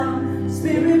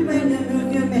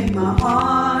make my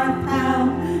heart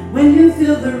pound. When you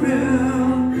fill the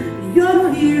room,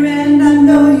 you're here and I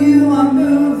know you are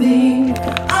moving.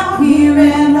 I'm here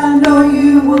and I know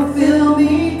you will feel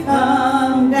me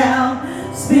come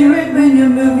down. Spirit, when you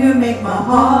move, you make my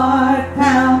heart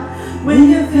pound. When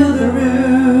you fill the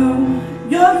room,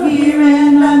 you're here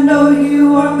and I know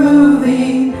you are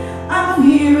moving. I'm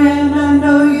here and I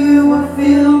know you will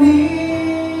feel me.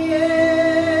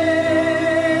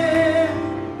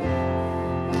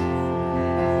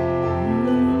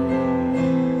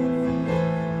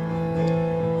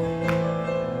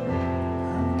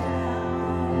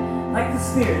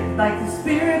 Like the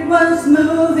Spirit was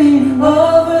moving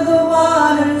over the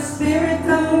water. Spirit,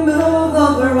 come move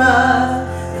over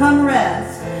us. Come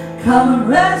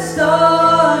rest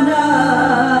on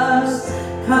us.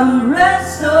 Come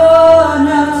rest on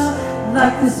us.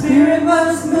 Like the Spirit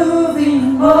was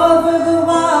moving over the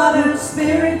water.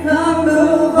 Spirit, come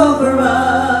move over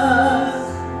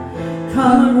us.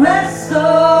 Come rest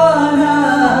on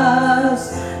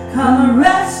us. Come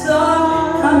rest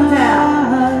on. Come down.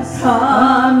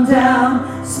 Come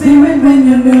down. Spirit, when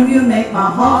you move, you make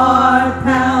my heart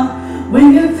pound.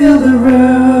 When you fill the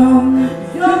room,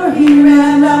 you're here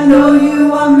and I know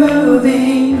you are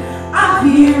moving. I'm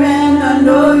here and I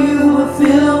know you will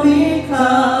feel me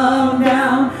come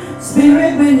down.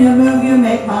 Spirit, when you move, you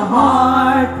make my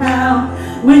heart pound.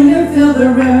 When you fill the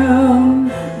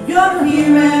room, you're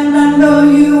here and I know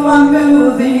you are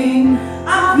moving.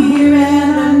 I'm here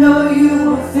and I know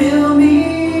you will feel me.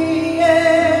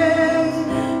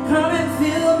 Come and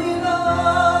feel me, Lord.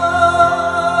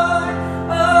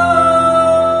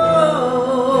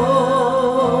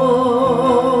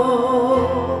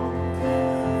 Oh.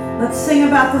 Let's sing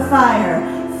about the fire.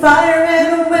 Fire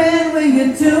and the wind, will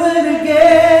you do it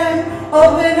again?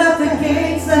 Open up the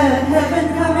gates, let heaven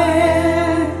come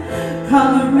in.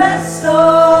 Come and rest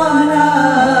on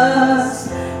us.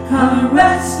 Come and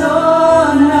rest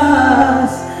on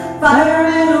us. Fire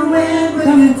and the wind,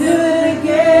 will you do it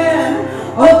again?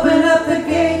 Open up the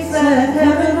gates, let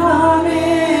heaven come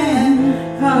in.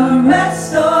 Come and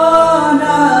rest on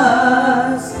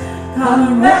us. Come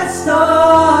and rest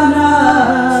on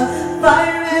us.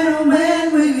 Fire and the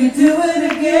wind, will you do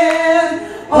it again?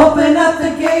 Open up the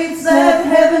gates, let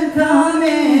heaven come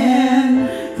in.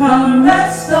 Come and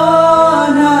rest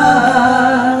on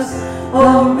us.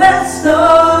 Oh, rest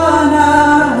on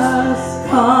us.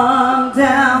 Come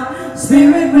down.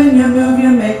 Spirit, when you move, you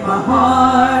make my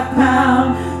heart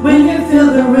pound. When you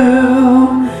fill the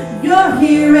room, you're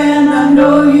here and I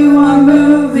know you are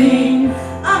moving.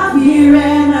 I'm here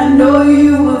and I know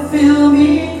you will feel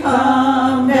me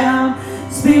come down.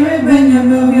 Spirit, when you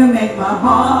move, you make my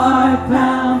heart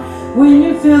pound. When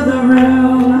you fill the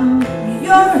room,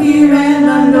 you're here and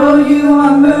I know you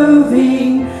are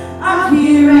moving. I'm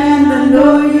here and I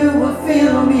know you will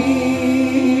feel me.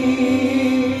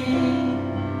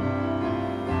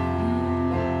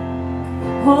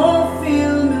 Oh,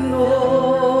 feel me, Lord.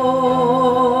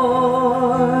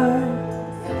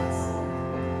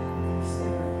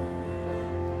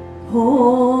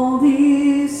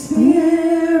 Holy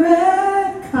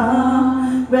Spirit,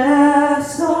 come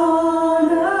rest on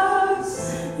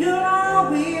us. You're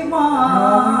all we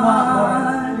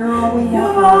want.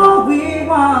 You're all we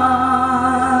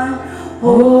want.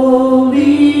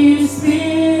 Holy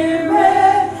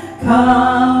Spirit,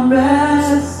 come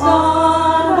rest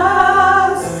on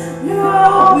us. You're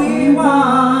all we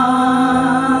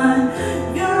want.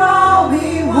 You're all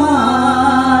we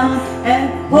want. And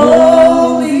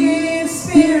Holy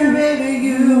Spirit,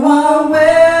 you are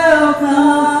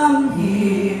welcome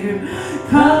here.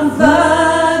 Come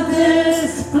flood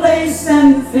this place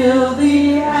and fill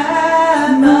the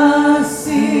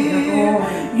atmosphere.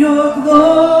 Your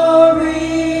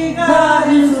glory,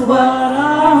 God, is what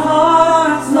our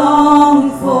hearts long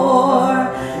for.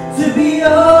 To be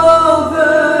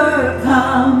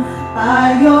overcome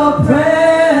by your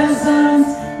presence,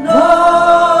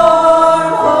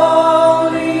 Lord.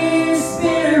 Holy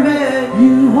Spirit,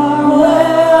 you are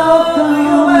welcome.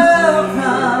 You're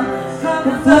welcome.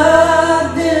 Come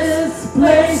flood this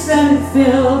place and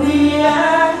fill the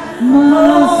atmosphere.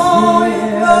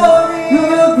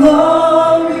 Your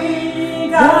glory,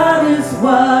 God, is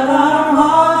what our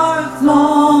hearts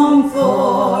long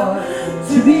for.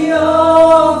 To be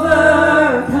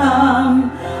overcome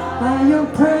by your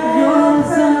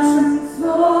presence,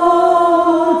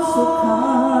 Lord. So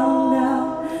come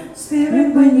now.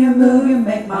 Spirit, when you move, you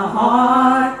make my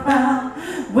heart pound.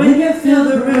 When you fill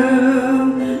the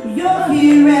room, you're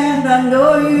here and I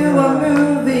know you are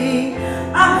moving.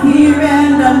 I'm here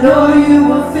and I know you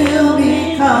will feel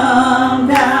me come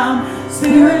down.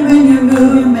 Spirit, when you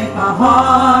move, you make my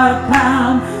heart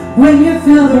pound when you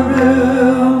fill the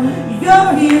room.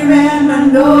 You're here and I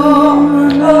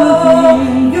know, oh,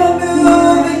 you're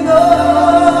moving, Lord.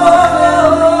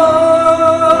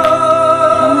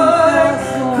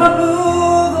 Come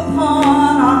move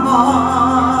upon our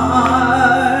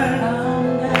heart.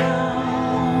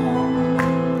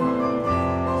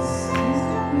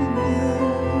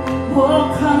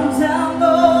 Oh, come down,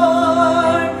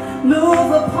 Lord,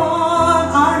 move upon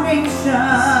our nation.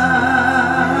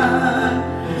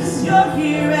 You're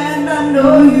here and I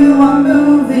know you are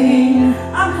moving.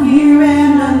 I'm here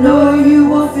and I know you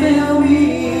will fill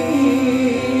me.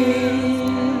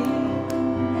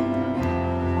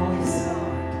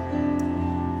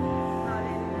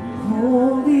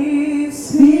 Holy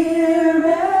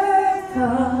Spirit,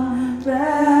 come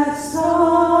rest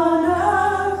on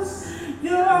us.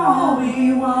 You're all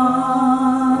we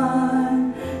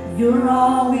want. You're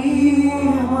all we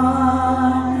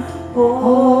want.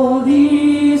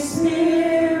 Holy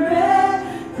Spirit,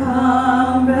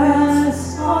 come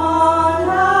rest on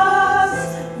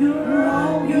us. You're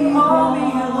all we want.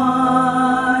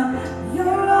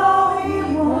 You're all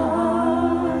we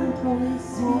want. Holy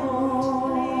Spirit,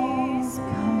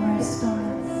 come rest on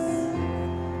us.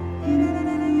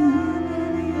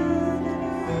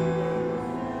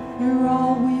 You're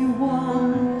all we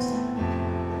want.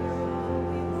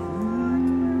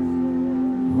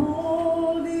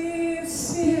 Holy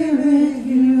Spirit,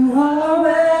 you are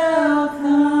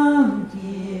welcome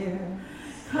here.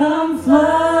 Come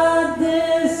flood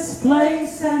this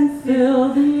place and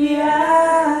fill the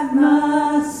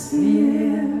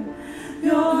atmosphere.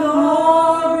 Your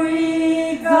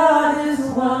glory, God, is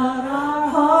what our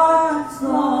hearts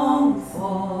long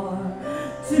for.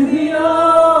 To be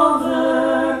overcome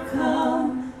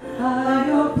by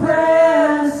your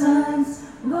presence,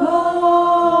 Lord.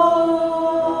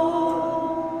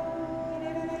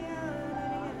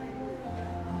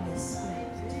 Holy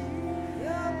Spirit,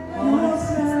 your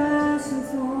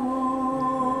presence,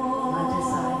 Lord. My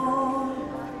desire.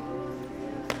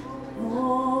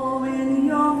 Oh, in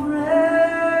your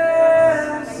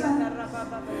presence,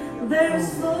 there's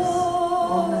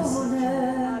fullness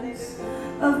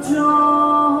of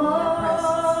joy.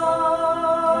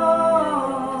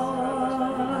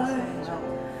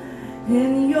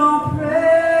 In your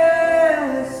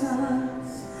presence,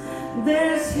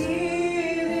 there's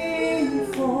healing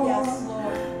for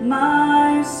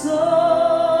my soul.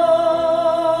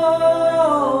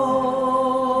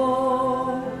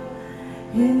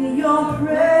 In your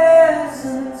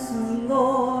presence,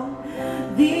 Lord,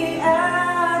 the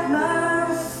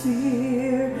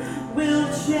atmosphere will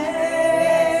change.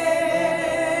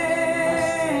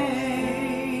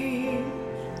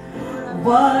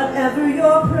 Whatever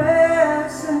your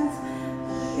presence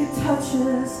it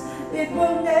touches, it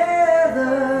will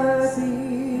never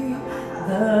be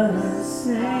the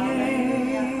same.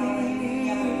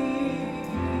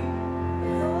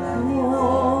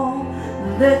 Oh,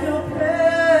 let your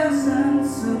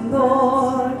presence,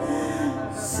 Lord,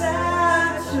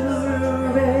 saturate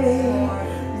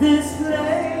this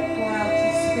place.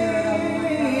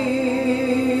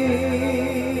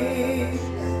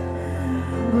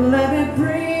 Let it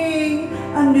bring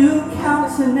a new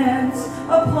countenance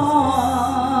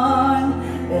upon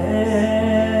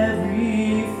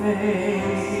every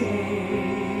face.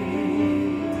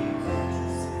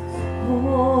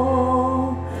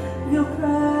 Oh, your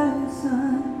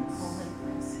presence,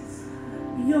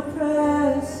 your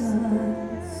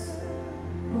presence,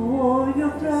 oh,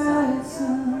 your presence.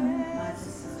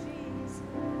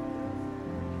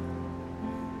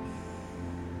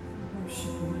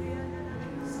 Worship you.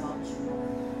 Exalt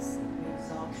you.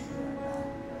 Exalt you.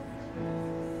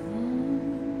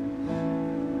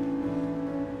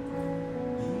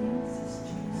 Jesus,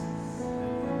 Jesus.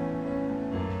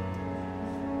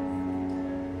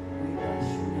 We bless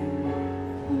your name,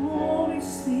 Lord. Holy,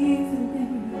 speak the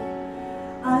name.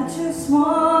 I just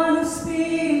want to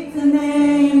speak the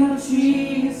name of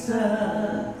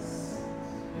Jesus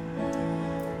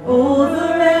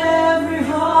over every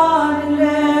heart and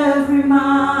every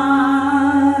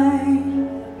mind.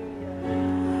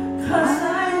 'Cause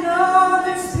I know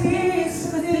there's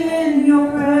peace within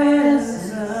your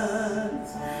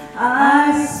presence.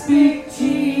 I speak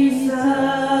Jesus.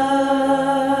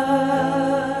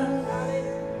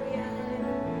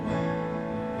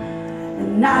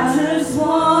 And I just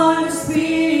want to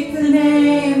speak the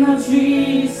name of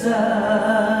Jesus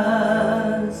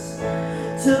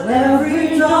till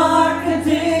every dark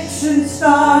addiction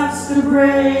starts to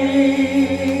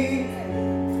break.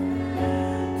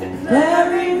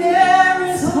 Declaring there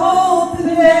is hope and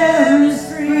there is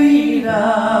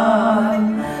freedom.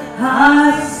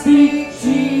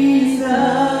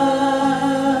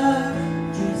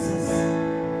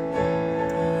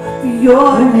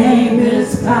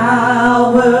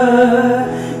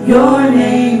 Your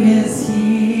name is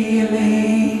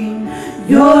healing.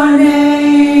 Your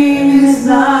name is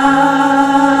light.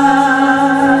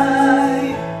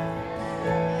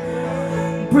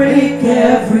 Break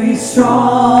every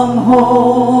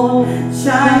stronghold.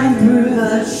 Shine through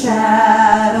the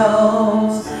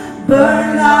shadows.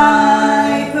 Burn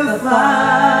like a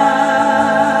fire.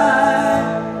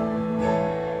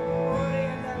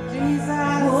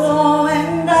 Jesus. Oh,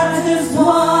 and I just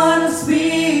want to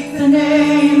speak the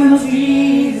name of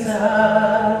Jesus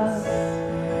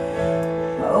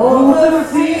over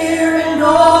fear and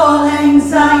all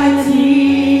anxiety.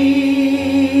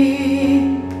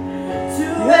 To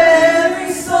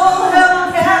every soul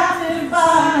held captive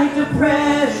by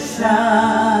depression,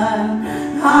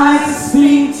 I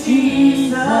speak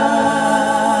Jesus.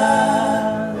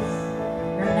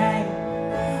 Your name.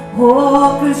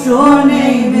 Oh, 'cause your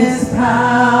name is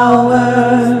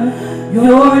power.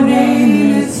 Your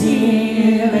name is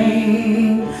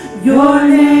healing. Your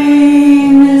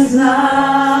name is light.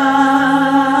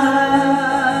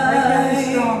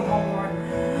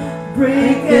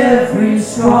 Break every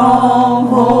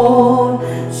stronghold.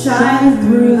 Shine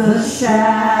through the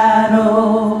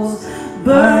shadows.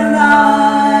 Burn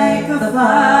like a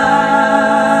fire.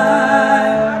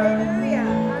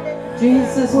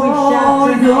 Jesus, we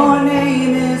shout your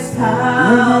name is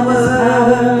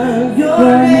power.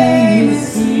 Your name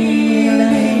is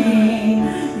healing.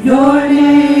 Your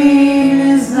name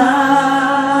is life.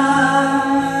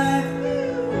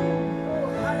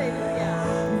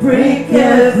 Break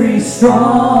every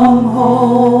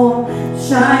stronghold.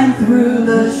 Shine through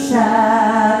the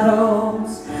shadows.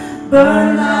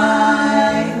 Burn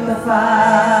like the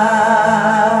fire.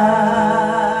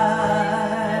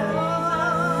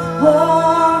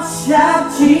 Oh, shout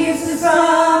Jesus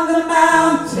from the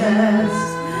mountains.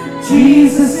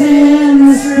 Jesus in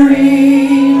the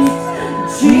streets.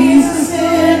 Jesus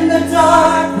in the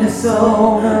darkness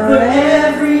over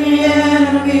every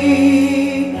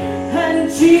enemy. And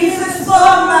Jesus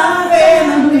for my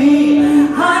family.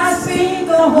 I speak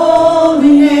the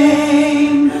holy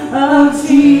name of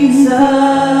Jesus.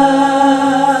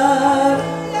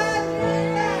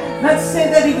 Let's say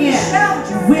that again.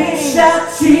 We shout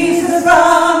Jesus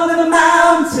from the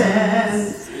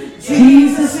mountains.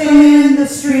 Jesus in the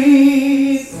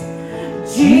streets.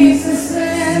 Jesus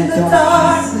in the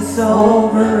darkness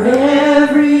over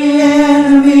every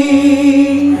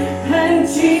enemy. And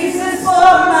Jesus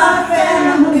for my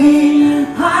family.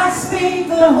 I speak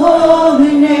the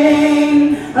holy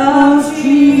name of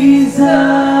Jesus.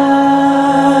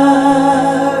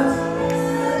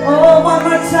 Oh, one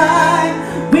more time.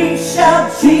 We shout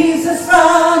Jesus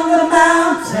from the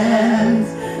mountains.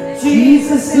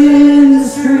 Jesus in the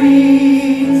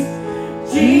streets.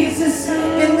 Jesus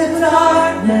in the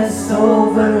darkness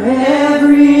over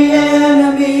every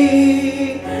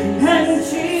enemy. And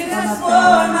Jesus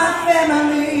for my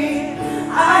family.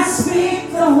 I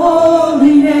speak the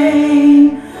holy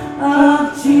name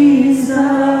of Jesus.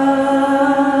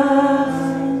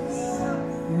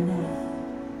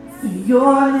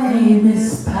 Your name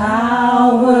is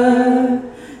power.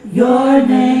 Your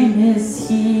name is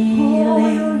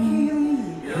healing.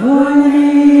 Your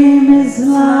name is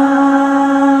life.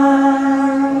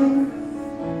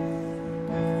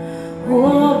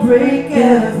 Oh, break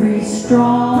every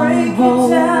stronghold. Break it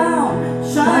down.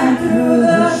 Shine through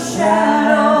the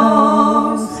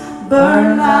shadows.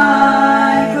 Burn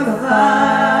like a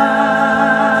fire.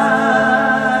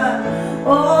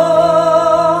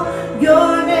 Oh,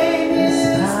 your name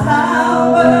is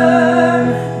power.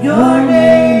 Your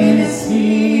name is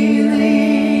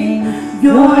healing.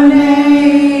 Your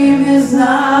name is life.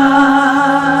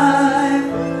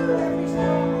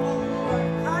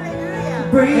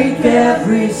 Break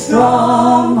every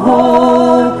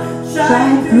stronghold.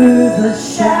 Shine through the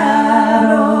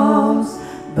shadows.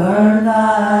 Burn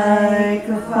like a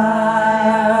fire.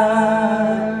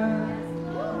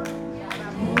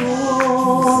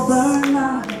 Oh, burn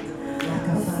like a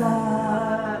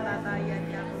fire.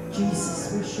 Jesus,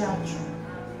 we shout you.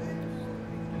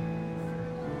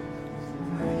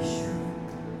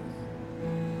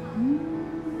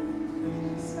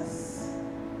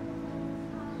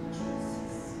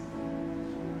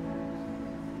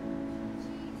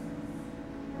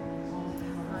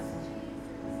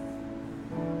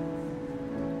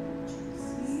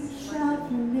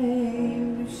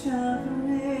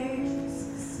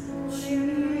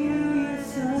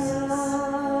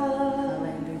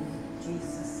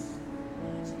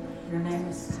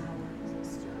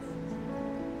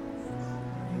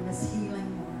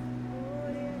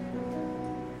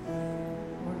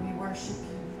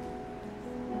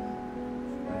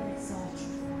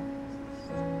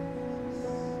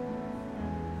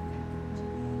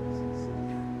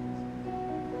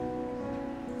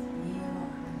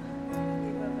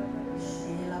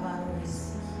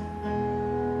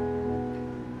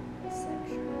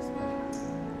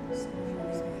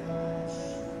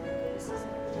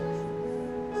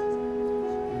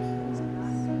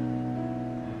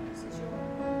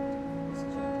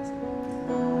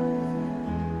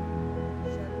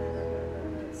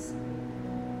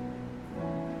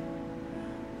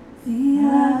 The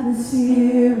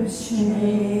atmosphere is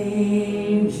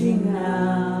changing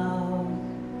now,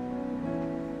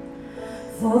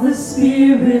 for the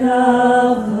Spirit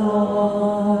of the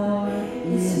Lord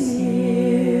is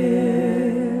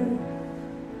here.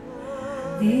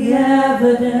 The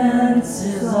evidence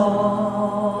is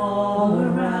all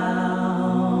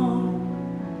around.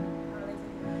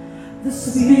 The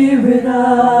Spirit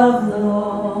of the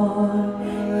Lord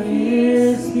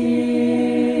is here.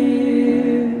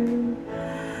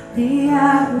 The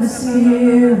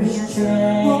atmosphere is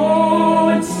changing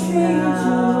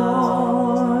now,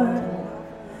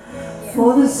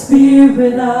 for the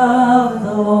Spirit of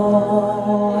the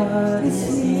Lord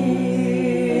is here.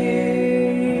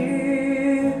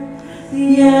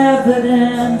 The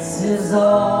evidence is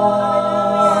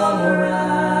all around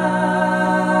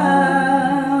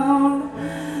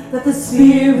that the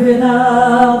Spirit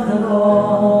of the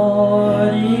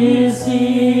Lord is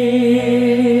here.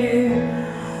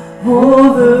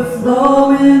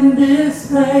 Overflow in this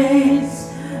place.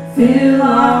 Fill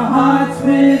our hearts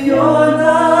with your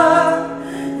love.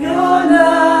 Your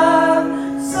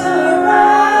love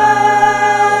surrounds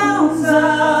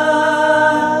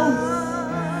us.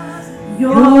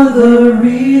 You're the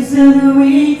reason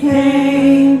we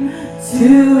came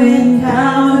to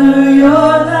encounter your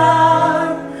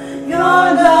love. Your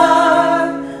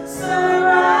love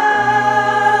surrounds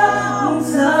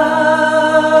us.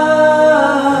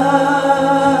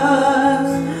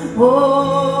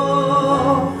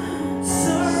 Oh,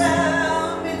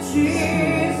 surround me,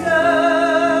 Jesus.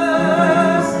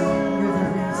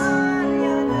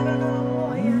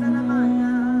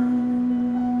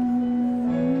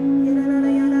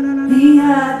 The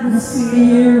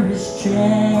atmosphere is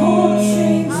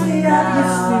changing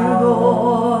now,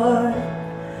 Lord,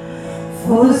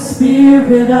 for the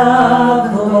Spirit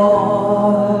of the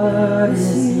Lord is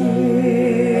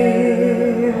here.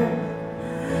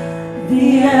 The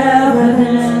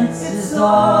evidence is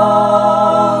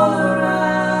all around.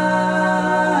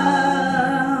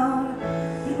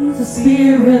 The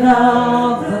Spirit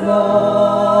of the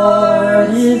Lord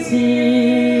is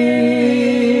here.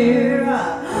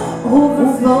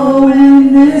 Overflow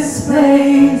in this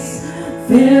place.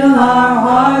 Fill our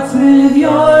hearts with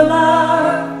your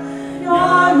love.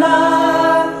 Your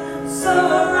love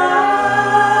surrounds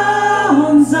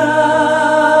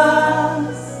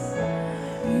us.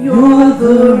 You're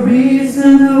the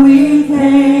reason we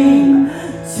came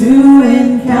to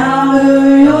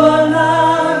encounter your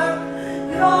love.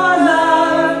 Your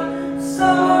love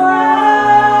surrounds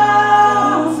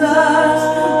us.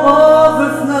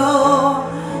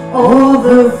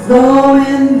 Overflow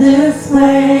in this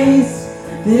place.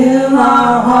 Fill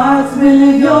our hearts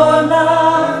with your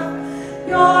love.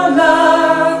 Your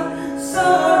love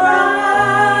surrounds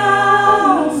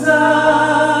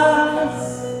us.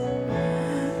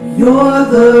 You're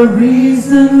the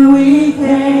reason we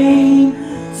came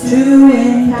to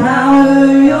encounter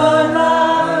your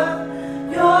love.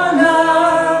 Your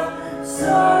love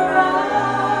surrounds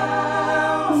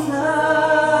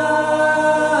us.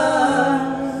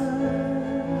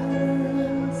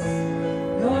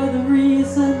 You're the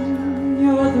reason.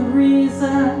 You're the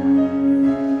reason.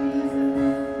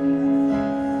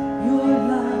 Your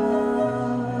love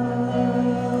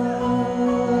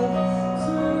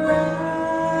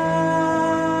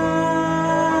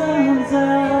surrounds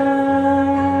us.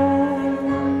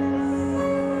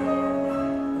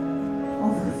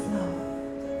 Overflow.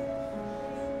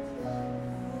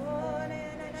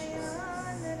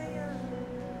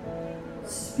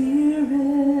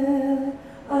 Spirit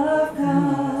of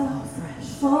God,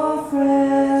 fall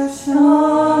fresh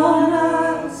on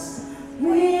us.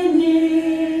 We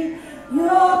need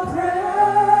your presence.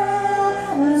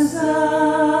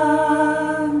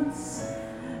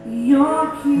 Your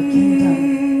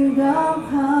kingdom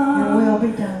come. Your will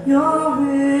be done. Your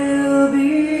will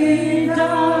be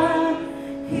done.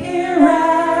 Here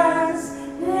as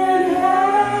in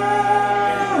heaven.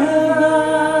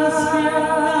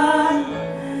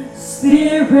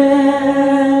 Spirit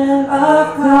of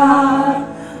God,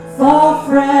 fall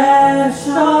fresh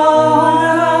on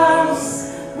us.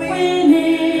 We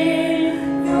need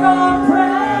your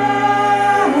presence.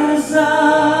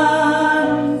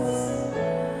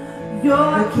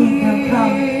 Your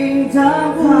kingdom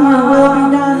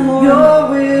come. Your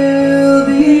will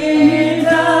be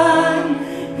done.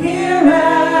 Here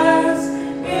as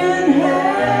in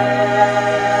heaven.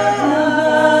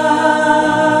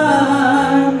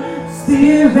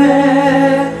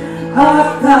 Spirit of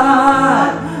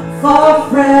God, fall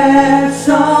fresh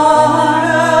on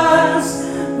us.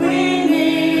 We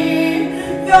need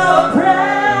your presence.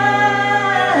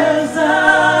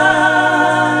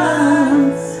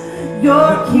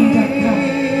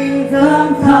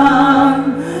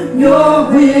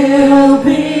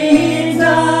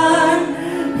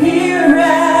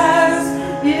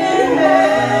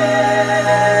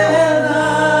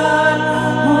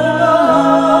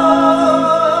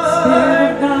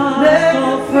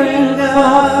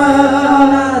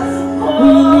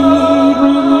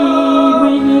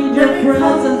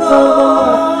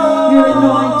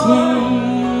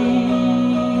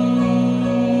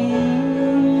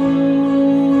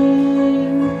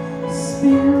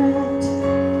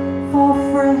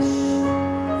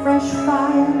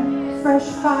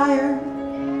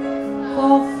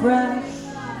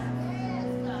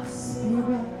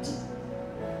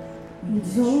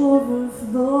 It's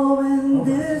overflow in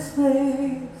this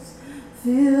place.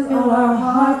 Fill our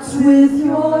hearts with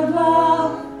your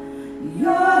love.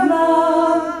 Your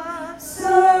love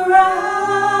surrounds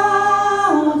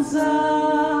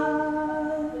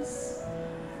us.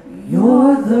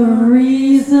 You're the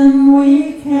reason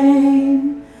we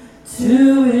came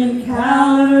to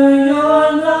encounter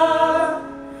your love.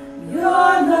 Your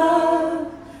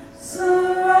love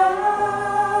surrounds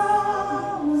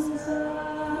us.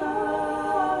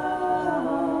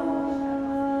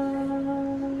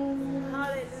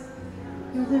 Hallelujah.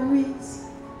 You're the reason.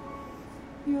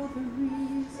 You're the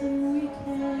reason we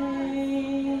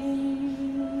came.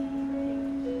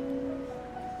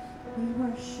 We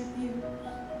worship you.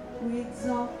 We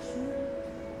exalt you.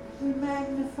 We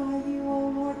magnify you, O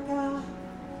Lord God.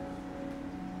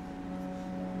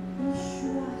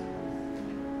 Yeshua,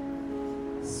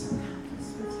 surround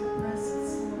us with your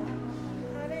presence, Lord.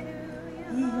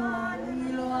 Hallelujah.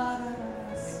 Fill our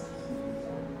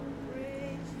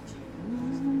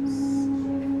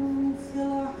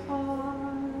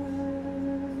hearts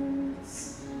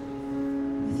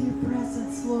with your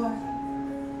presence, Lord.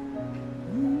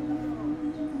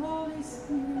 Holy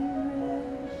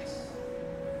Spirit.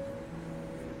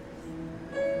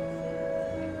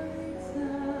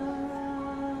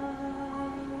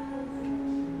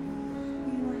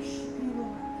 We worship you,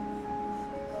 Lord.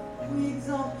 We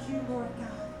exalt you, Lord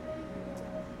God.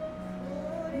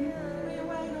 We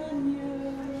wait on you.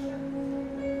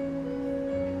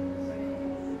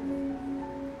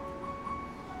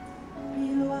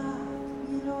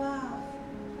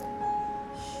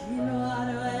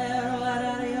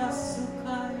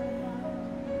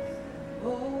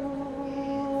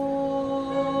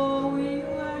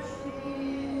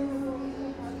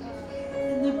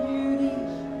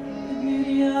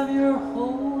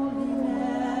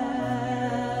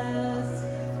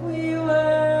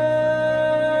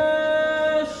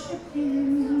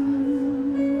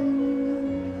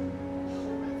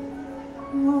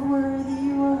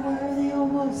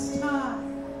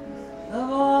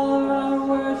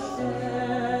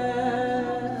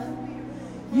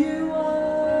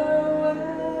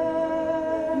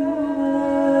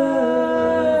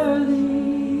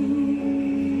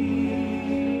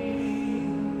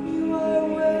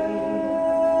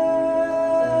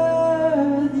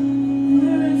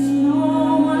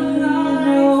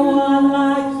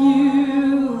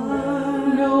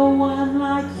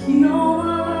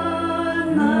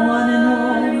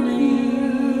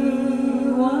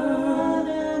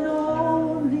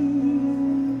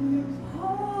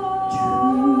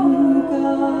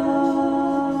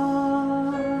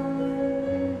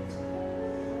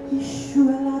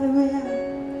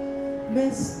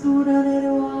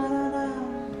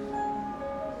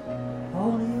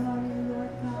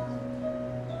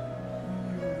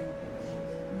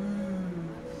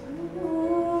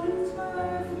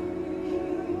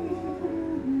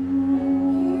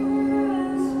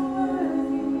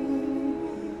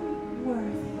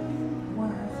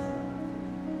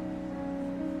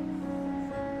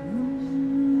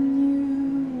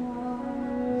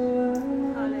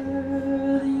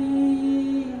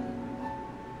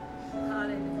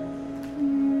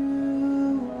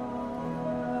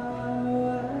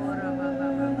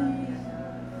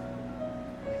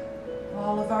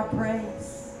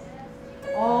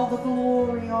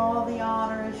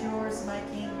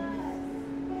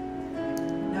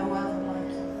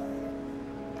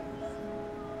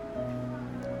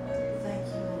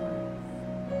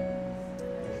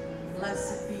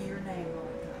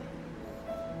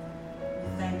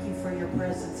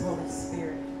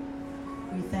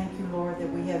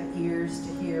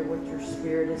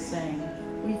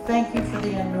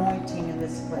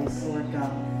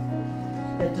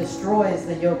 Destroys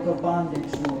the yoke of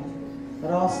bondage, Lord,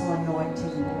 but also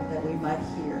anointing, Lord, that we might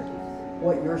hear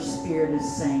what your Spirit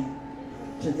is saying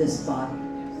to this body.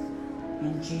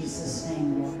 In Jesus'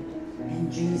 name, Lord.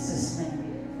 In Jesus' name.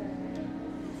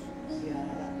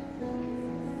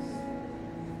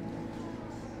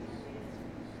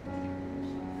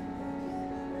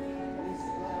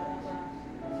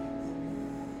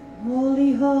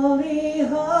 Holy, holy,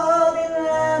 holy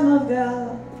Lamb of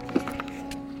God,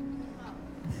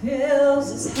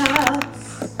 fills his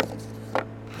house,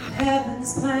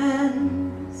 heaven's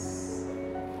plans.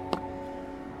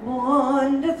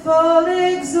 Wonderful,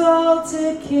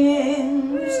 exalted King,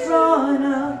 who's drawn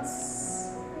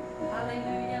us.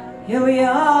 Hallelujah. Here we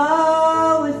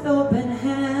are with open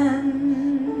hands,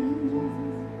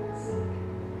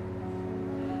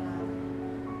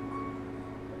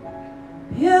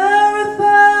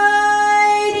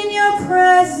 purified in your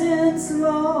presence,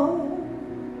 Lord.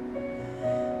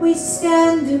 We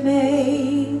stand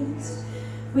amazed,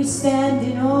 we stand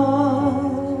in awe.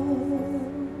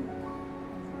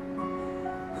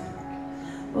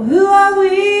 Who are we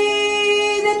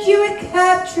that you would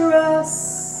capture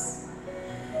us,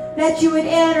 that you would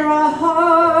enter our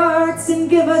hearts and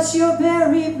give us your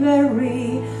very,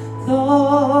 very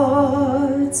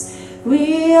thoughts?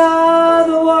 We are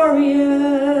the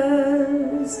warriors,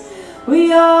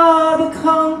 we are the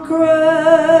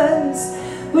conquerors,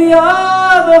 we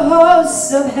are the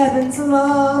hosts of heaven's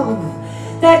love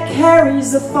that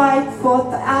carries the fight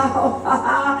forth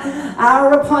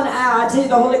hour upon hour. I tell you,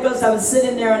 the Holy Ghost, I was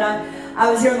sitting there and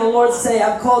I was hearing the Lord say,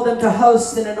 I've called them to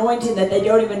host an anointing that they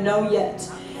don't even know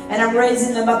yet. And I'm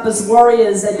raising them up as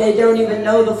warriors that they don't even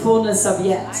know the fullness of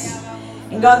yet.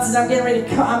 And God says, I'm getting ready,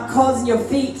 I'm causing your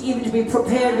feet even to be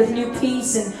prepared with new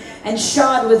peace and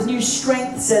shod with new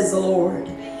strength, says the Lord.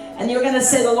 And you're going to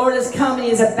say, the Lord has come and He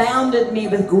has abounded me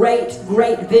with great,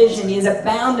 great vision. He has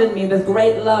abounded me with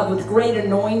great love, with great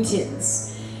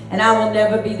anointings. And I will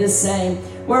never be the same.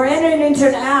 We're entering into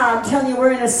an hour. I'm telling you,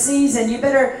 we're in a season. You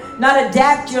better not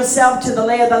adapt yourself to the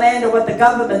lay of the land or what the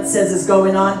government says is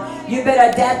going on. You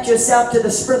better adapt yourself to the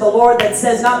Spirit of the Lord that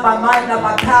says, not by might, not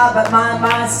by power, but by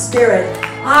my Spirit.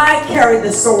 I carry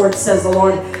the sword, says the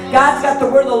Lord. God's got the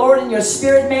word of the Lord in your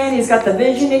spirit, man. He's got the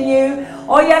vision in you.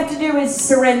 All you have to do is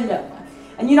surrender.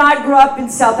 And you know, I grew up in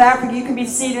South Africa. You can be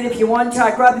seated if you want to.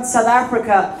 I grew up in South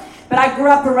Africa. But I grew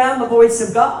up around the voice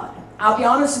of God. I'll be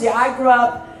honest with you. I grew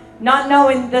up not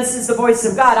knowing this is the voice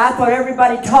of God. I thought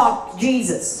everybody talked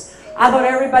Jesus. I thought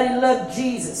everybody loved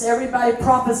Jesus. Everybody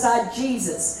prophesied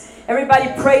Jesus.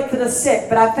 Everybody prayed for the sick.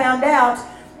 But I found out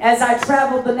as I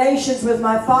traveled the nations with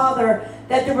my father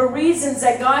that there were reasons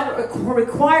that God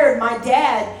required my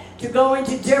dad to go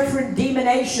into different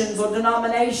denominations or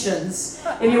denominations,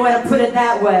 if you want to put it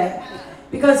that way.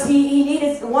 Because he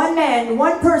needed one man,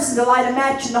 one person to light a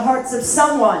match in the hearts of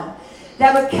someone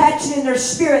that would catch it in their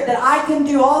spirit that I can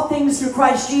do all things through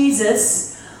Christ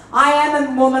Jesus. I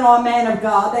am a woman or a man of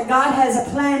God, that God has a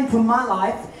plan for my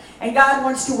life, and God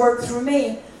wants to work through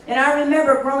me. And I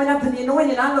remember growing up in the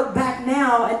anointing, I look back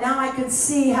now, and now I can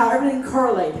see how everything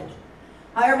correlated,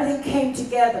 how everything came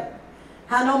together,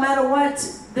 how no matter what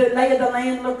the lay of the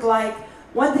land looked like,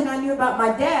 one thing I knew about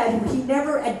my dad, he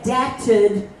never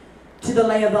adapted to the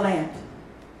lay of the land.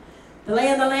 The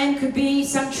lay of the land could be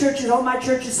some churches, oh, my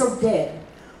church is so dead.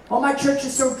 Oh, my church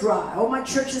is so dry. Oh, my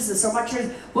church is this. Oh, my church.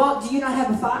 Well, do you not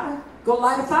have a fire? Go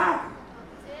light a fire.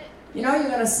 You know, you're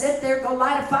going to sit there, go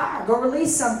light a fire, go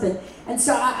release something. And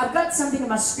so I've got something in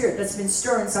my spirit that's been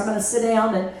stirring, so I'm going to sit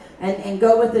down and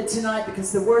go with it tonight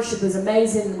because the worship is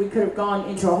amazing. We could have gone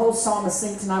into a whole psalm of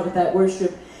sing tonight with that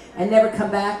worship and never come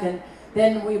back, and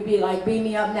then we'd be like, beam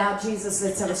me up now, Jesus,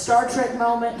 let's have a Star Trek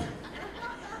moment.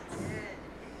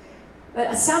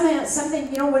 But somehow,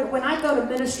 something, you know, when I go to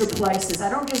minister places, I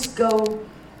don't just go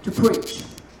to preach.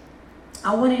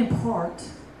 I want to impart.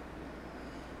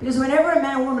 Because whenever a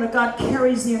man or woman of God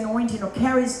carries the anointing or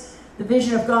carries the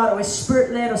vision of God or is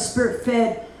spirit-led or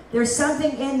spirit-fed, there's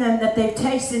something in them that they've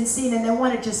tasted and seen and they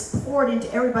want to just pour it into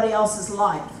everybody else's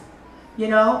life. You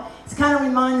know? It's kind of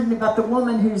reminded me about the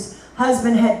woman whose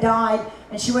husband had died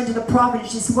and she went to the prophet and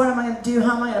she said, what am I going to do?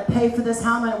 How am I going to pay for this?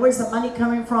 Where's the money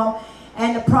coming from?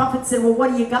 And the prophet said, well,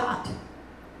 what do you got?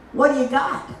 What do you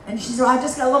got? And she said, well, I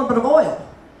just got a little bit of oil.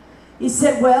 He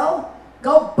said, well,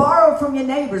 go borrow from your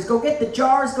neighbors. Go get the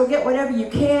jars. Go get whatever you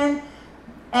can.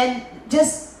 And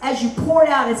just as you pour it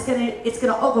out, it's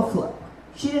gonna overflow.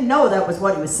 She didn't know that was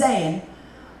what he was saying.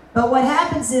 But what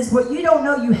happens is what you don't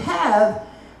know you have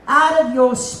out of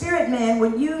your spirit, man,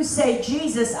 when you say,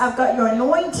 Jesus, I've got your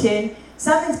anointing,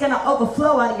 something's going to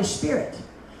overflow out of your spirit.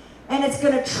 And it's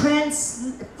going to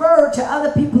transfer to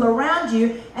other people around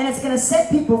you, and it's going to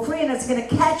set people free, and it's going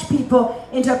to catch people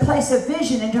into a place of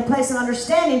vision, into a place of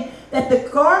understanding that the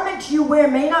garment you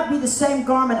wear may not be the same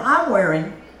garment I'm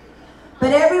wearing,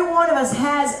 but every one of us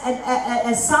has an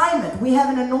assignment. We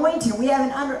have an anointing. We have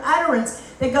an utterance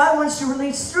that God wants to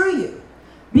release through you.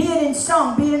 Be it in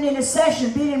song, be it in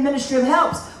intercession, be it in ministry of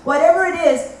helps. Whatever it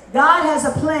is, God has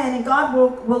a plan, and God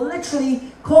will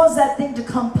literally cause that thing to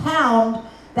compound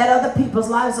that other people's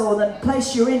lives or the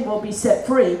place you're in will be set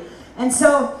free. And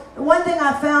so the one thing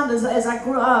I found is, as I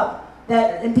grew up,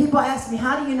 and people ask me,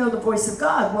 how do you know the voice of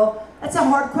God? Well, that's a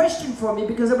hard question for me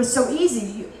because it was so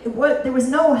easy. There was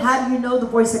no how do you know the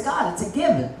voice of God. It's a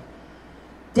given.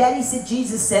 Daddy said,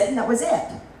 Jesus said, and that was it.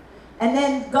 And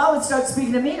then God would start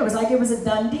speaking to me, and it was like it was a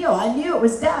done deal. I knew it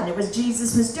was done. It was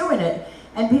Jesus was doing it.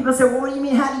 And people said, well, what do you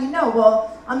mean, how do you know?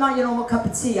 Well, I'm not your normal cup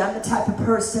of tea. I'm the type of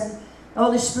person, the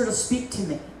Holy Spirit will speak to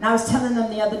me. And I was telling them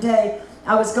the other day,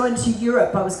 I was going to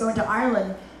Europe. I was going to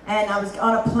Ireland. and I was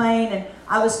on a plane, and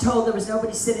I was told there was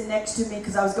nobody sitting next to me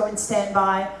because I was going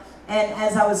standby. And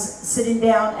as I was sitting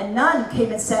down, a nun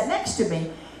came and sat next to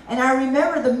me. And I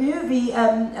remember the movie,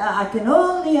 I Can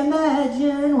Only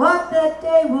Imagine What That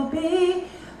Day Will Be,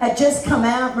 had just come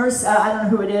out. I don't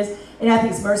know who it is, and I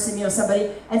think it's Mercy Me or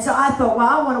somebody. And so I thought, well,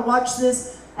 I want to watch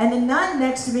this. And the nun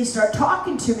next to me started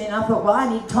talking to me, and I thought, well, I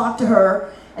need to talk to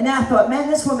her. And then I thought, man,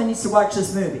 this woman needs to watch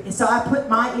this movie. And so I put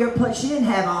my earplug. She didn't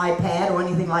have an iPad or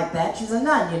anything like that. She's a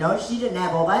nun, you know. She didn't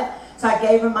have all that. So I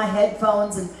gave her my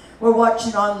headphones, and we're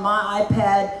watching on my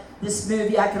iPad this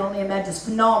movie, I Can Only Imagine. It's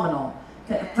phenomenal.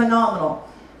 Phenomenal.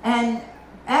 And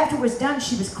after it was done,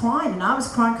 she was crying, and I was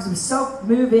crying because it was so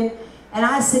moving. And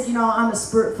I said, you know, I'm a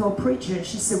spirit-filled preacher. And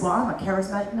she said, well, I'm a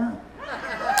charismatic nun.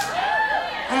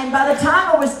 And by the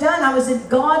time I was done, I was in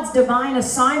God's divine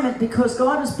assignment because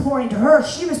God was pouring into her.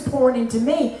 She was pouring into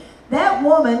me. That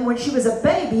woman, when she was a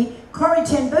baby, Corrie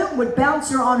ten Boom would bounce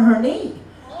her on her knee.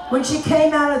 When she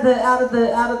came out of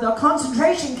the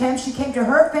concentration camp, she came to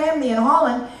her family in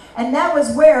Holland, and that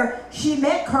was where she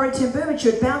met Corrie ten Boom, and she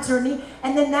would bounce her knee.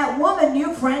 And then that woman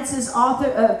knew Francis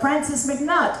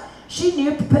McNutt. She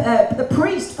knew the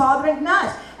priest, Father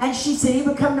McNutt, and she said he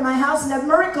would come to my house and have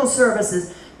miracle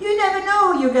services. You never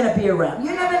know who you're going to be around.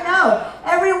 You never know.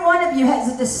 Every one of you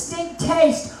has a distinct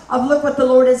taste of look what the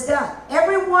Lord has done.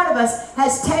 Every one of us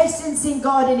has tasted and seen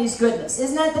God in His goodness.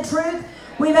 Isn't that the truth?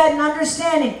 We've had an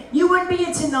understanding. You wouldn't be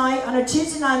here tonight on a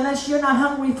Tuesday night unless you're not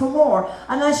hungry for more,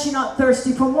 unless you're not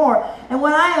thirsty for more. And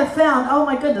what I have found, oh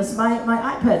my goodness, my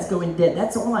iPad's going dead.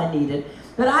 That's all I needed.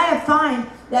 But I have found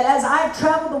that as I've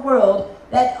traveled the world,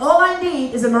 that all I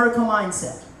need is a miracle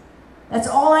mindset. That's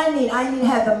all I need. I need to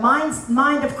have the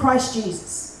mind of Christ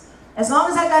Jesus. As long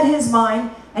as I got His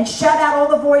mind and shut out all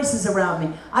the voices around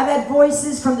me. I've had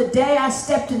voices from the day I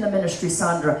stepped in the ministry,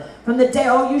 Sandra. From the day,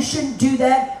 oh, you shouldn't do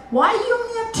that. Why do you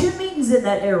only have 2 meetings in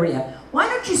that area? Why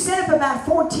don't you set up about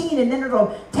 14 and then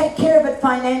it'll take care of it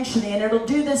financially and it'll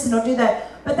do this and it'll do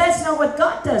that. But that's not what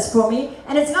God does for me.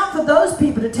 And it's not for those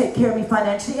people to take care of me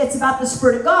financially. It's about the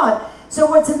Spirit of God. So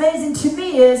what's amazing to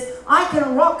me is I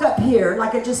can rock up here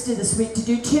like I just did this week to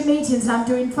do 2 meetings and I'm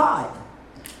doing 5.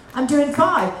 I'm doing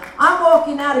 5. I'm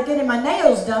walking out of getting my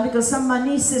nails done because some of my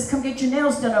nieces, come get your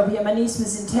nails done over here. My niece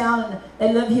was in town and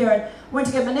they live here and went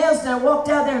to get my nails done. I walked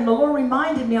out there and the Lord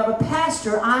reminded me of a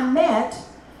pastor I met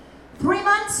 3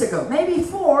 months ago, maybe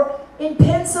 4, in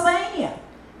Pennsylvania,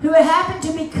 who had happened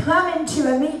to be coming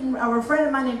to a meeting. A friend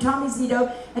of mine named Tommy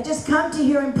Zito had just come to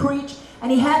hear him preach,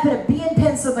 and he happened to be in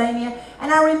Pennsylvania.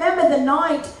 And I remember the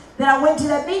night that I went to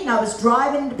that meeting. I was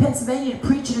driving into Pennsylvania to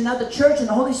preach in another church, and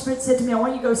the Holy Spirit said to me, I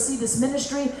want you to go see this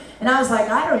ministry. And I was like,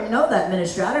 I don't even know that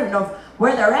ministry. I don't even know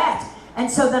where they're at.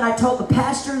 And so then I told the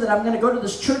pastor that I'm going to go to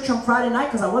this church on Friday night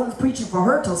because I wasn't preaching for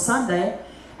her till Sunday.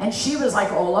 And she was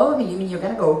like all over me. You mean you're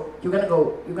going to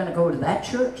go to that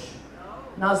church?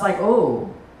 And I was like,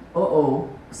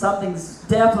 something's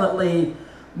definitely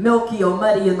milky or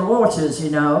muddy in the waters,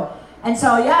 you know. And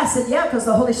so, I said, because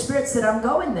the Holy Spirit said I'm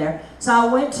going there. So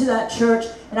I went to that church,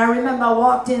 and I remember I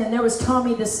walked in, and there was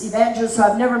Tommy, this evangelist, who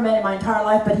I've never met in my entire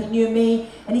life, but he knew me,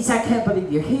 and he said, I can't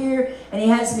believe you're here, and he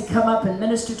has me come up and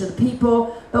minister to the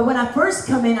people. But when I first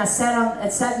come in, I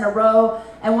sat in a row,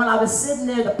 and when I was sitting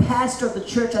there, the pastor of the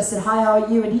church, I said, hi, how are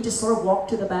you? And he just sort of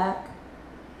walked to the back.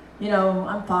 You know,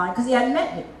 I'm fine, because he hadn't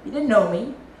met me. He didn't know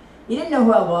me. He didn't know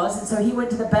who I was, and so he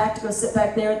went to the back to go sit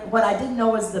back there. What I didn't know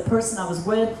was the person I was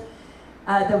with,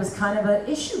 there was kind of an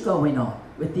issue going on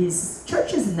with these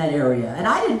churches in that area. And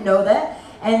I didn't know that.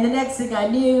 And the next thing I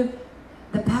knew,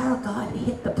 the power of God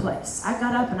hit the place. I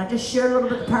got up and I just shared a little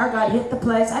bit. The power of God hit the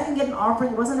place. I didn't get an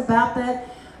offering. It wasn't about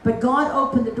that. But God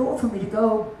opened the door for me to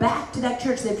go back to that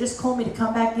church. They've just called me to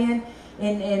come back in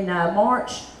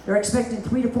March. They're expecting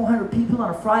 300 to 400 people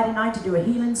on a Friday night to do a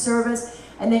healing service.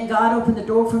 And then God opened the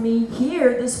door for me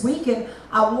here this weekend.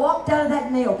 I walked out of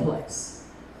that nail place.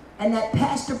 And that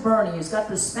Pastor Bernie, who's got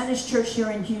the Spanish church here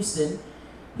in Houston,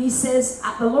 he says,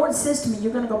 the Lord says to me,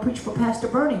 you're going to go preach for Pastor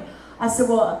Bernie. I said,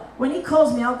 well, when he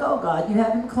calls me, I'll go, God. You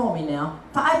have him call me now.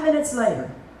 5 minutes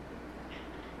later,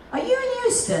 are you in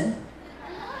Houston?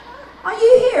 Are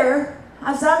you here?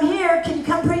 I said, I'm here. Can you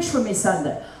come preach for me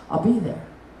Sunday? I'll be there.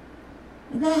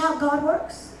 Isn't that how God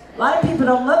works? A lot of people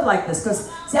don't live like this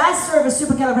because, see, I serve a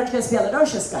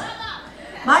supercalifragilisticexpialidocious God.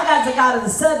 My God's the God of the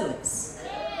suddenlies.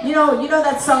 You know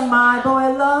that song, My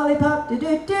Boy Lollipop,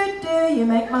 do-do-do-do, you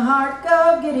make my heart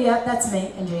go giddy up. That's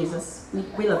me and Jesus.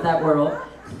 We live that world.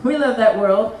 We live that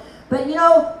world. But you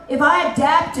know, if I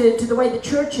adapted to the way the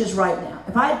church is right now,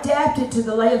 if I adapted to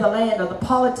the lay of the land or the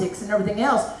politics and everything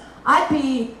else, I'd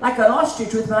be like an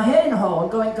ostrich with my head in a hole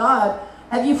and going, God,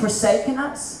 have you forsaken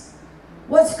us?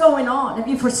 What's going on? Have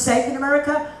you forsaken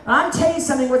America? But I'm telling you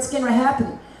something, what's going to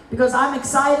happen. Because I'm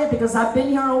excited, because I've been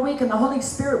here all week and the Holy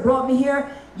Spirit brought me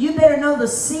here. You better know the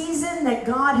season that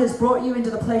God has brought you into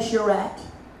the place you're at.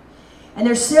 And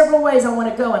there's several ways I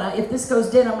want to go. And if this goes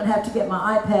dead, I'm going to have to get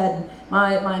my iPad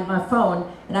and my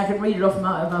phone, and I can read it off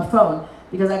my phone,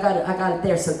 because I got it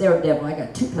there. So there, devil, I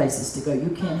got 2 places to go.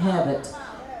 You can't have it.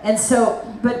 And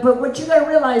so, but what you got to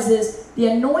realize is the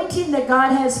anointing that God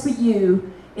has for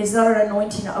you is not an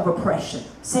anointing of oppression.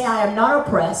 Say, I am not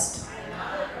oppressed.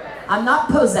 I'm not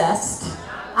possessed.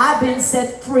 I've been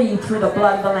set free through the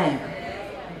blood of the Lamb.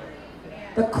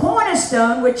 The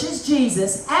cornerstone, which is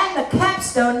Jesus, and the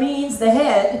capstone means the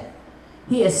head,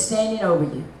 he is standing over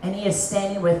you, and he is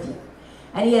standing with you.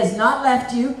 And he has not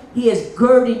left you. He is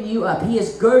girding you up. He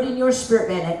is girding your spirit,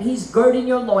 man. He's girding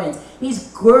your loins. He's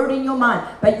girding your mind.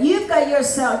 But you've got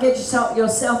get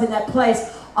yourself in that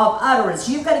place of utterance.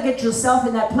 You've got to get yourself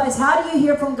in that place. How do you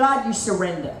hear from God? You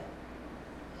surrender.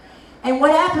 And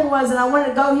what happened was, and I wanted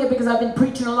to go here because I've been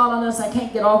preaching a lot on this. I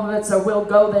can't get off of it, so we'll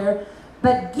go there.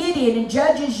 But Gideon, in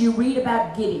Judges, you read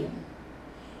about Gideon.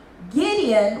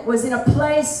 Gideon was in a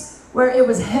place where it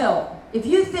was hell. If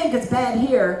you think it's bad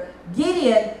here,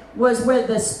 Gideon was where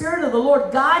the Spirit of the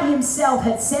Lord, God himself,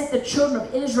 had sent the children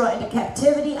of Israel into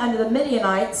captivity under the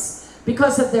Midianites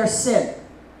because of their sin.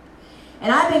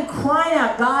 And I've been crying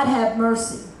out, God, have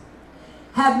mercy.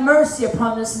 Have mercy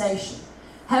upon this nation.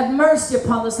 Have mercy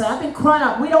upon this land. I've been crying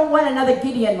out, we don't want another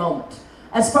Gideon moment.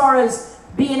 As far as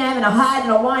having to hide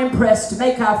in a wine press to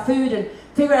make our food and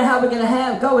figure out how we're going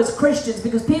to go as Christians,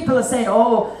 because people are saying,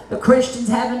 oh, the Christians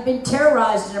haven't been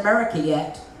terrorized in America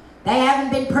yet. They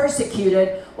haven't been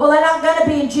persecuted. Well, they're not going to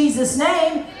be in Jesus'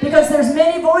 name, because there's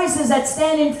many voices that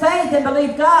stand in faith and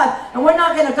believe God, and we're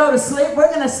not going to go to sleep. We're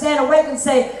going to stand awake and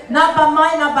say, not by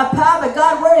might, not by power, but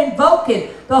God, we're invoking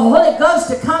the Holy Ghost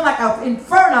to come like an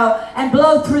inferno and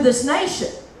blow through this nation.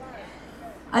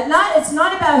 It's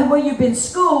not about where you've been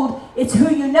schooled, it's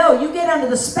who you know. You get under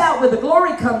the spout where the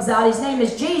glory comes out. His name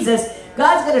is Jesus.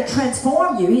 God's going to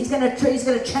transform you. He's going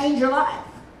to change your life.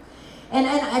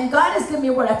 And God has given me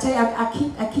a word. I tell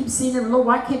you, I keep seeing him, Lord,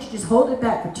 why can't you just hold it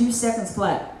back for 2 seconds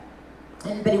flat?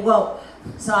 But he won't.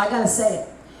 So I got to say it.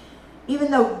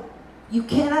 Even though you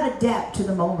cannot adapt to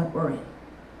the moment we're in.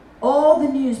 All the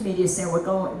news media is saying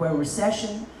we're in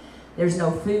recession. There's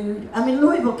no food. I mean,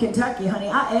 Louisville, Kentucky, honey,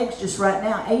 our eggs just right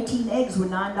now, 18 eggs were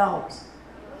 $9.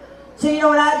 So you know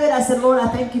what I did? I said, Lord, I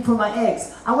thank you for my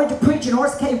eggs. I went to preach in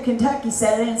Horse Cave, Kentucky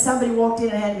Saturday, and somebody walked in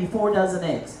and handed me 4 dozen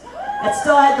eggs. It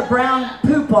still had the brown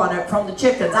poop on it from the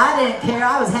chickens. I didn't care.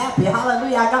 I was happy.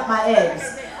 Hallelujah, I got my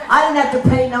eggs. I didn't have to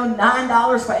pay no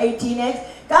 $9 for 18 eggs.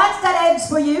 God's got eggs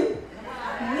for you.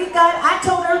 I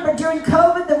told her, but during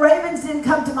COVID, the ravens didn't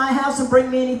come to my house and bring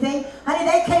me anything. Honey,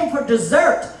 they came for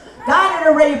dessert. God had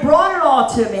already brought it all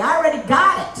to me. I already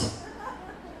got it.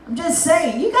 I'm just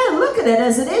saying, you got to look at it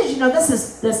as it is. You know,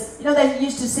 they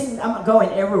used to sing, I'm going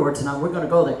everywhere tonight. We're going to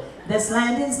go there. This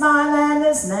land is my land,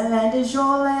 this land is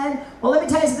your land. Well, let me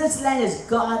tell you, this land is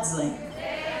God's land.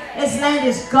 This land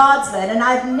is God's land. And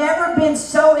I've never been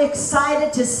so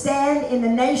excited to stand in the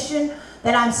nation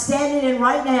that I'm standing in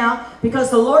right now, because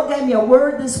the Lord gave me a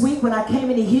word this week when I came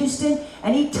into Houston,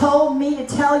 and he told me to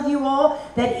tell you all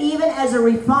that even as a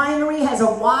refinery has a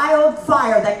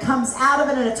wildfire that comes out of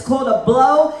it, and it's called a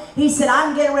blow, he said,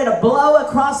 I'm getting ready to blow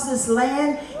across this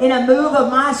land in a move of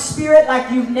my spirit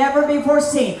like you've never before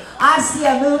seen. I see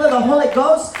a move of the Holy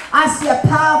Ghost. I see a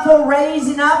powerful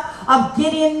raising up of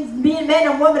Gideon, men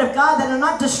and women of God that are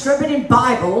not distributing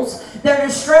Bibles. They're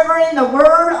distributing the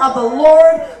word of the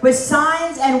Lord with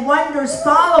signs and wonders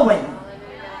following.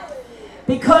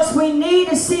 Because we need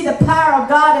to see the power of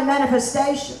God in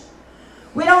manifestation.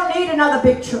 We don't need another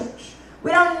big church.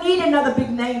 We don't need another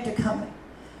big name to come in.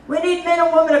 We need men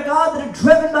and women of God that are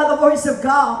driven by the voice of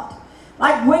God.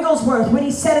 Like Wigglesworth, when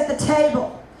he sat at the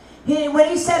table. When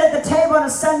he sat at the table on a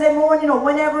Sunday morning or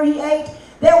whenever he ate,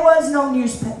 there was no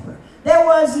newspaper. There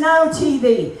was no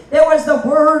TV. There was the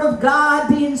Word of God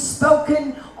being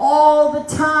spoken all the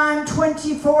time,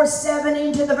 24/7,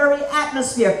 into the very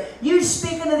atmosphere. You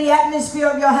speak into the atmosphere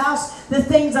of your house, the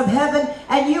things of heaven,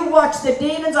 and you watch the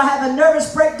demons or have a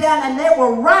nervous breakdown, and they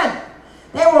will run.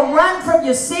 They will run from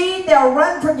your seed. They'll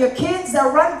run from your kids.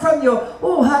 They'll run from your,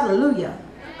 oh, hallelujah.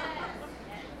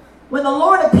 When the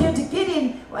Lord appeared to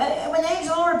Gideon, when the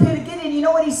angel of the Lord appeared to Gideon, you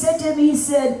know what he said to him? He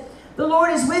said, the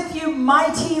Lord is with you,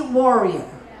 mighty warrior.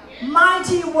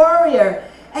 Mighty warrior.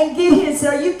 And Gideon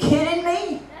said, are you kidding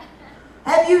me?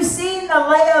 Have you seen the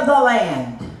lay of the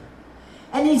land?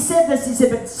 And he said this, he said,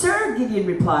 but sir, Gideon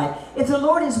replied, if the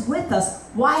Lord is with us,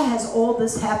 why has all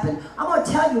this happened? I'm going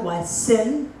to tell you why.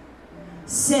 Sin.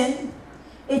 sin.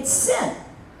 It's sin.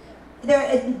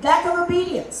 Lack of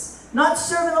obedience. Not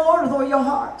serving the Lord with all your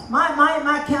heart.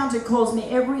 My accountant calls me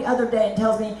every other day and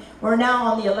tells me we're now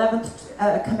on the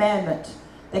 11th commandment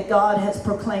that God has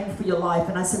proclaimed for your life.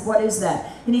 And I said, what is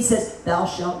that? And he says, thou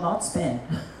shalt not spend.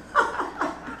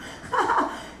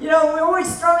 You know, we're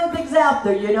always throwing things out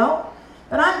there, you know.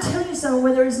 But I'm telling you something,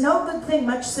 where there is no good thing,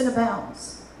 much sin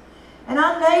abounds. And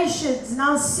our nations and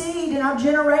our seed and our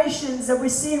generations that we're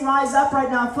seeing rise up right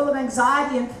now, full of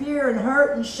anxiety and fear and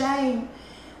hurt and shame,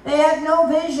 they have no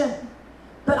vision.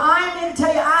 But I'm here to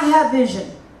tell you, I have vision.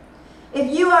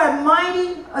 If you are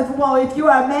if you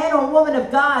are a man or a woman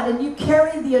of God and you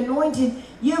carry the anointing,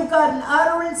 you've got an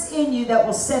utterance in you that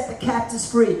will set the captives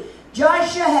free.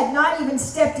 Joshua had not even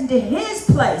stepped into his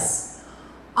place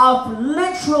of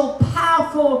literal,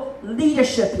 powerful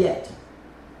leadership yet.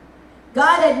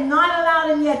 God had not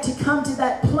allowed him yet to come to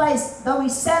that place, though he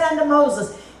sat under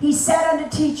Moses. He sat under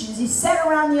teachings. He sat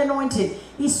around the anointed.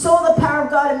 He saw the power of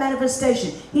God in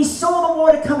manifestation. He saw the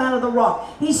water come out of the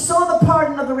rock. He saw the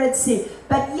parting of the Red Sea.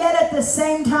 But yet at the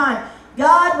same time,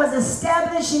 God was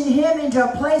establishing him into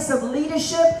a place of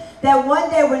leadership that one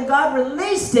day when God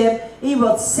released him, he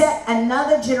will set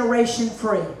another generation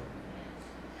free.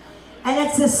 And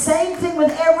it's the same thing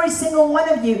with every single one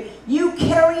of you. You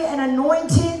carry an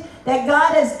anointing that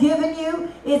God has given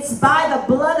you. It's by the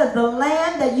blood of the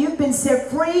Lamb that you've been set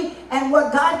free. And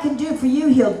what God can do for you,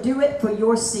 he'll do it for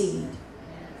your seed.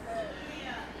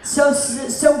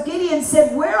 So Gideon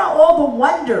said, where are all the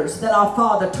wonders that our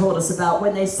father told us about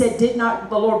when they said, did not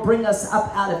the Lord bring us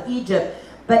up out of Egypt?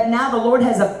 But now the Lord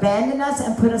has abandoned us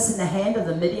and put us in the hand of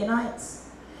the Midianites.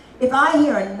 If I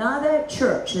hear another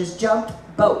church has jumped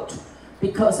boat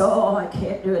because, oh, I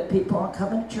can't do it, people aren't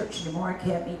coming to church anymore, I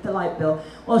can't meet the light bill.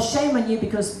 Well, shame on you,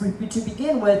 because to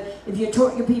begin with, if you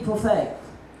taught your people faith,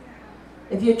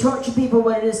 if you taught your people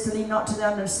what it is to lean not to their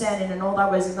understanding and all thy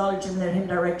ways acknowledge him and let him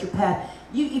direct your path,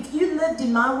 if you lived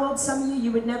in my world, some of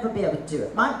you would never be able to do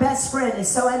it. My best friend is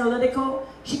so analytical,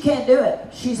 she can't do it.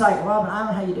 She's like, Robyn, I don't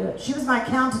know how you do it. She was my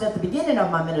accountant at the beginning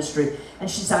of my ministry, and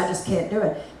she said, I just can't do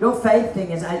it. Your faith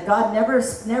thing is, God never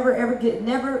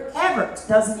ever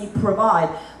doesn't he provide.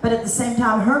 But at the same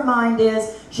time, her mind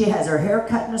is, she has her hair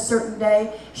cut on a certain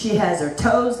day, she has her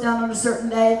toes done on a certain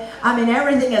day. I mean,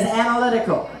 everything is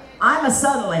analytical. I'm a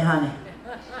suddenly, honey.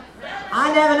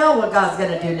 I never know what God's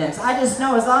going to do next. I just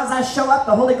know as long as I show up,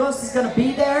 the Holy Ghost is going to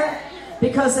be there.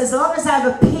 Because as long as I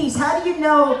have a peace, how do you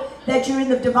know that you're in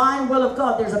the divine will of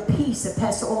God? There's a peace that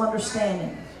passes all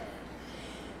understanding.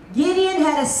 Gideon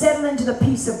had to settle into the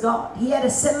peace of God. He had to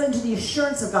settle into the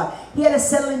assurance of God. He had to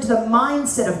settle into the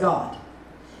mindset of God.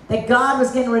 That God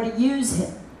was getting ready to use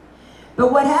him.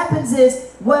 But what happens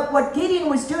is, what Gideon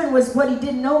was doing was, what he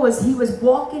didn't know was, he was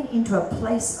walking into a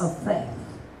place of faith.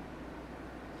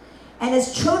 And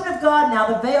as children of God now,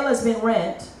 the veil has been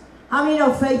rent. How many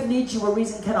know faith leads you where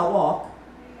reason cannot walk?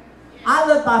 I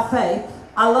live by faith.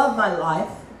 I love my life.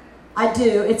 I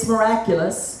do. It's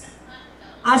miraculous.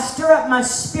 I stir up my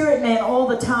spirit man all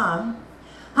the time.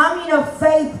 How many know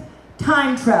faith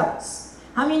time travels?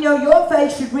 How many know your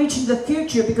faith should reach into the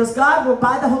future, because God will,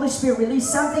 by the Holy Spirit, release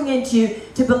something into you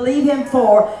to believe him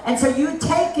for. And so you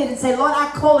take it and say, Lord,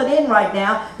 I call it in right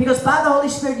now, because by the Holy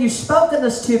Spirit, you've spoken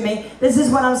this to me. This is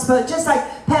what I'm supposed to. Just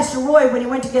like Pastor Roy, when he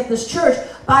went to get this church,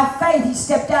 by faith, he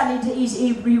stepped out and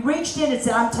he reached in and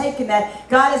said, I'm taking that.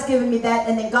 God has given me that.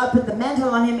 And then God put the mantle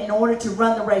on him in order to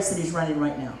run the race that he's running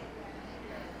right now.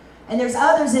 And there's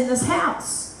others in this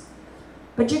house.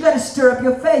 But you got to stir up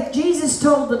your faith. Jesus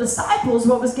told the disciples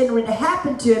what was getting ready to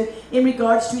happen to him in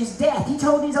regards to his death. He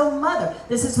told his own mother,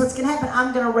 this is what's going to happen.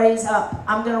 I'm going to raise up.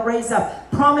 I'm going to raise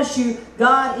up. Promise you,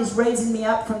 God is raising me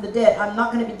up from the dead. I'm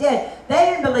not going to be dead. They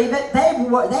didn't believe it. They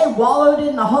wallowed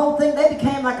in the whole thing. They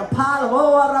became like a pile of,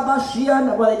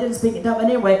 well, they didn't speak in tongues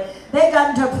anyway. They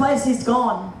got into a place, he's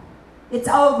gone. It's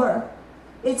over.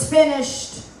 It's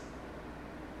finished.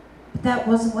 But that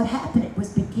wasn't what happened. It was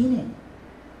beginning.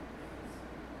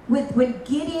 When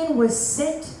Gideon was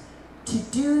sent to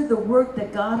do the work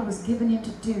that God was giving him to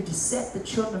do, to set the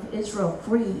children of Israel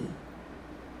free,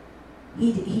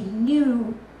 he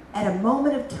knew at a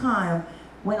moment of time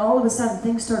when all of a sudden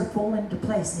things started falling into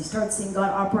place, and he started seeing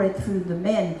God operate through the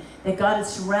men that God had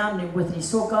surrounded him with, and he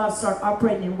saw God start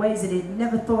operating in ways that he had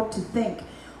never thought to think.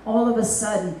 All of a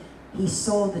sudden, he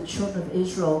saw the children of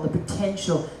Israel, the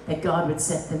potential that God would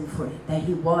set them free, that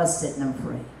he was setting them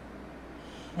free.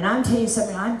 And I'm telling you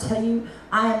something, I'm telling you,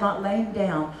 I am not laying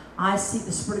down. I see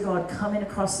the Spirit of God coming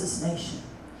across this nation.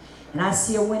 And I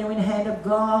see a winnowing hand of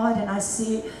God, and I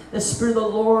see the Spirit of the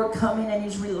Lord coming, and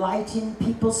He's relighting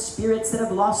people's spirits that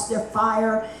have lost their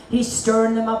fire. He's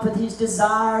stirring them up with His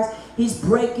desires. He's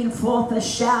breaking forth a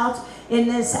shout in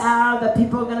this hour that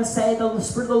people are going to say, the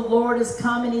Spirit of the Lord is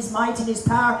coming, His might and His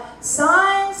power.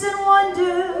 Signs and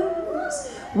wonders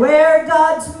where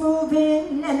God's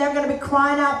moving, and they're going to be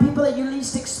crying out. People that you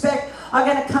least expect are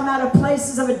going to come out of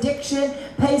places of addiction,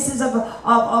 places of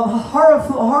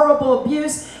horrible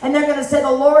abuse, and they're going to say,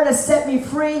 the Lord has set me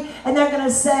free. And they're going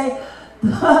to say,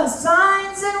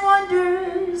 signs and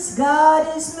wonders,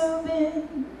 God is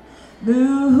moving.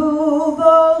 Move,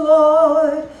 oh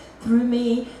Lord, through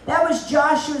me. That was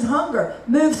Joshua's hunger.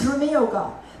 Move through me, oh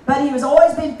God. But he was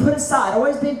always being put aside,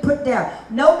 always being put down.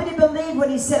 Nobody believed what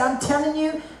he said. I'm telling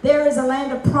you, there is a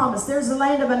land of promise. There's a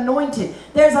land of anointing.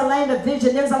 There's a land of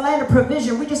vision. There's a land of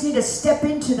provision. We just need to step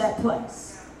into that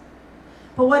place.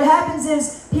 But what happens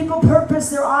is people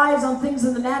purpose their eyes on things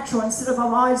of the natural instead of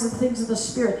our eyes on things of the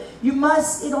Spirit. You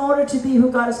must, in order to be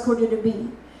who God has called you to be,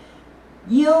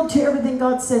 yield to everything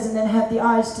God says, and then have the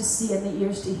eyes to see and the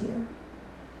ears to hear.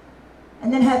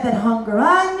 And then have that hunger.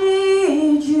 I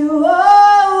need you,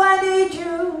 oh, I need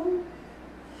you.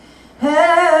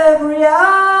 Every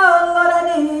hour, Lord,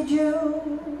 I need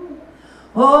you.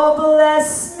 Oh,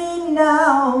 bless me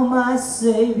now, my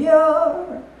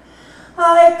Savior.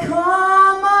 I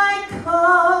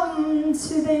come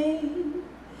to thee.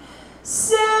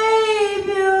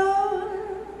 Savior,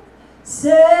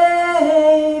 Savior,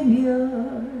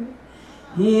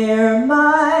 hear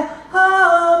my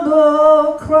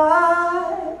humble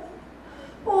cry,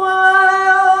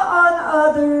 while on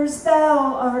others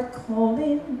thou art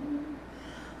calling.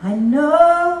 I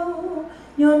know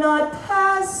you'll not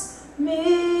pass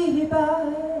me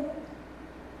by.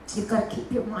 You've got to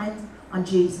keep your mind on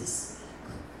Jesus,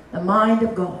 the mind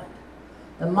of God,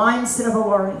 the mindset of a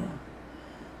warrior.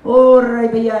 The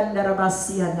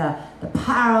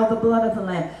power of the blood of the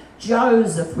Lamb.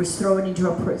 Joseph was thrown into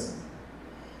a prison.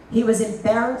 He was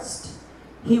embarrassed.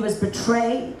 He was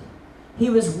betrayed.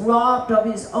 He was robbed of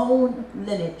his own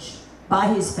lineage by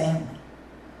his family.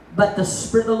 But the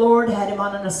Spirit of the Lord had him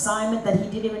on an assignment that he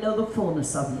didn't even know the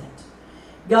fullness of yet.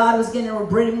 God was getting to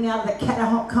bring him out of the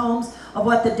catacombs of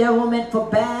what the devil meant for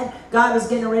bad. God was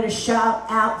getting ready to shout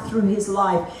out through his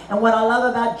life. And what I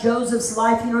love about Joseph's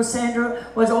life, you know, Sandra,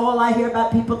 was all I hear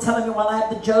about people telling me, well, I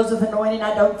have the Joseph anointing,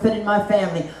 I don't fit in my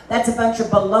family. That's a bunch of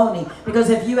baloney. Because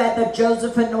if you had the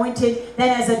Joseph anointing,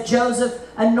 then as a Joseph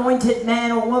anointed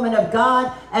man or woman of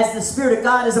God, as the Spirit of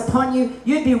God is upon you,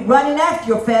 you'd be running after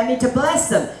your family to bless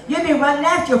them. You'd be running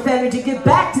after your family to give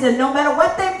back to them. No matter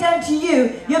what they've done to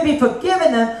you, you'd be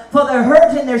forgiving them for their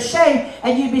hurt and their shame,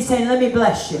 and you'd be saying, let me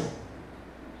bless you.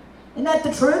 Isn't that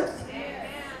the truth?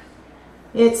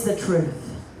 It's the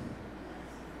truth.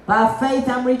 By faith,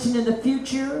 I'm reaching in the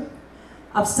future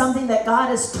of something that God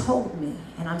has told me,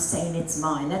 and I'm saying it's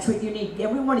mine. That's what you need.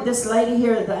 Everyone, this lady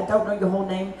here, I don't know your whole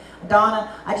name,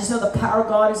 Donna, I just know the power of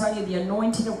God is on you, the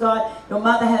anointing of God. Your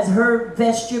mother has her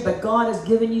vesture, but God has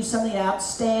given you something that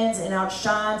outstands and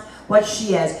outshines what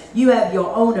she has. You have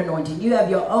your own anointing. You have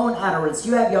your own utterance.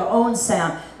 You have your own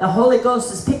sound. The Holy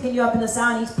Ghost is picking you up in the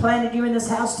sound. He's planted you in this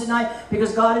house tonight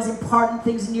because God is imparting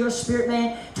things in your spirit,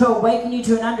 man, to awaken you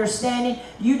to an understanding.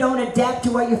 You don't adapt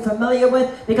to what you're familiar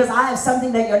with because I have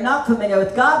something that you're not familiar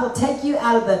with. God will take you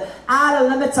out of the outer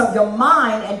limits of your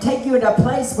mind and take you into a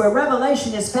place where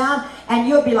revelation is found, and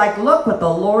you'll be like, look what the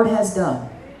Lord has done.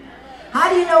 How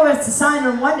do you know it's a sign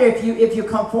and wonder if you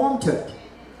conform to it?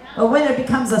 But when it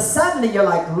becomes a suddenly, you're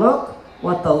like, look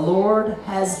what the Lord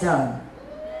has done.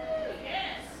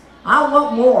 I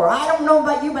want more. I don't know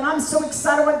about you, but I'm so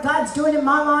excited what God's doing in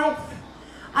my life.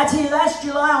 I tell you, last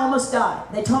July I almost died.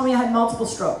 They told me I had multiple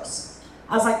strokes.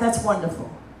 I was like, that's wonderful.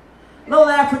 Little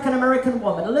African-American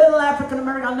woman. A little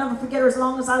African-American, I'll never forget her as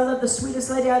long as I live. The sweetest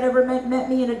lady I'd ever met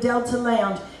me in a Delta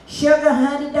lounge. Sugar,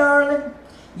 honey, darling,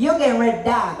 you're getting ready to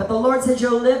die, but the Lord says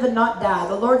you'll live and not die.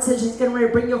 The Lord says He's getting ready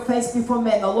to bring your face before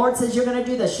men. The Lord says you're going to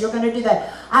do this, you're going to do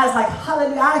that. I was like,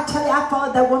 hallelujah. I tell you, I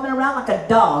followed that woman around like a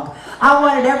dog. I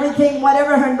wanted everything,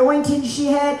 whatever her anointing she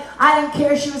had. I didn't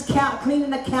care if she was cleaning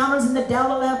the counters in the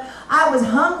Delta lounge. I was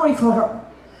hungry for her.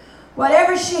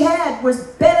 Whatever she had was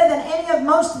better than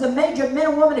most of the major men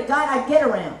and women of God I get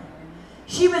around.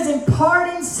 She was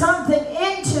imparting something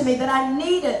into me that I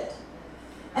needed.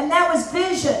 And that was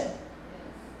vision.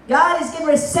 God is getting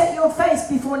ready to set your face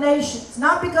before nations.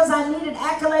 Not because I needed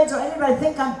accolades or anybody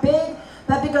think I'm big,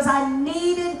 but because I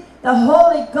needed the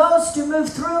Holy Ghost to move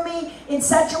through me in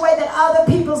such a way that other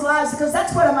people's lives, because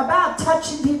that's what I'm about,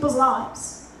 touching people's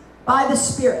lives by the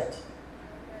Spirit.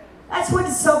 That's what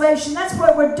is salvation. That's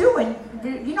what we're doing.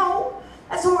 You know,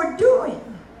 that's what we're doing.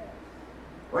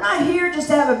 We're not here just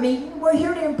to have a meeting. We're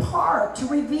here to impart, to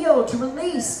reveal, to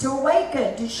release, to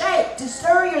awaken, to shake, to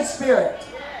stir your spirit.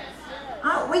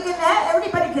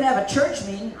 Everybody can have a church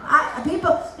meeting.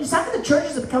 Some of the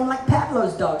churches have become like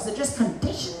Pavlov's dogs. They're just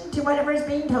conditioned to whatever is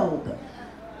being told them.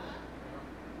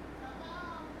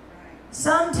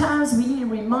 Sometimes we need to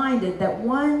be reminded that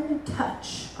one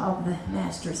touch of the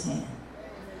Master's hand,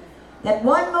 that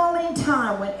one moment in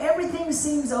time when everything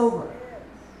seems over,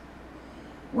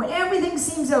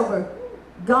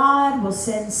 God will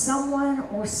send someone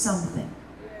or something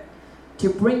to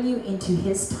bring you into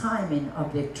His timing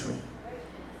of victory.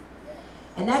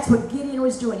 And that's what Gideon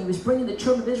was doing. He was bringing the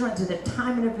children of Israel into the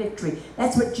timing of victory.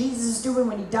 That's what Jesus is doing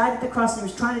when He died at the cross, and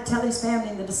He was trying to tell His family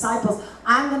and the disciples,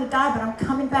 I'm going to die, but I'm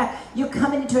coming back. You're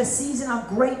coming into a season of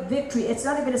great victory. It's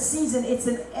not even a season. It's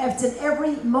an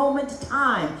every moment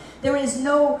time. There is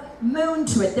no moon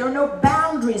to it. There are no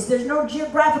boundaries. There's no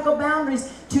geographical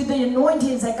boundaries to the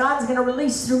anointings that God is going to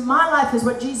release through my life, is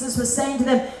what Jesus was saying to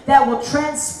them, that will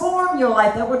transform your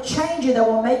life, that will change you, that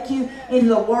will make you into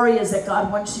the warriors that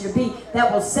God wants you to be,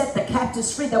 that will set the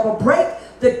captives free, that will break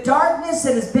the darkness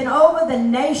that has been over the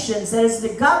nations, that is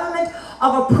the government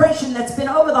of oppression that's been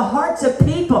over the hearts of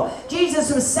people.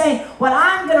 Jesus was saying, what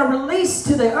I'm going to release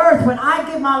to the earth when I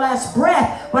give my last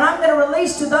breath, what I'm going to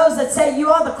release to those that say you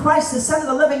are the Christ, the Son of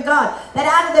the living God, that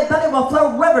out of their belly will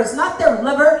flow rivers, not their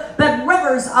liver, but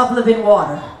rivers of living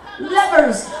water.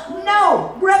 Rivers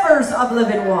of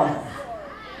living water.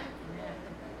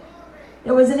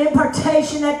 There was an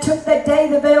impartation that took that day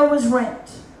the veil was rent.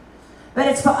 But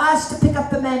it's for us to pick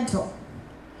up the mantle.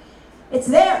 It's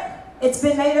there. It's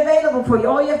been made available for you.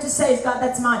 All you have to say is, God,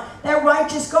 that's mine. That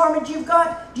righteous garment you've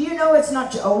got, do you know it's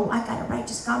not just, oh, I got a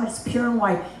righteous garment, it's pure and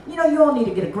white. You know, you all need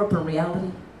to get a grip on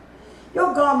reality.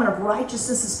 Your garment of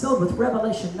righteousness is filled with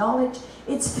revelation knowledge.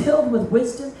 It's filled with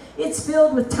wisdom. It's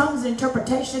filled with tongues and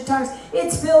interpretation of tongues.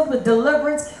 It's filled with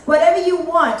deliverance. Whatever you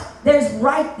want, there's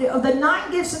the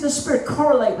 9 gifts of the Spirit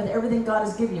correlate with everything God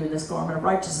has given you in this garment of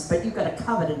righteousness. But you've got to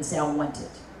covet it and say, I want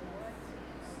it.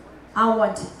 I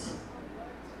want it.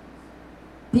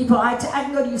 People, I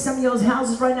can go to some of those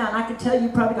houses right now, and I can tell you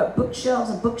probably got bookshelves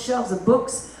and bookshelves of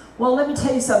books. Well, let me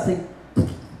tell you something.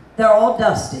 They're all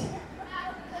dusty.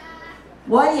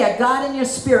 What do you got in your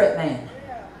spirit, man?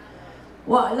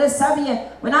 Well,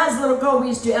 when I was a little girl, we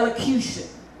used to do elocution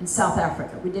in South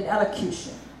Africa. We did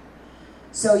elocution.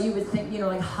 So you would think,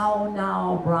 like, how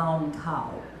now, brown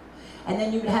cow? And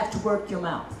then you would have to work your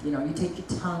mouth. You take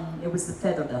your tongue. It was the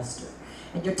feather duster.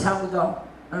 And your tongue would go,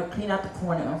 clean out the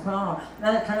corner.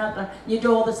 You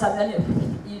do all this stuff. Then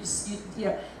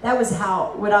that was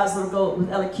how, when I was a little girl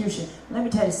with elocution. Let me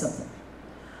tell you something.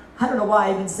 I don't know why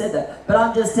I even said that, but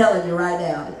I'm just telling you right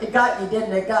now. It got you,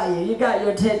 didn't it? It got you. You got your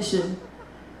attention.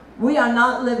 We are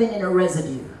not living in a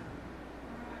residue.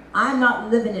 I'm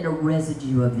not living in a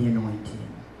residue of the anointing.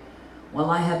 Well,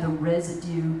 I have the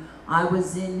residue. I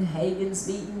was in Hagen's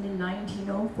meeting in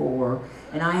 1904,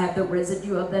 and I have the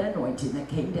residue of that anointing that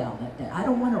came down that day. I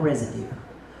don't want a residue.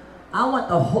 I want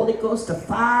the Holy Ghost of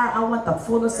fire. I want the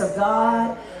fullness of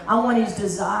God. I want His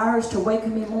desires to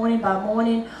waken me morning by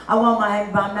morning. I want my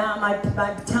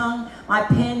tongue, my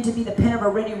pen to be the pen of a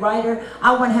ready writer.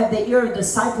 I want to have the ear of the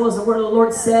disciple, as the word of the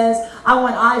Lord says. I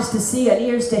want eyes to see and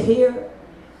ears to hear.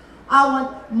 I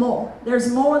want more.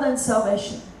 There's more than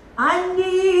salvation. I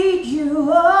need you.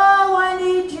 Oh, I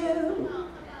need you.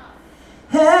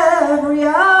 Every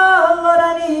hour, Lord,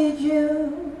 I need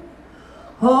you.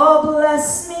 Oh,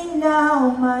 bless me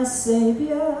now, my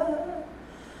Savior.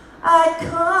 I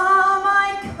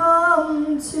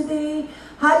come to Thee.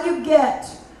 How do you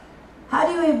get? How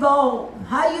do you evolve?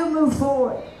 How do you move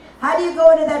forward? How do you go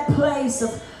into that place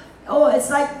of, it's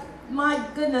like, my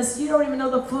goodness, you don't even know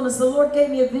the fullness. The Lord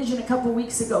gave me a vision a couple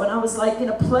weeks ago, and I was like in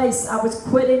a place, I was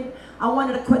quitting. I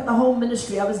wanted to quit the whole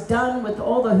ministry. I was done with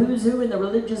all the who's who in the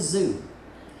religious zoo.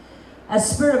 A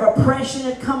spirit of oppression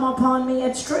had come upon me.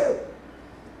 It's true.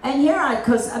 And here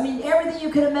everything you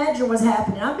can imagine was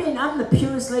happening. I'm the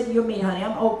purest lady you'll meet, honey.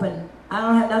 I'm open. I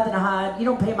don't have nothing to hide. You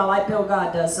don't pay my light bill,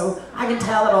 God does, so I can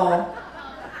tell it all.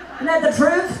 Isn't that the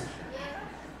truth?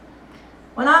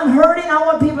 When I'm hurting, I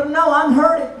want people to know I'm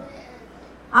hurting.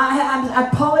 I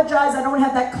apologize. I don't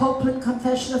have that Copeland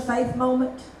confession of faith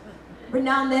moment. Every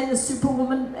now and then the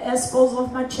superwoman S falls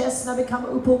off my chest and I become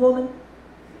an Upa woman.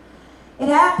 It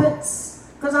happens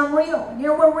because I'm real.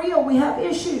 We're real. We have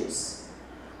issues.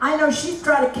 I know she's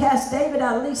tried to cast David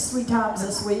out at least 3 times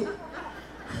this week.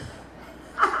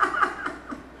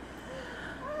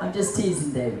 I'm just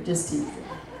teasing, David. Just teasing.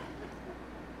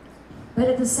 But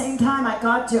at the same time, I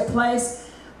got to a place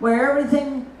where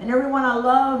everything and everyone I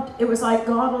loved, it was like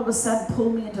God all of a sudden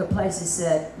pulled me into a place and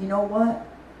said, you know what?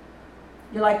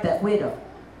 You're like that widow.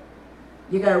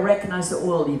 You got to recognize the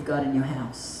oil you've got in your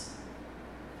house.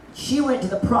 She went to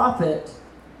the prophet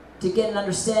to get an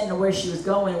understanding of where she was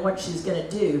going and what she was going to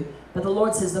do. But the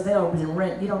Lord says the veil has been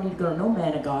rent. You don't need to go to no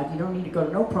man of God. You don't need to go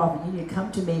to no prophet. You need to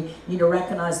come to me. You need to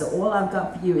recognize the oil I've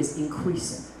got for you is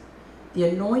increasing. The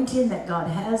anointing that God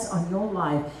has on your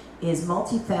life is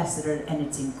multifaceted and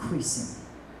it's increasing.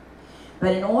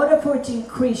 But in order for it to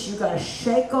increase, you got to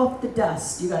shake off the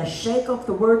dust. You got to shake off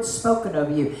the words spoken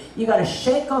of you. You got to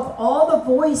shake off all the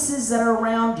voices that are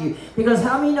around you. Because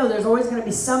how many know there's always going to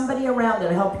be somebody around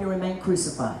that'll help you remain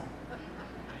crucified?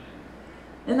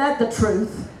 Isn't that the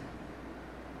truth?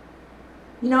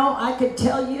 You know, I could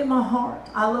tell you in my heart,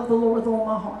 I love the Lord with all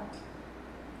my heart.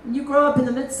 And you grow up in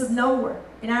the midst of nowhere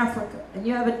in Africa, and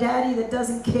you have a daddy that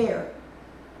doesn't care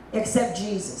except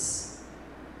Jesus.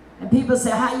 And people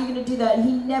say, how are you going to do that?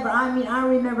 He never, I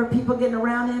remember people getting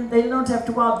around him. They don't have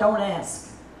to, well, don't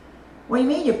ask. What do you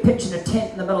mean you're pitching a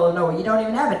tent in the middle of nowhere? You don't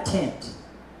even have a tent.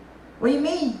 What do you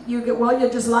mean you'll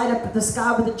just light up the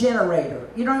sky with a generator?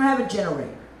 You don't even have a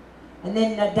generator. And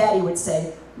then Daddy would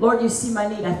say, Lord, you see my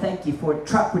need, I thank you for it. A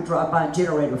truck would drive by and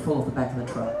generator would fill off the back of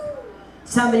the truck.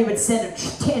 Somebody would send a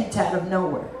tent out of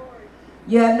nowhere.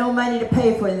 You have no money to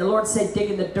pay for it, and the Lord said, dig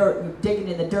in the dirt. You dig it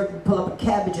in the dirt and pull up a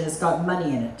cabbage and it's got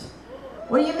money in it.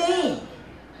 What do you mean?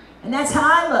 And that's how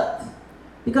I look.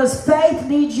 Because faith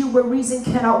leads you where reason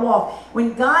cannot walk.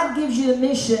 When God gives you the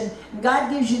mission, God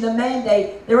gives you the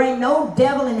mandate, there ain't no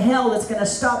devil in hell that's going to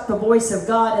stop the voice of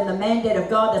God and the mandate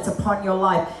of God that's upon your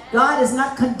life. God has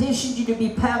not conditioned you to be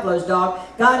Pavlov's dog.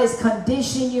 God is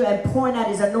conditioning you and pouring out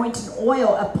his anointing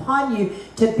oil upon you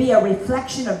to be a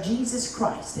reflection of Jesus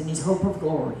Christ and his hope of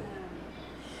glory.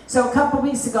 So a couple of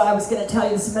weeks ago, I was going to tell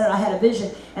you this a minute, I had a vision,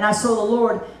 and I saw the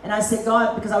Lord, and I said,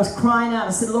 God, because I was crying out,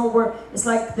 I said, Lord, it's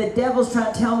like the devil's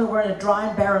trying to tell me we're in a dry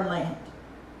and barren land.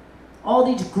 All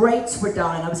these greats were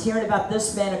dying. I was hearing about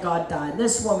this man of God died,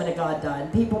 this woman of God died,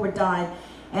 and people were dying.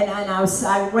 And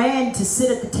I ran to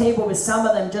sit at the table with some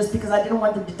of them just because I didn't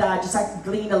want them to die, just so I could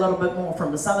glean a little bit more from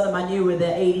them. Some of them I knew were the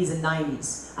 80s and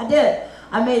 90s. I did.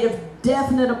 I made a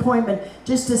definite appointment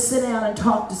just to sit down and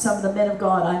talk to some of the men of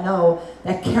God I know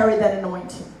that carry that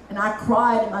anointing. And I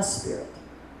cried in my spirit,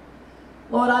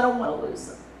 Lord, I don't want to lose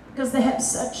them because they have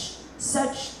such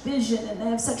vision and they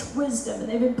have such wisdom and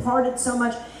they've imparted so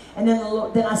much. And then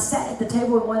then I sat at the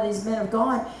table with one of these men of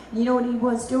God. And you know what he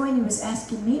was doing? He was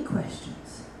asking me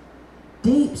questions,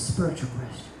 deep spiritual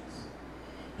questions.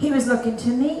 He was looking to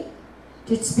me,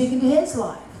 just speaking to his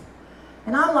life.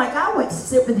 And I'm like, I went to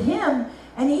sit with him,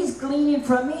 and he's gleaning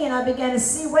from me, and I began to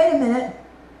see, wait a minute,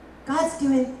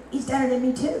 he's done it in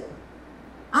me too.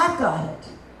 I've got it.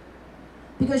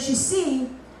 Because you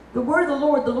see, the word of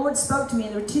the Lord spoke to me,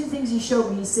 and there were two things he showed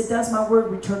me. He said, does my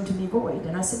word return to me void?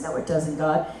 And I said, no, it doesn't,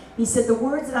 God. He said, the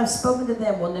words that I've spoken to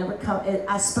them will never come.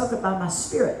 I spoke it by my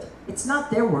spirit. It's not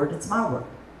their word, it's my word.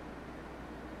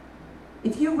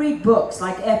 If you read books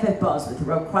like F.F. Bosworth, who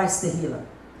wrote Christ the Healer,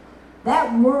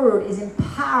 that word is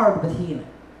empowered with healing.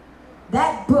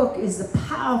 That book is the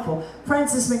powerful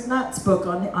Francis McNutt's book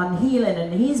on healing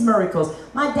and his miracles.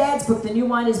 My dad's book, The New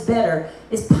Wine is Better,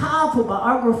 is powerful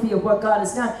biography of what God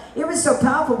has done. It was so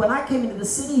powerful when I came into the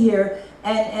city here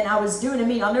and I was doing a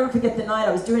meeting. I'll never forget the night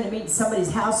I was doing a meeting,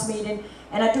 somebody's house meeting,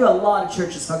 and I do a lot of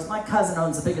churches, folks. My cousin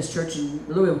owns the biggest church in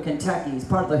Louisville, Kentucky. He's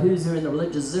part of the Who's Who in the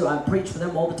religious zoo. I preach for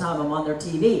them all the time. I'm on their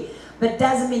TV. But it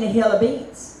doesn't mean a hill of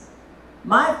beans.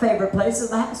 My favorite place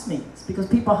is the house meetings because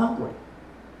people are hungry.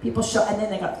 People show, and then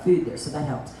they got food there, so that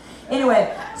helps.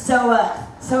 Anyway,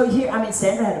 so here,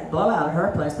 Sandra had a blowout at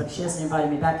her place, but she hasn't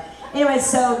invited me back. Anyway,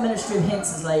 so Ministry of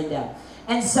Hints is laid down.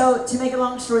 And so, to make a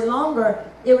long story longer,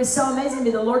 it was so amazing to me.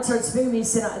 The Lord started speaking to me. He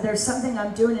said, there's something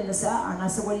I'm doing in this hour. And I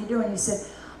said, what are you doing? He said,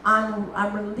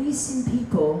 I'm releasing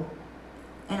people,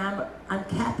 and I'm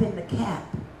capping the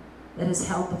cap that has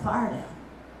held the fire down.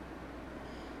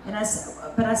 And I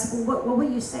said, well, what were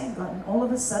you saying, God? And all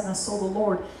of a sudden I saw the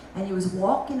Lord, and he was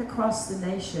walking across the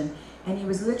nation, and he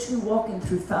was literally walking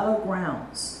through fallow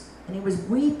grounds, and he was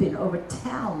weeping over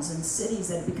towns and cities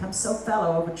that had become so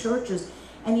fallow, over churches.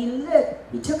 And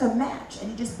he took a match and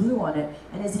he just blew on it,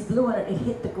 and as he blew on it, it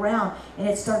hit the ground and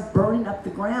it started burning up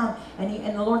the ground.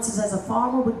 And the Lord says, as a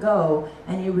farmer would go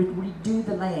and he would redo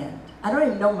the land. I don't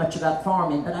even know much about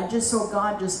farming, but I just saw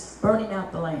God just burning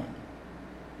out the land.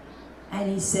 And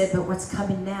he said, but what's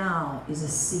coming now is a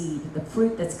seed. The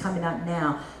fruit that's coming out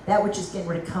now, that which is getting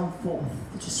ready to come forth,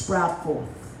 which is sprout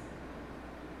forth,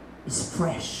 is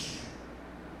fresh.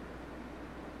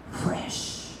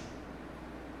 Fresh.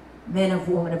 men and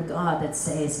women of God that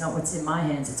say, it's not what's in my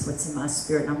hands, it's what's in my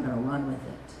spirit, and I'm going to run with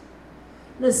it.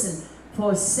 Listen,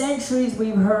 for centuries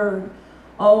we've heard,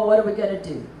 oh, what are we going to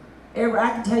do? I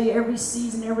can tell you every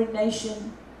season, every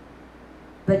nation.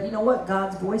 But you know what?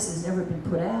 God's voice has never been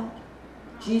put out.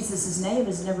 Jesus' name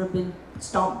has never been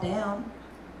stomped down.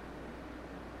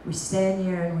 We stand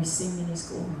here and we sing in His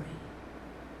glory.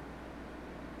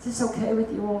 Is this okay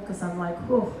with you all? Because I'm like,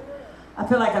 whew. I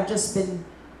feel like I've just been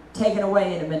taken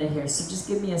away in a minute here. So just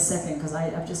give me a second, because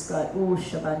I've just got, oh,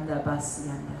 Shabanda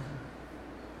Basianda.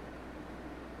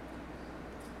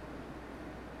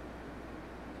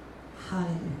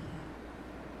 Hallelujah.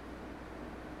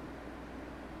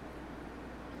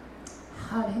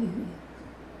 Hallelujah.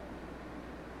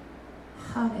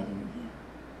 Hallelujah.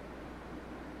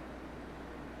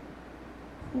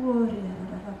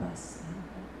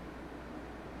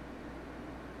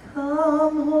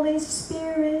 Come, Holy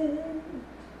Spirit,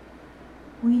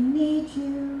 we need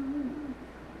you.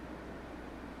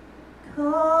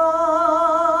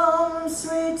 Come,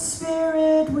 sweet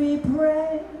Spirit, we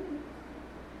pray.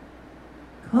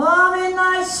 Come in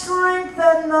thy strength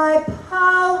and thy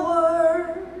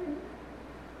power.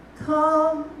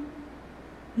 Come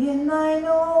in thine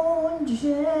own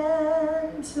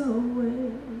gentle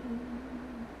way.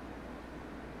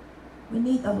 We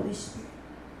need the Holy Spirit.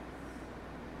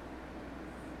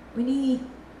 We need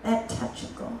that touch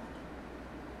of God.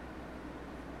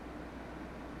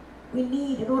 We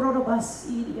need it. We don't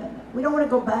want to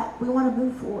go back. We want to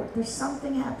move forward. There's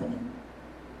something happening.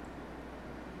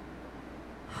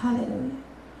 Hallelujah.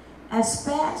 As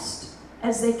fast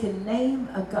as they can name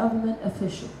a government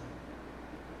official,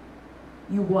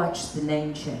 you watch the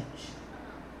name change.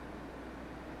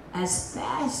 As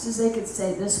fast as they could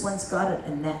say, this one's got it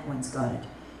and that one's got it,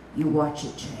 you watch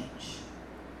it change.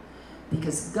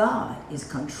 Because God is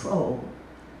control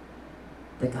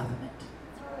the government.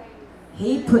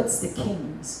 He puts the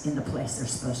kings in the place they're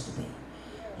supposed to be.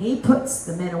 He puts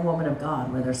the men and women of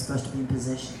God where they're supposed to be in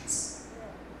positions.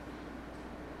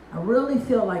 I really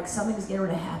feel like something's getting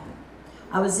ready to happen.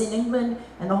 I was in England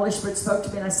and the Holy Spirit spoke to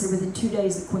me and I said, within 2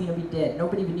 days the Queen will be dead.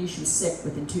 Nobody even knew she was sick.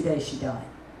 Within 2 days she died.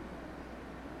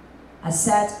 I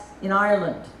sat in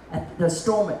Ireland at the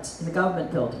Stormont in the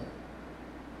government building.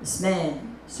 This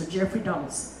man, Sir Geoffrey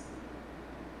Donaldson,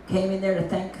 came in there to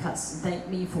thank us and thank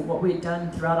me for what we had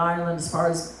done throughout Ireland as far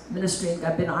as ministering.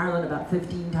 I've been to Ireland about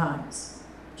 15 times.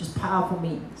 Just powerful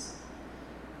meetings.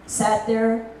 Sat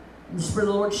there and the Spirit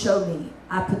of the Lord showed me,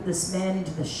 I put this man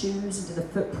into the shoes, into the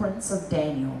footprints of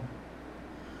Daniel.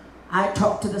 I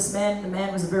talked to this man. The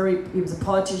man was he was a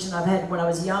politician I've had when I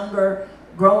was younger.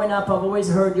 Growing up, I've always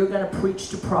heard you're going to preach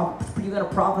to you're going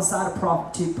to prophesy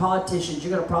to politicians.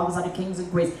 You're going to prophesy to kings and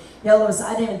queens. Yeah, Lois,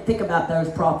 I didn't even think about those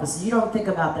prophecies. You don't think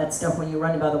about that stuff when you're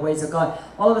running by the ways of God.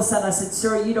 All of a sudden, I said,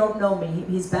 sir, you don't know me.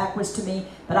 His back was to me,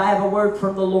 but I have a word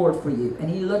from the Lord for you. And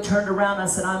he turned around. And I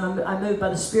said, I'm moved by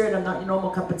the Spirit. I'm not your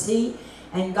normal cup of tea.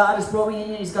 And God has brought me in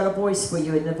and He's got a voice for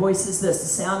you. And the voice is this. The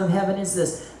sound of heaven is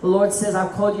this. The Lord says,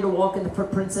 I've called you to walk in the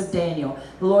footprints of Daniel.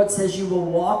 The Lord says you will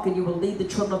walk and you will lead the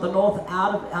children of the north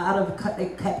out of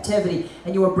captivity.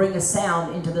 And you will bring a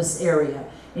sound into this area,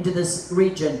 into this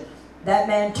region. That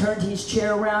man turned his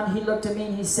chair around. He looked at me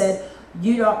and he said,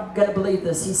 you're not going to believe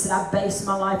this. He said, I base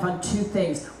my life on two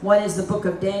things. One is the book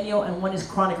of Daniel and one is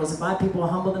Chronicles. If my people will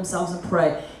humble themselves and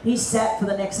pray. He sat for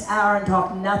the next hour and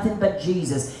talked nothing but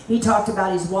Jesus. He talked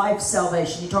about his wife's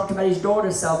salvation. He talked about his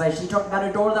daughter's salvation. He talked about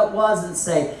a daughter that wasn't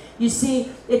saved. You see,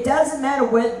 it doesn't matter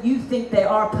what you think they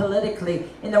are politically.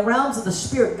 In the realms of the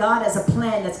Spirit, God has a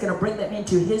plan that's going to bring them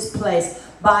into His place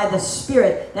by the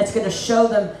Spirit that's going to show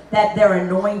them that they're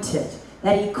anointed.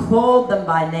 That He called them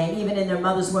by name, even in their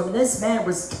mother's womb. This man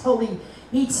was totally,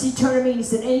 he turned to me and he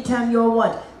said, anytime you all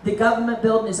want, the government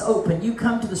building is open. You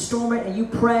come to the Stormont and you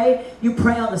pray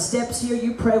on the steps here,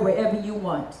 you pray wherever you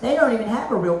want. They don't even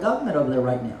have a real government over there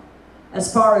right now.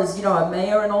 As far as, a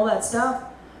mayor and all that stuff.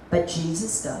 But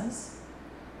Jesus does.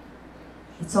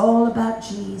 It's all about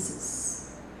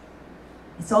Jesus.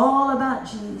 It's all about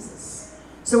Jesus.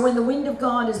 So when the wind of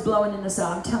God is blowing in this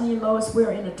out, I'm telling you, Lois,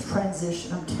 we're in a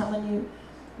transition. I'm telling you,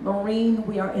 Maureen,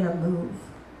 we are in a move.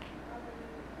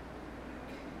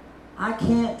 I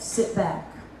can't sit back.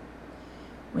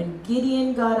 When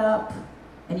Gideon got up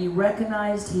and he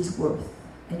recognized his worth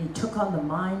and he took on the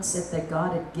mindset that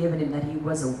God had given him, that he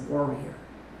was a warrior,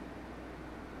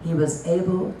 he was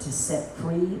able to set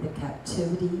free the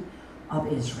captivity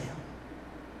of Israel.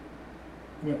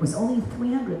 And it was only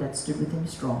 300 that stood with him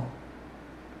strong.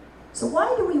 So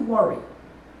why do we worry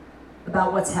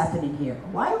about what's happening here?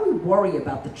 Why do we worry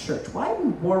about the church? Why do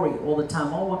we worry all the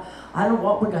time? Oh, I don't know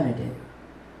what we're going to do.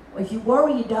 If you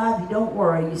worry, you die. If you don't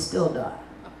worry, you still die.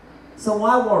 So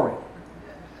why worry?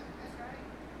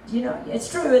 You know, it's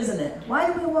true, isn't it?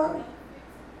 Why do we worry?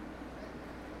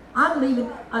 I'm leaving.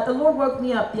 The Lord woke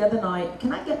me up the other night.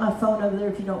 Can I get my phone over there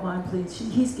if you don't mind, please?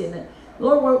 He's getting it. The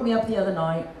Lord woke me up the other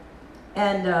night,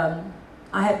 and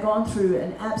I had gone through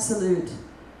an absolute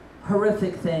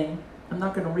horrific thing. I'm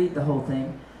not going to read the whole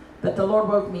thing, but the Lord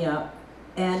woke me up,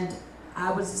 and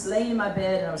I was just laying in my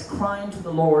bed, and I was crying to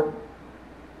the Lord,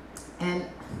 and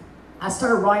I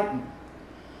started writing.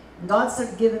 And God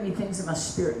started giving me things in my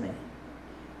spirit, man.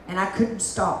 And I couldn't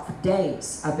stop for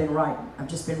days. I've been writing. I've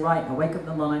just been writing. I wake up in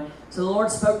the morning. So the Lord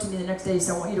spoke to me the next day. He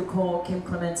said, I want you to call Kim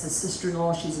Clement's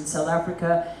sister-in-law. She's in South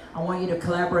Africa. I want you to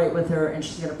collaborate with her, and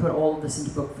she's going to put all of this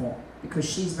into book form because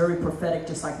she's very prophetic,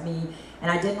 just like me.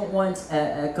 And I didn't want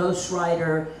a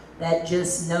ghostwriter that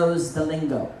just knows the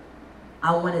lingo.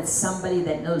 I wanted somebody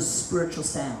that knows spiritual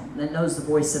sound, that knows the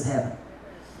voice of heaven.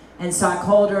 And so I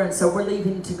called her, and so we're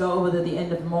leaving to go over to the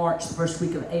end of March, the first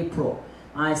week of April.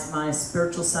 My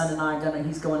spiritual son and I,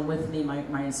 he's going with me,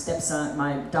 my stepson,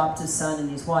 my adoptive son and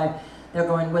his wife, they're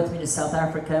going with me to South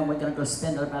Africa, and we're going to go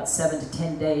spend about 7 to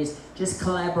 10 days just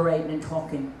collaborating and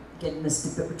talking, getting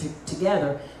this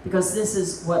together, because this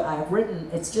is what I've written.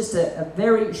 It's just a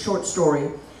very short story,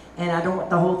 and I don't want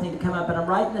the whole thing to come up, but I'm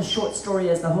writing this short story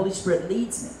as the Holy Spirit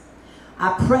leads me.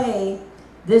 I pray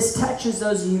this touches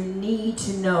those you need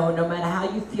to know, no matter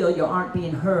how you feel you aren't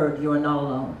being heard, you are not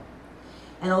alone.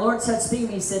 And the Lord started speaking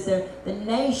to me. He said the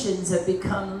nations have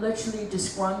become literally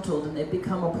disgruntled and they've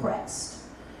become oppressed.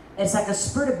 It's like a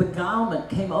spirit of beguilement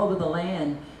came over the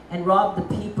land and robbed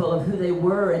the people of who they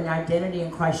were and their identity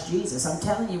in Christ Jesus. I'm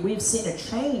telling you, we've seen a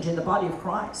change in the body of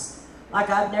Christ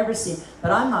like I've never seen. But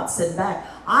I'm not sitting back.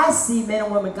 I see men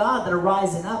and women of God that are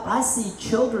rising up. I see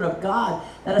children of God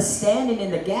that are standing in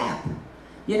the gap.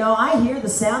 You know, I hear the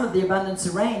sound of the abundance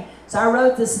of rain. So I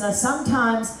wrote this, and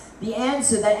sometimes that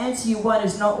answer you want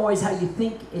is not always how you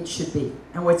think it should be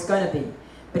and what it's going to be.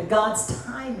 But God's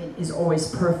timing is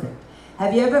always perfect.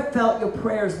 Have you ever felt your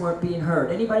prayers weren't being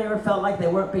heard? Anybody ever felt like they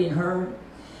weren't being heard?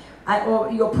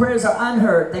 Or your prayers are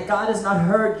unheard, that God has not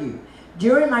heard you?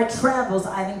 During my travels,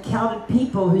 I've encountered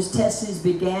people whose testimonies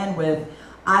began with,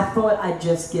 I thought I'd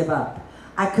just give up.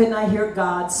 I could not hear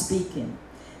God speaking.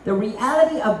 The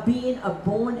reality of being a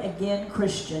born-again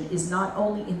Christian is not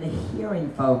only in the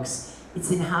hearing, folks. It's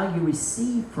in how you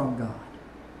receive from God.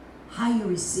 How you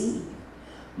receive.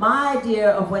 My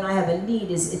idea of when I have a need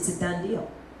is it's a done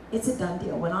deal. It's a done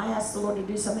deal. When I ask the Lord to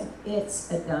do something, it's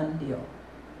a done deal.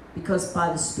 Because by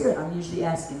the Spirit, I'm usually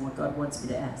asking what God wants me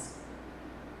to ask.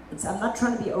 I'm not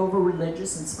trying to be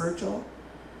over-religious and spiritual.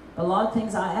 But a lot of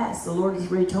things I ask, the Lord has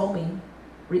already told me,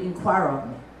 inquire of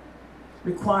me.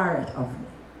 Require it of me.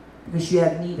 Because you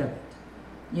have need of it.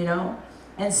 You know?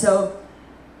 And so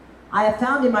I have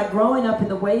found in my growing up in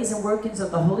the ways and workings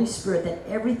of the Holy Spirit that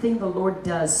everything the Lord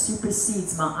does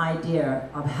supersedes my idea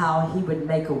of how He would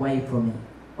make a way for me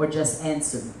or just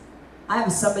answer me. I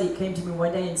have somebody came to me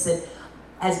one day and said,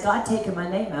 has God taken my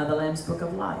name out of the Lamb's Book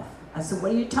of Life? I said,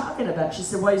 what are you talking about? She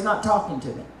said, well, He's not talking to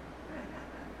me.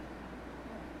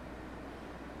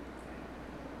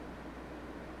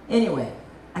 Anyway,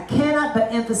 I cannot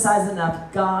but emphasize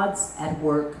enough, God's at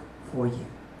work for you.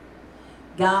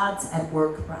 God's at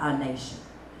work for our nation.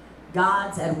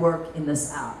 God's at work in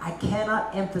this hour. I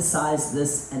cannot emphasize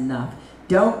this enough.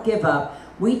 Don't give up.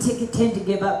 We tend to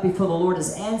give up before the Lord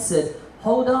has answered.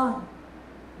 Hold on.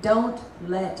 Don't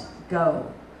let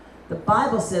go. The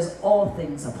Bible says all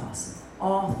things are possible.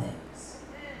 All things.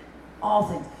 All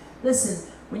things.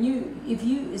 Listen,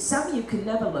 some of you could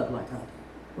never live like I do.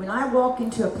 When I walk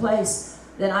into a place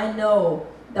that I know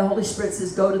the Holy Spirit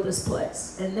says, go to this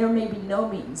place. And there may be no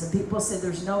meetings. And people say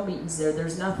there's no meetings there.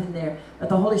 There's nothing there. But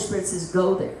the Holy Spirit says,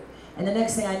 go there. And the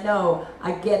next thing I know,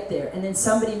 I get there. And then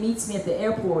somebody meets me at the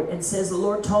airport and says, the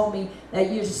Lord told me that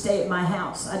you should stay at my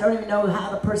house. I don't even know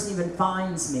how the person even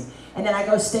finds me. And then I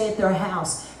go stay at their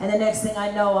house. And the next thing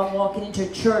I know, I'm walking into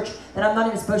a church that I'm not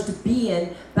even supposed to be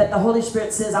in. But the Holy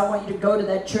Spirit says, I want you to go to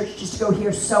that church just to go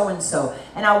hear so-and-so.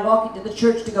 And I walk into the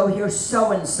church to go hear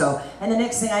so-and-so. And the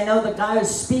next thing I know, the guy who's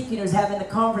speaking, who's having the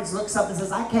conference, looks up and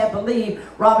says, I can't believe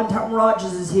Robyn Thom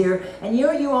Rodgers is here. And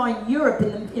here you are in Europe,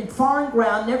 in foreign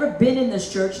ground, never been in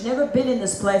this church, never been in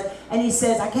this place. And he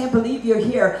says, I can't believe you're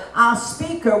here. Our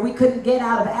speaker, we couldn't get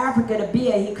out of Africa to be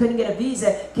here. He couldn't get a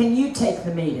visa. Can you take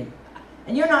the meeting?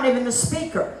 And you're not even the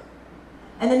speaker.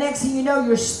 And the next thing you know,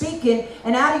 you're speaking,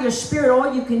 and out of your spirit,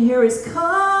 all you can hear is,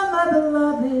 come, my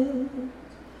beloved,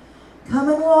 come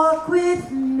and walk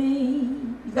with me.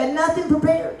 You've got nothing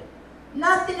prepared.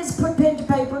 Nothing is put pen to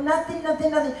paper, nothing.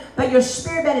 But your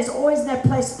spirit man is always in that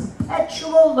place of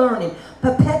perpetual learning,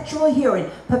 perpetual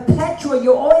hearing,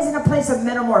 you're always in a place of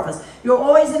metamorphosis. You're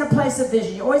always in a place of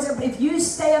vision. You're always if you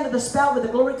stay under the spell where the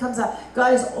glory comes out,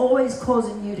 God is always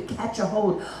causing you to catch a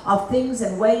hold of things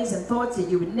and ways and thoughts that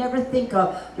you would never think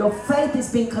of. Your faith is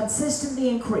being consistently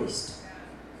increased.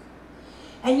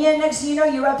 And yet next thing you know,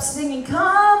 you're up singing,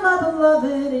 "Come, my beloved,"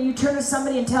 and you turn to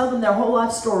somebody and tell them their whole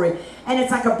life story. And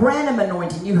it's like a Branham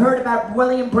anointing. You heard about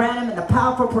William Branham and the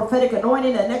powerful prophetic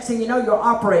anointing, and the next thing you know, you're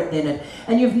operating in it.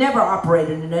 And you've never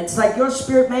operated in it. It's like your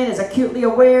spirit man is acutely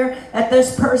aware that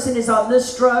this person is on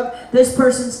this drug, this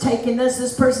person's taking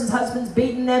this person's husband's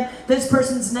beating them, this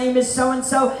person's name is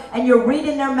so-and-so, and you're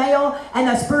reading their mail, and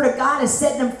the Spirit of God is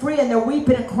setting them free, and they're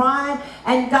weeping and crying,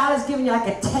 and God is giving you like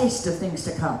a taste of things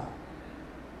to come.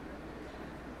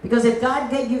 Because if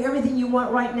God gave you everything you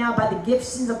want right now by the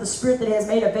giftings of the Spirit that He has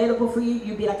made available for you,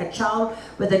 you'd be like a child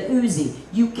with an Uzi.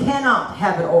 You cannot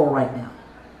have it all right now.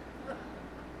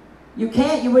 You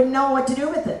can't. You wouldn't know what to do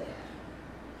with it.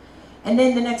 And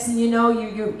then the next thing you know,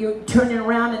 you're turning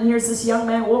around, and here's this young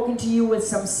man walking to you with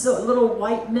some little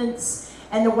white mints.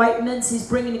 And the white mints he's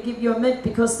bringing to give you a mint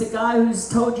because the guy who's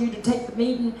told you to take the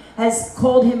meeting has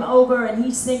called him over, and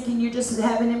he's thinking you're just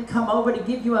having him come over to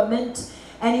give you a mint.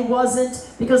 And he wasn't,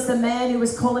 because the man who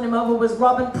was calling him over was,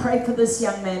 "Robyn, pray for this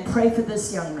young man, pray for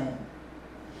this young man."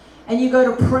 And you go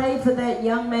to pray for that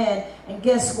young man, and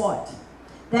guess what?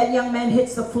 That young man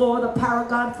hits the floor, the power of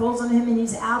God falls on him, and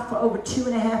he's out for over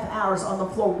 2.5 hours on the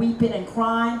floor, weeping and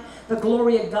crying. The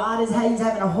glory of God he's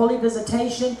having a holy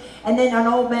visitation. And then an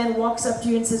old man walks up to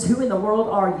you and says, "Who in the world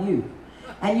are you?"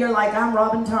 And you're like, "I'm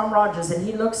Robyn Thom Rodgers." And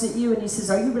he looks at you and he says,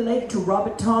 "Are you related to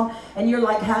Robert Thom?" And you're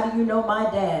like, "How do you know my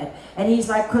dad?" And he's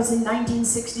like, "Because in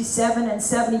 1967 and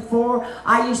 74,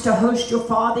 I used to host your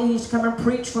father. He used to come and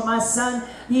preach for my son.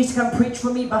 He used to come preach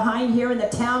for me behind here in the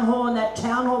town hall, in that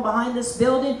town hall behind this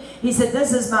building." He said,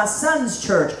 "This is my son's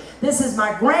church. This is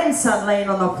my grandson laying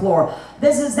on the floor.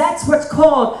 That's what's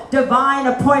called divine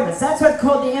appointments. That's what's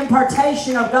called the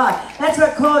impartation of God. That's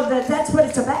what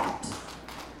it's about.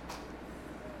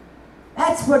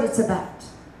 That's what it's about.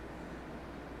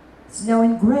 It's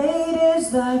knowing great is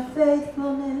thy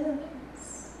faithfulness.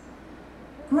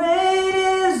 Great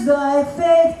is thy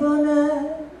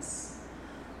faithfulness.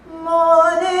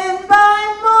 Morning by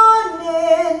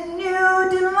morning, new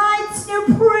delights, new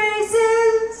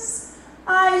praises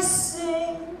I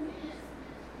sing.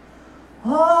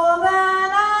 All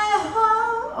that I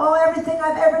have, everything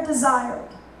I've ever desired,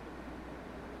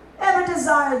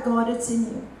 God, it's in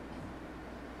you.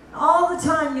 All the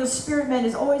time, your spirit man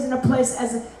is always in a place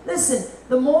listen,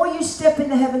 the more you step in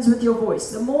the heavens with your voice,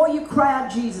 the more you cry out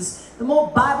Jesus, the more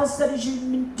Bible studies you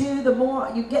do, the more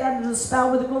you get under the spell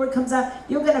where the glory comes out,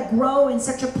 you're going to grow in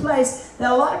such a place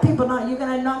that a lot of people you're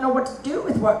going to not know what to do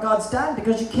with what God's done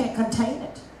because you can't contain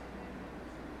it.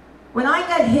 When I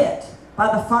got hit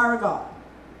by the fire of God,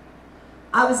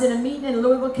 I was in a meeting in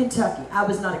Louisville, Kentucky. I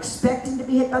was not expecting to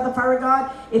be hit by the fire of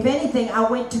God. If anything, I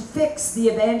went to fix the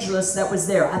evangelist that was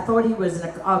there. I thought he was in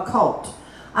a cult.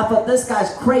 I thought, this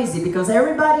guy's crazy, because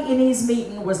everybody in his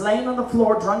meeting was laying on the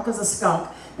floor drunk as a skunk.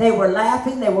 They were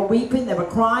laughing, they were weeping, they were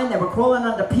crying, they were crawling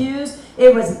under pews.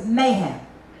 It was mayhem.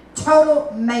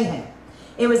 Total mayhem.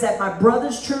 It was at my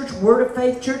brother's church, Word of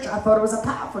Faith Church. I thought it was a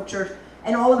powerful church.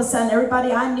 And all of a sudden,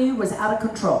 everybody I knew was out of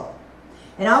control.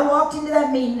 And I walked into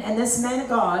that meeting, and this man of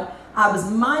God, I was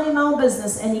minding my own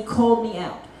business, and he called me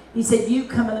out. He said, "You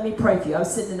come and let me pray for you." I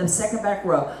was sitting in the second back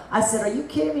row. I said, "Are you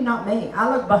kidding me?" Not me.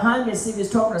 I looked behind me to see if he was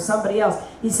talking to somebody else.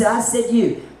 He said, "I said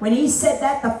you." When he said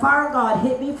that, the fire of God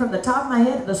hit me from the top of my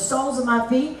head to the soles of my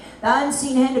feet. The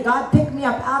unseen hand of God picked me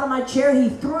up out of my chair. He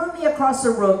threw me across the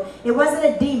room. It wasn't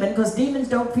a demon, because demons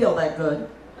don't feel that good.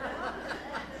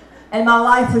 And my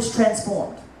life was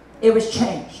transformed. It was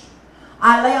changed.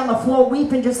 I lay on the floor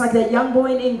weeping just like that young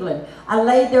boy in England. I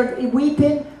lay there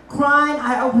weeping, crying.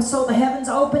 I saw the heavens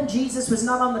open. Jesus was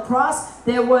not on the cross.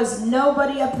 There was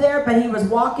nobody up there, but he was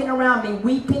walking around me,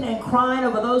 weeping and crying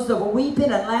over those that were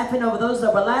weeping and laughing over those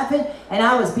that were laughing. And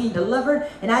I was being delivered,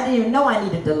 and I didn't even know I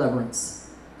needed deliverance,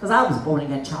 because I was a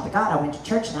born-again child of God. I went to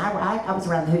church, and I was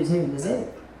around the who's who and the zoo.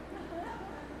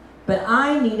 But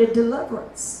I needed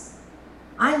deliverance.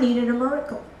 I needed a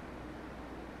miracle.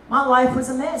 My life was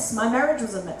a mess. My marriage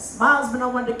was a mess. My husband and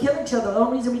I wanted to kill each other. The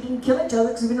only reason we didn't kill each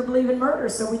other is because we didn't believe in murder,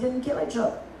 so we didn't kill each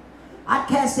other. I'd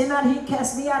cast him out, he'd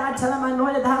cast me out. I'd tell him I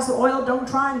anointed the house with oil, don't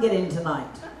try and get in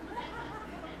tonight.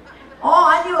 Oh,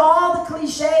 I knew all the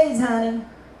cliches, honey.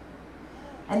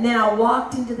 And then I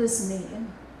walked into this meeting,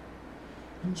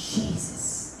 and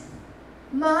Jesus,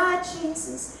 my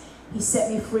Jesus, he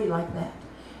set me free like that.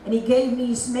 And he made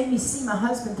me see my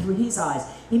husband through his eyes.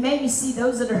 He made me see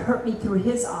those that had hurt me through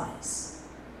his eyes.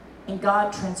 And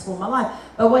God transformed my life.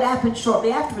 But what happened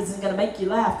shortly afterwards isn't going to make you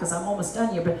laugh, because I'm almost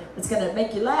done here, but what's going to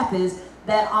make you laugh is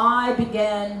that I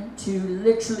began to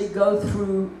literally go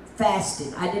through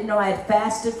fasting. I didn't know I had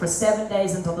fasted for 7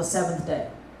 days until the 7th day.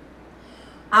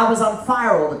 I was on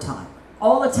fire all the time.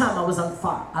 All the time I was on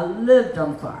fire. I lived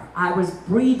on fire. I was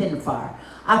breathing fire.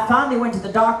 I finally went to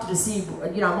the doctor to see,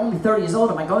 I'm only 30 years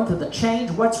old. Am I going through the change?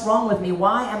 What's wrong with me?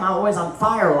 Why am I always on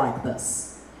fire like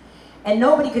this? And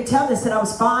nobody could tell me. They said I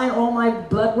was fine. All my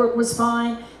blood work was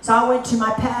fine. So I went to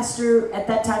my pastor. At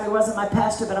that time, he wasn't my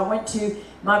pastor, but I went to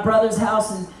my brother's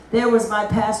house, and there was my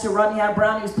pastor, Rodney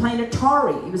Brown. He was playing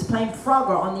Atari. He was playing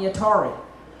Frogger on the Atari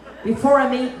before a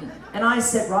meeting. And I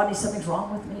said, Rodney, something's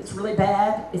wrong with me. It's really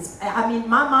bad.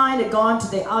 My mind had gone to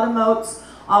the uttermost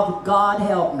of God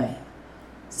help me.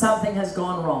 Something has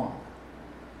gone wrong.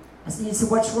 He said,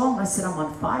 what's wrong? I said, I'm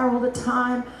on fire all the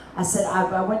time. I said,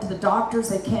 I went to the doctors.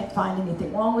 They can't find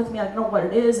anything wrong with me. I don't know what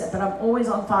it is, but I'm always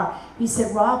on fire. He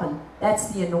said, Robyn,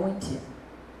 that's the anointing.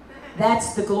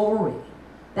 That's the glory.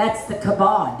 That's the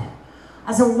kabod.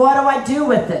 I said, what do I do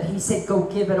with it? He said, go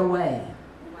give it away.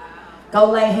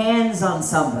 Go lay hands on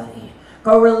somebody.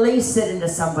 Go release it into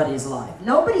somebody's life.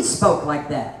 Nobody spoke like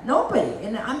that. Nobody.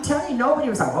 And I'm telling you, nobody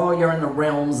was like, oh, you're in the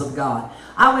realms of God.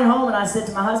 I went home and I said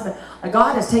to my husband,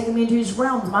 God has taken me into his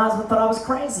realms. My husband thought I was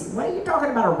crazy. What are you talking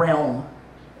about, a realm?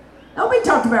 Nobody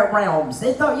talked about realms.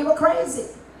 They thought you were crazy.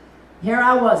 Here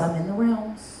I was. I'm in the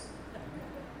realms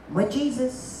with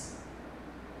Jesus.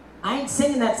 I ain't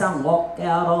singing that song, walk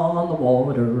out on the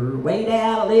water, wade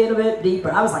out a little bit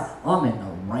deeper. I was like, I'm in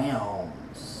the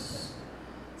realms.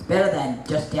 It's better than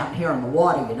just down here on the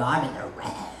water, I'm in the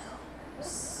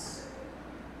realms.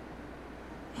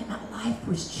 And my life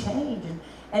was changed.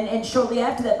 And shortly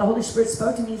after that, the Holy Spirit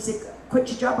spoke to me. He said, quit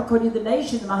your job and go to the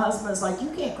nation. And my husband was like, you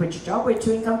can't quit your job. We're a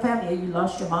two-income family. Have you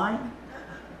lost your mind?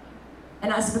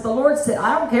 And I said, but the Lord said,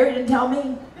 I don't care. He didn't tell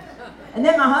me. And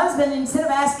then my husband, instead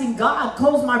of asking God,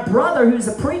 calls my brother, who's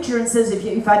a preacher, and says,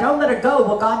 if I don't let her go,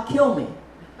 will God kill me?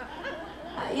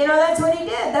 That's what he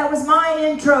did. That was my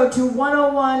intro to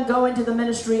 101, go into the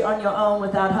ministry on your own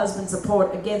without husband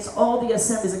support, against all the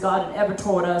assemblies that God had ever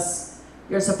taught us.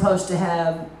 You're supposed to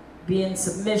have, be in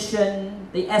submission,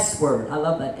 the S word. I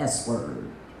love that S word.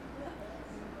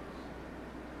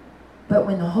 But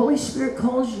when the Holy Spirit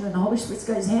calls you and the Holy Spirit's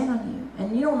got his hand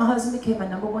on you, and my husband became my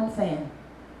 #1 fan.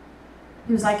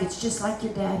 He was like, it's just like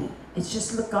your daddy. It's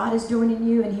just what God is doing in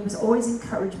you. And he was always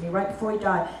encouraging me right before he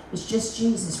died. It's just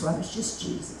Jesus, Rob. It's just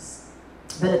Jesus.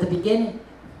 But at the beginning,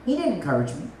 he didn't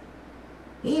encourage me.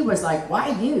 He was like, why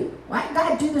you? Why did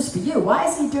God do this for you? Why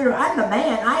is he doing it? I'm the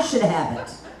man. I should have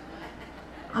it.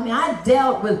 I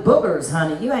dealt with boogers,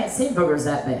 honey. You ain't seen boogers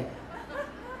that big.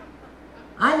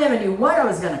 I never knew what I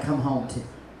was going to come home to.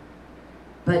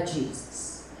 But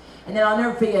Jesus. And then I'll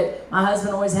never forget, my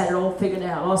husband always had it all figured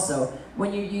out also.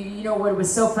 When you know what, it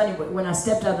was so funny, when I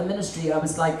stepped out of the ministry, I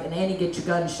was like an Annie Get Your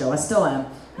Gun show. I still am.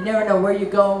 You never know where you're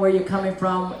going, where you're coming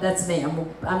from. That's me.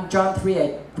 I'm John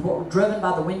 3:8, driven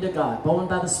by the wind of God, born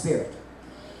by the Spirit.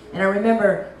 And I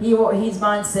remember his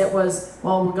mindset was,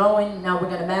 well, we're going, now we're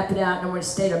going to map it out, and we're going to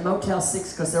stay at a Motel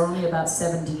 6 because they're only about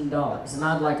 $17. And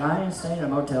I'm like, I ain't staying at a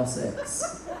Motel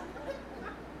 6.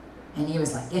 And he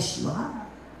was like, yes, you are.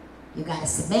 You got to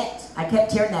submit. I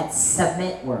kept hearing that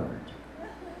submit word.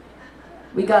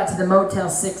 We got to the Motel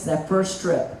 6, that first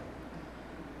trip.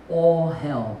 All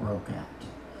hell broke out.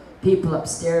 People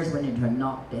upstairs went into a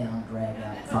knockdown,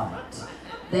 drag-out fight.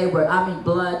 They were,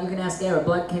 blood. You can ask Gary.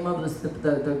 Blood came over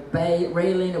the bay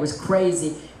railing. It was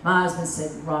crazy. My husband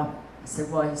said, Rob, I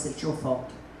said, why? He said, it's your fault.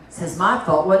 He says, my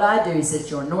fault. What did I do? He said, it's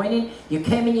your anointing. You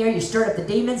came in here, you stirred up the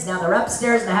demons. Now they're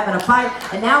upstairs and they're having a fight.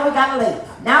 And now we got to leave.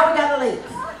 Now we got to leave.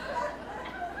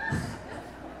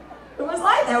 It was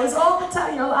like that. It was all the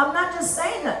time. I'm not just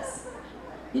saying this.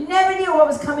 You never knew what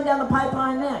was coming down the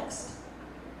pipeline next.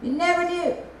 You never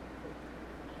knew.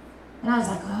 And I was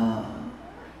like, oh.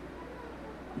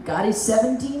 He got his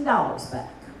 $17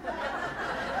 back.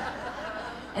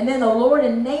 And then the Lord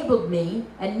enabled me.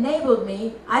 I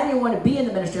didn't want to be in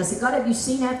the ministry. I said, God, have you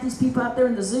seen half these people out there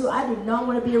in the zoo? I do not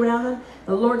want to be around them.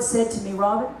 The Lord said to me,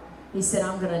 Robyn, He said,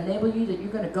 I'm going to enable you that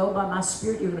you're going to go by my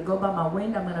spirit. You're going to go by my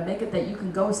wind. I'm going to make it that you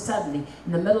can go suddenly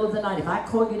in the middle of the night. If I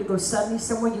call you to go suddenly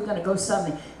somewhere, you're going to go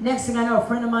suddenly. Next thing I know, a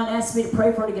friend of mine asked me to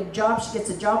pray for her to get a job. She gets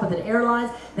a job with an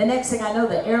airlines. The next thing I know,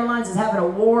 the airlines is having a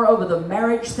war over the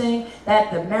marriage thing,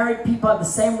 that the married people have the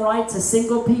same rights as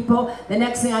single people. The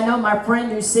next thing I know, my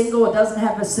friend who's single and doesn't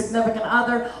have a significant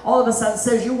other, all of a sudden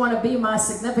says, you want to be my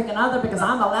significant other because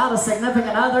I'm allowed a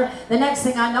significant other. The next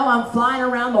thing I know, I'm flying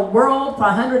around the world for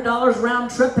 $100 round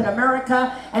trip in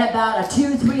America and about a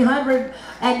 $200-300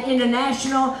 and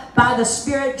international by the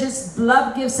Spirit, just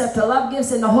love gifts after love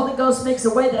gifts, and the Holy Ghost makes a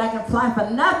way that I can fly for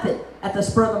nothing at the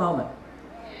spur of the moment.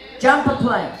 Jump a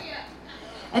plane.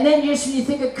 And then just when you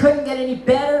think it couldn't get any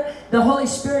better, the Holy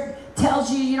Spirit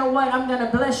tells you, you know what, I'm going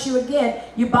to bless you again.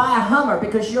 You buy a Hummer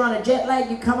because you're on a jet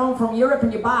lag. You come home from Europe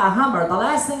and you buy a Hummer. The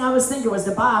last thing I was thinking was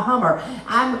to buy a Hummer.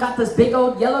 I've got this big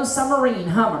old yellow submarine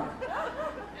Hummer.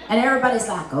 And everybody's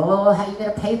like, oh, how are you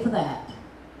going to pay for that?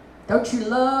 Don't you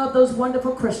love those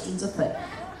wonderful Christians of faith?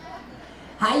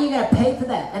 How are you going to pay for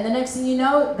that? And the next thing you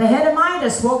know, the head of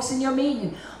Midas walks in your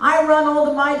meeting. I run all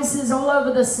the Midases all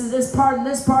over this part and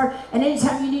this part. And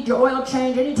anytime you need your oil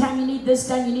change, anytime you need this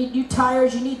done, you need new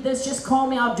tires, you need this, just call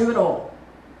me, I'll do it all.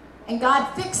 And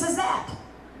God fixes that.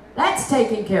 That's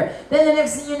taken care of. Then the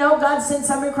next thing you know, God sends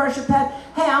somebody across your path.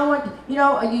 Hey, I want,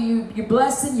 you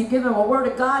bless them, you give them a word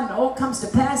of God, and it all comes to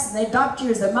pass, and they adopt you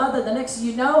as their mother. The next thing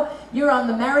you know, you're on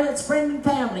the Marriott's Friend and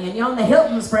Family, and you're on the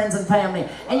Hilton's Friends and Family,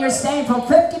 and you're staying for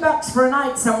 $50 for a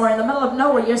night somewhere in the middle of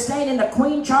nowhere. You're staying in the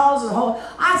Queen Charles's Hall.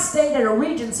 I stayed at a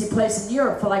Regency place in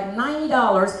Europe for like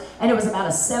 $90, and it was about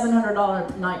a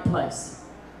 $700 a night place.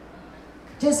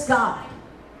 Just God.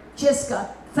 Just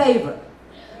God. Favor.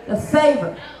 The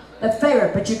favor. The favor,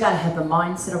 but you got to have the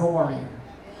mindset of a warrior.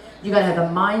 You got to have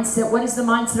the mindset. What is the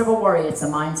mindset of a warrior? It's the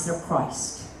mindset of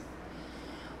Christ.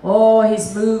 Oh,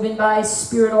 he's moving by his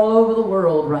Spirit all over the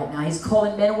world right now. He's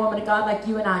calling men and women of God like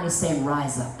you and I, and he's saying,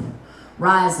 rise up,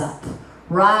 rise up,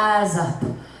 rise up.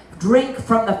 Drink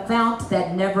from the fount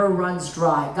that never runs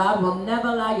dry. God will never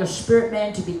allow your spirit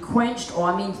man to be quenched,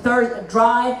 or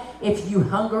dry, if you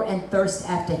hunger and thirst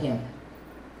after him.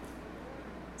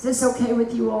 Is this okay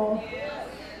with you all?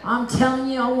 I'm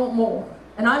telling you, I want more.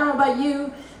 And I don't know about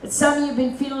you, but some of you have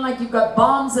been feeling like you've got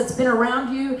bombs that's been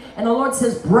around you, and the Lord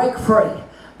says, break free.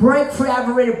 Break free. I've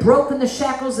already broken the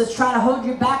shackles that's trying to hold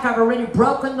you back. I've already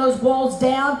broken those walls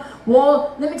down.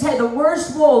 Let me tell you, the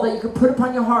worst wall that you can put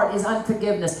upon your heart is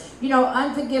unforgiveness. You know,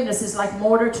 unforgiveness is like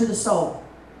mortar to the soul.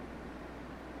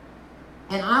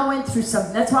 And I went through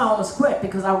something. That's why I almost quit,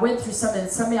 because I went through something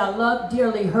that somebody I loved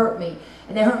dearly hurt me.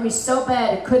 And they hurt me so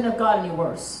bad it couldn't have got any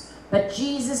worse. But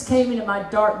Jesus came into my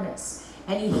darkness,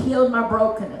 and he healed my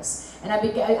brokenness. And I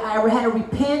had to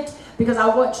repent, because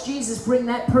I watched Jesus bring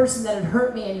that person that had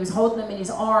hurt me, and he was holding them in his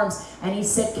arms, and he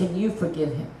said, can you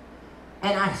forgive him?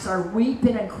 And I started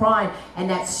weeping and crying, and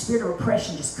that spirit of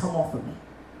oppression just come off of me.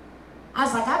 I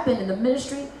was like, I've been in the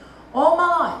ministry all my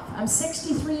life. I'm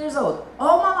 63 years old.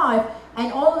 All my life,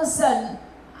 and all of a sudden,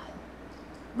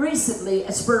 recently,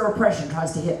 a spirit of oppression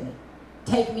tries to hit me,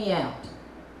 take me out.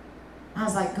 I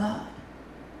was like, God,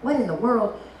 what in the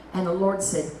world? And the Lord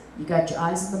said, you got your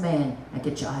eyes on the man, now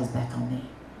get your eyes back on me.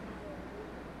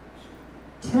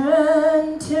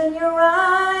 Turn your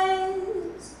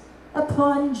eyes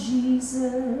upon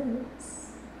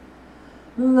Jesus.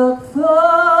 Look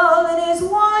full in his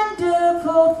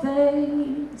wonderful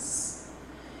face,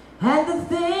 and the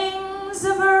things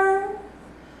of earth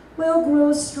will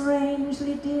grow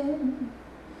strangely dim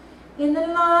in the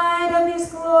light of his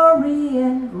glory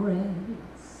and grace.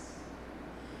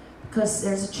 Because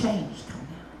there's a change coming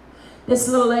out. This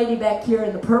little lady back here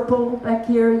in the purple, back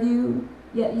here, you,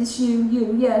 yes,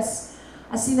 you, yes.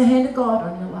 I see the hand of God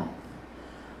on your life.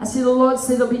 I see the Lord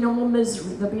say there'll be no more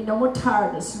misery, there'll be no more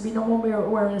tiredness, there'll be no more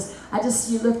weariness. I just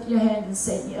see you lift your hand and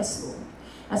say, yes, Lord.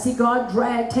 I see God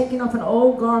taking off an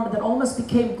old garment that almost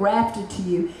became grafted to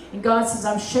you. And God says,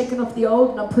 I'm shaking off the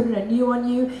old and I'm putting a new on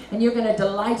you. And you're going to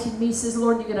delight in me, says the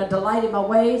Lord. You're going to delight in my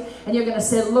ways. And you're going to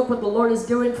say, look what the Lord is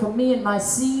doing for me and my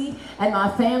seed and my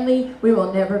family. We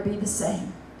will never be the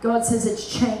same. God says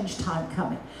it's change time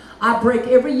coming. I break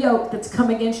every yoke that's come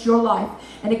against your life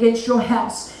and against your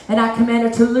house. And I command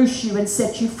it to loose you and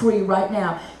set you free right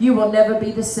now. You will never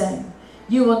be the same.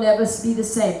 You will never be the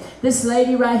same. This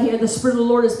lady right here, the Spirit of the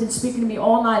Lord has been speaking to me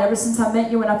all night, ever since I met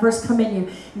you when I first come in you.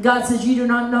 And God says, you do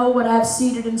not know what I've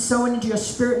seeded and sown into your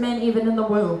spirit, man, even in the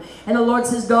womb. And the Lord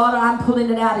says, daughter, I'm pulling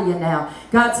it out of you now.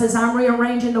 God says, I'm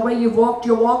rearranging the way you've walked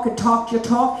your walk and talked your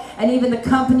talk, and even the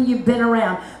company you've been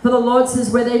around. For the Lord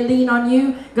says, where they lean on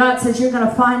you, God says, you're going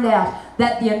to find out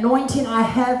that the anointing I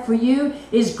have for you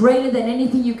is greater than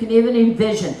anything you can even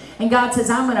envision. And God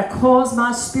says, I'm going to cause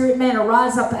my spirit man to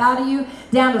rise up out of you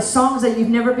down to songs that you've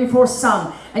never before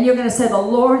sung. And you're going to say, the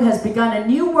Lord has begun a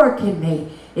new work in me.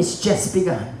 It's just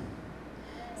begun.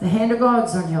 The hand of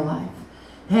God's on your life.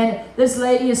 And this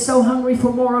lady is so hungry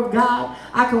for more of God.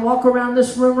 I can walk around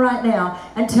this room right now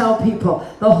and tell people,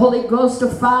 the Holy Ghost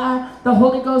of fire, the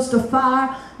Holy Ghost of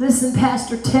fire. Listen,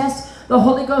 Pastor Tess, the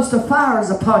Holy Ghost of fire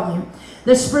is upon you.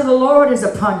 The Spirit of the Lord is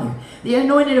upon you. The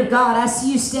anointing of God. I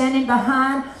see you standing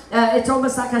behind. It's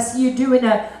almost like I see you doing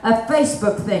a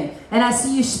Facebook thing. And I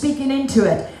see you speaking into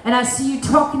it. And I see you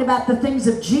talking about the things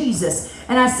of Jesus.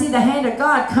 And I see the hand of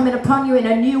God coming upon you in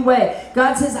a new way.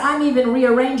 God says, I'm even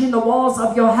rearranging the walls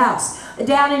of your house.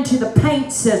 Down into the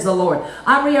paint, says the Lord.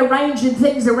 I'm rearranging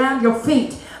things around your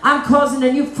feet. I'm causing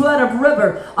a new flood of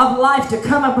river of life to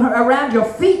come up around your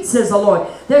feet, says the Lord.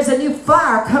 There's a new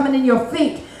fire coming in your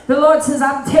feet. The Lord says,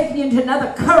 I'm taking you into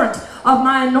another current of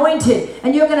my anointing.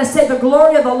 And you're going to say, the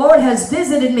glory of the Lord has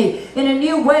visited me in a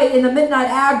new way. In the midnight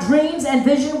hour, dreams and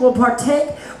vision will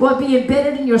be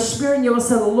embedded in your spirit. And you will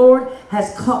say, the Lord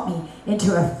has caught me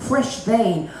into a fresh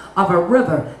vein of a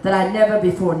river that I never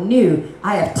before knew.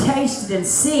 I have tasted and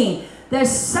seen.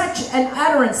 There's such an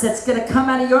utterance that's going to come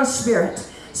out of your spirit.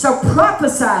 So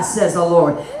prophesy, says the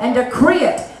Lord, and decree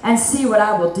it and see what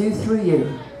I will do through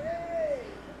you.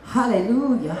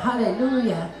 Hallelujah,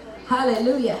 hallelujah,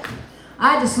 hallelujah.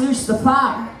 I just loose the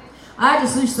fire. I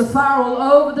just loose the fire all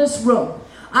over this room.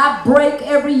 I break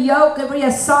every yoke, every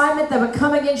assignment that would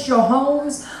come against your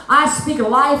homes. I speak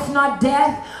life, not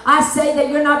death. I say that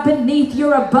you're not beneath,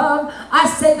 you're above. I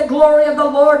say the glory of the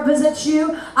Lord visits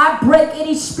you. I break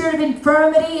any spirit of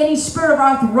infirmity, any spirit of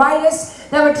arthritis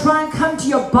that would try and come to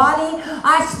your body.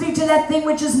 I speak to that thing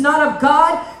which is not of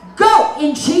God. Go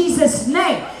in Jesus'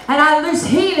 name. And I loose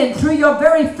healing through your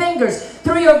very fingers,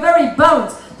 through your very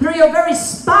bones, through your very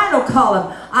spinal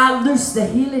column. I loose the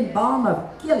healing balm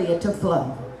of Gilead to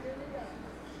flow.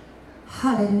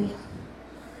 Hallelujah.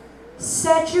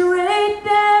 Saturate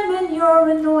them in your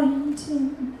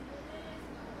anointing.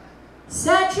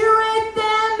 Saturate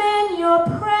them in your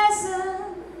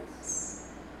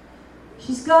presence.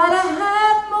 She's got to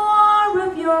have more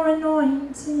of your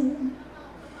anointing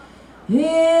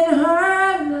in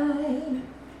her life.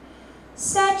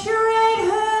 Saturate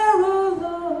her, oh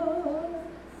Lord,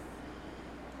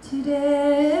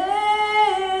 today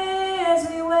as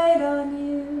we wait on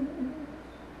you.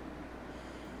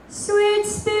 Sweet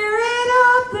Spirit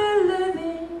of the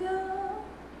living God,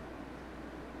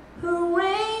 who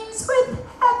reigns with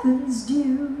heaven's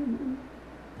dew.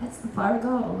 That's the fire of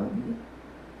God all over you.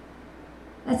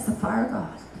 That's the fire of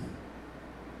God.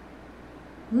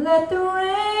 Let the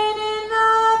raining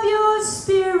of your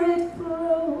Spirit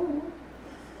flow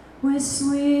with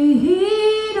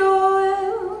sweet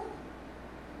oil,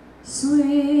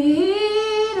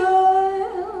 sweet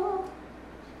oil,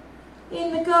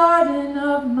 in the garden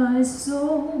of my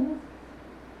soul,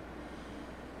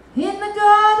 in the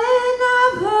garden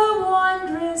of her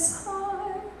wondrous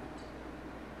heart.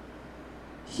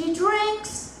 She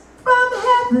drinks from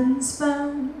heaven's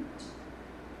fount.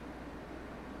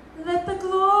 Let the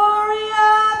glory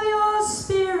of your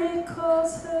Spirit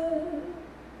cause her.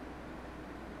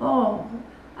 Oh,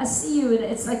 I see you, and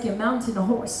it's like you're mounting a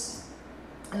horse.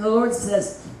 And the Lord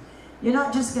says, you're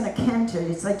not just going to canter.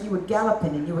 It's like you were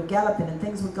galloping, and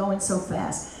things were going so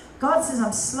fast. God says,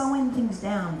 I'm slowing things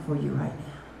down for you right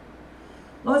now.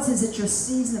 Lord says, it's your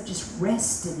season of just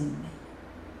resting in me.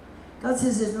 God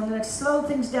says, I'm going to slow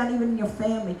things down even in your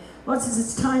family. Lord says,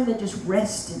 it's time to just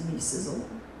rest in me, says the Lord.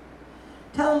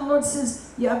 Tell him, the Lord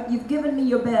says, you've given me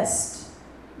your best.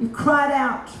 You've cried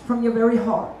out from your very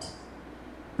heart.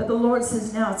 But the Lord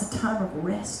says, now it's a time of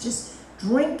rest. Just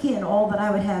drink in all that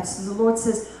I would have. So the Lord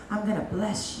says, I'm going to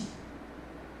bless you.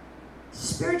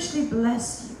 Spiritually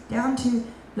bless you. Down to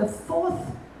the fourth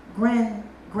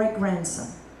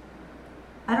great-grandson.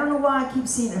 I don't know why I keep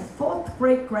seeing a fourth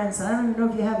great-grandson. I don't even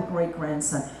know if you have a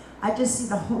great-grandson. I just see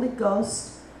the Holy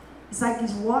Ghost. It's like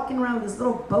he's walking around with his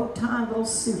little bow tie, little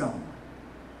suit on.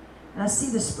 And I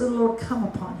see the Spirit of the Lord come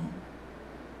upon him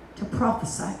to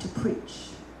prophesy, to preach,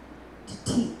 to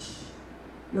teach.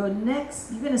 You're going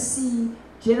to see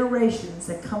generations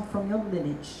that come from your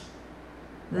lineage.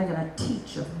 They're going to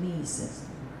teach of me, says the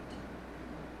Lord.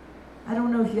 I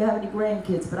don't know if you have any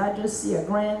grandkids, but I just see a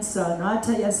grandson. I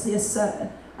tell you, I see a son.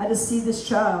 I just see this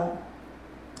child,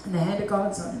 and the hand of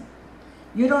God's on him.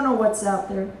 You don't know what's out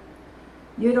there.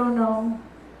 You don't know.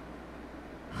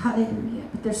 Hallelujah.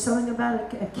 But there's something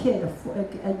about a kid,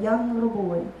 a young little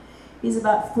boy. He's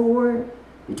about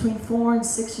between 4 and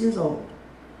 6 years old.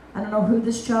 I don't know who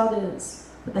this child is,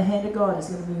 but the hand of God is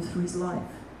going to move through his life.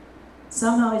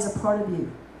 Somehow he's a part of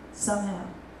you. Somehow.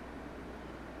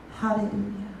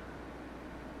 Hallelujah.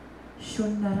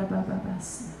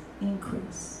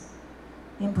 Increase.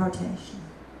 Impartation.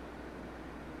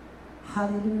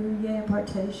 Hallelujah.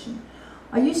 Impartation.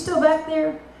 Are you still back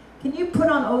there? Can you put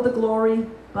on Oh the Glory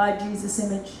by Jesus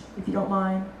Image, if you don't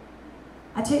mind?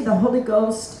 I tell you, the Holy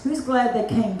Ghost, who's glad they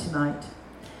came tonight?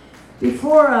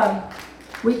 Before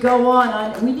we go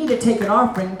on, we need to take an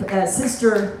offering.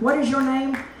 Sister, what is your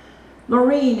name?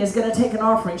 Lorene is going to take an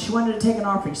offering. She wanted to take an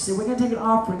offering. She said, we're going to take an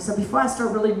offering. So before I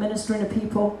start really ministering to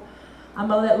people, I'm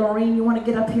going to let Lorene, you want to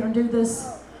get up here and do this?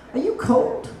 Are you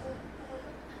cold?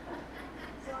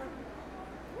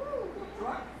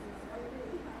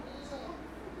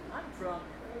 I'm drunk.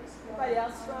 Anybody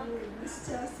else drunk? This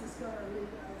test is going to lead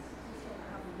us. She's going to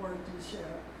have a word to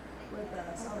share with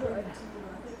us. I'll bring it to you.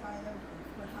 I think I am.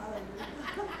 But hallelujah.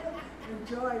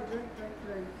 Enjoy, drink.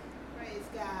 Praise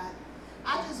God.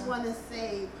 I just want to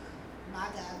say, my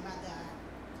God.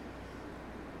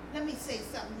 Let me say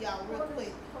something, y'all, real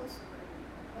quick.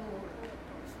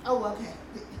 Oh, okay.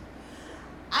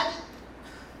 I just,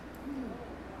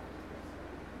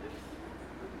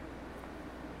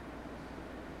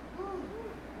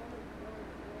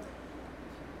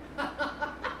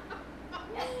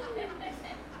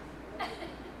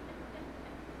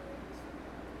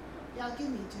 y'all give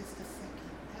me just a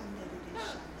second. I'm ready to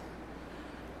shut down.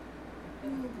 Oh,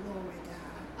 glory God.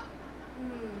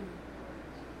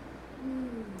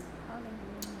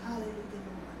 Hallelujah,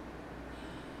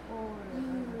 Lord.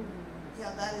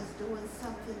 Yeah, God is doing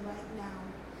something right now.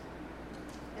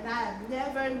 And I have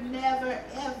never,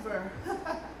 ever,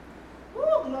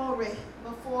 oh, glory,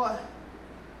 before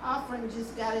offering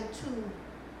just got into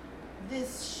this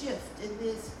shift in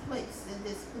this place, in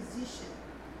this position.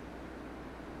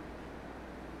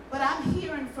 But I'm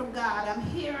hearing from God. I'm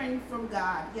hearing from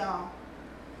God, y'all.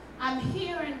 I'm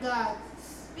hearing God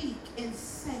speak and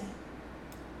say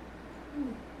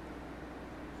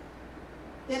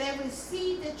that every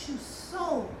seed that you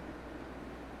sow,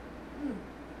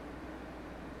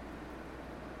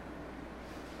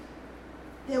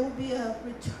 there will be a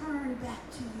return back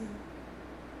to you.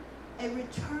 A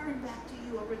return back to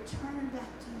you. A return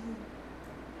back to you.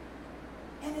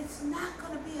 And it's not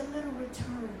going to be a little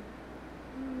return.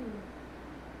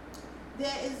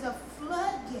 There is a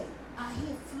floodgate. I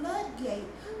hear floodgate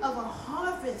of a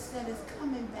harvest that is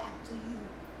coming back to you.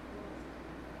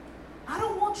 I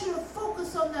don't want you to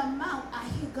focus on the amount. I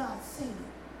hear God saying.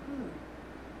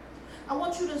 I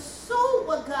want you to sow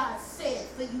what God said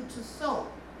for you to sow.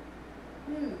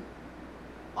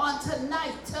 On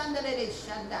tonight,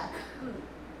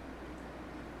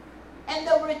 and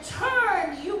the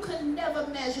return you can never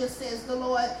measure, says the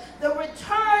Lord. The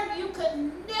return you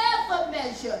can never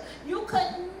measure. You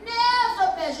can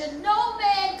never measure. No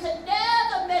man can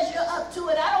never measure up to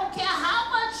it. I don't care how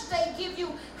much they give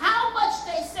you, how much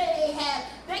they say they have.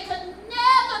 They can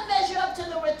never measure up to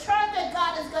the return that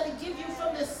God is going to give you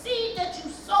from the seed that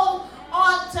you sow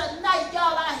on tonight.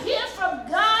 Y'all, I hear from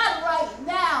God right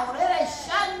now.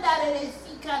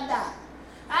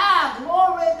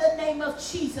 Glory in the name of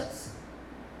Jesus.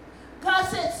 God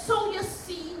said, sow your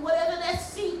seed, whatever that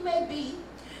seed may be.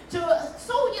 To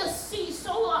sow your seed,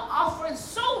 sow an offering,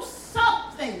 sow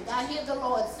something. I hear the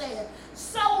Lord saying,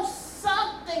 sow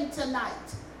something tonight.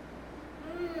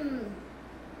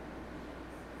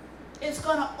 It's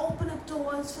going to open up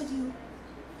doors for you.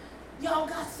 Y'all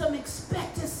got some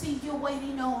expectancy you're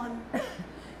waiting on.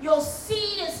 Your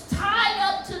seed is tied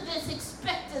up to this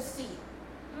expectancy.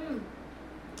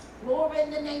 Glory in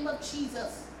the name of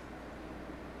Jesus.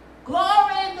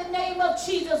 Glory in the name of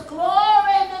Jesus.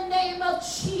 Glory in the name of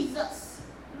Jesus.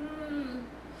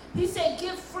 He said,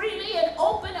 give freely and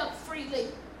open up freely.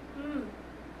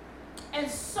 And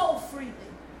sow freely.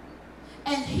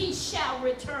 And he shall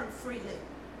return freely.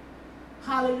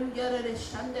 Hallelujah.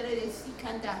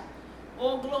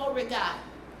 Oh, glory, God.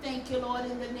 Thank you, Lord,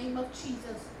 in the name of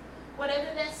Jesus.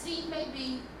 Whatever that seed may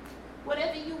be,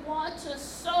 whatever you want to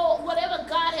sow, whatever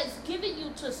God has given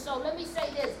you to sow. Let me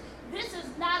say this. This is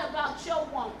not about your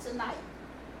want tonight.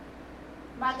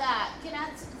 My God, can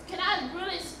I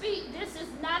really speak? This is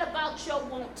not about your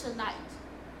want tonight.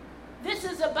 This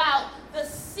is about the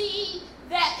seed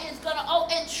that is going to,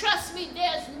 and trust me,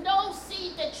 there's no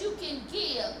seed that you can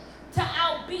give to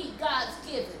outbeat God's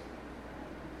giving.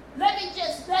 Let me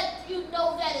just let you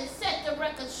know that and set the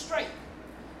record straight.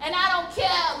 And I don't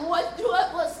care what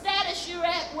status you're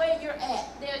at, where you're at.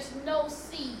 There's no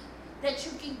seed that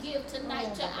you can give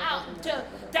tonight to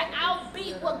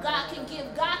outbeat what God can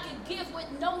give. God can give with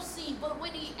no seed, but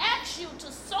when he asks you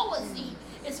to sow a seed,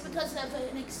 it's because of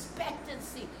an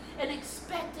expectancy. An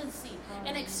expectancy.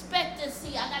 An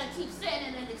expectancy. I got to keep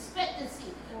saying it, an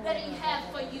expectancy that he has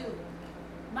for you.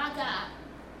 My God.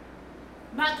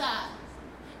 My God.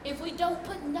 If we don't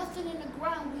put nothing in the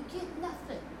ground, we get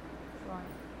nothing.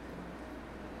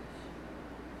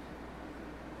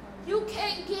 You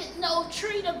can't get no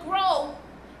tree to grow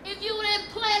if you didn't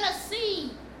plant a seed.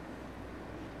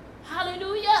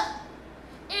 Hallelujah.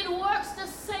 It works the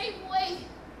same way.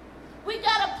 We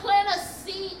got to plant a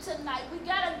seed tonight. We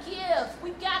got to give.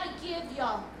 We got to give,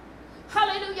 y'all.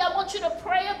 Hallelujah. I want you to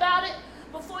pray about it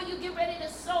before you get ready to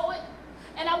sow it.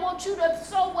 And I want you to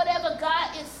sow whatever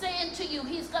God is saying to you.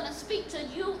 He's going to speak to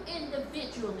you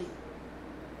individually.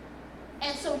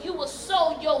 And so you will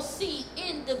sow your seed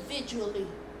individually.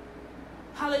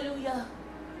 Hallelujah.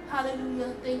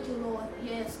 Hallelujah. Thank you, Lord.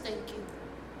 Yes, thank you.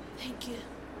 Thank you.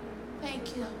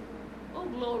 Thank you. Oh,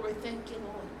 glory. Thank you,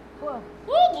 Lord.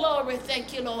 Oh, glory.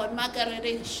 Thank you, Lord.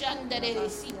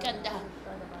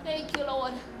 Thank you,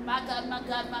 Lord. My God, my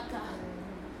God, my God.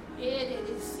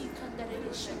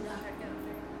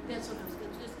 That's what I was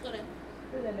just going to.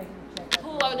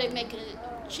 Who are they making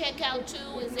a check out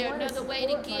to? Is there another way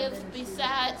to give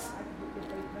besides?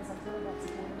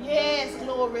 Yes,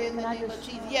 glory in the name of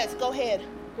Jesus. Yes, go ahead.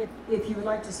 If you would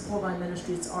like to support my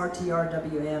ministry, it's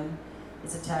RTRWM.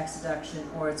 It's a tax deduction,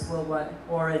 or it's worldwide,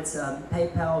 or it's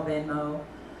PayPal, Venmo.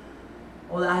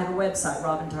 Or I have a website,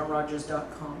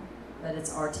 robynthomrodgers.com, but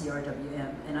it's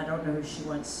RTRWM, and I don't know who she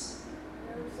wants.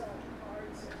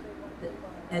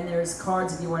 And there's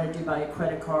cards if you want to do by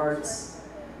credit cards.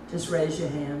 Just raise your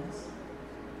hands.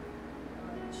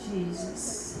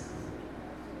 Jesus.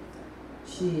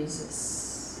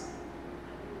 Jesus.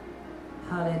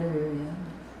 Hallelujah.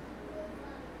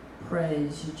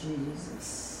 Praise you,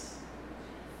 Jesus.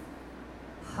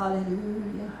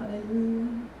 Hallelujah,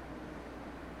 hallelujah.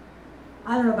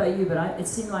 I don't know about you, but it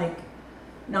seemed like,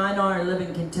 I know I live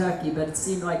in Kentucky, but it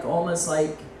seemed like almost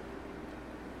like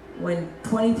when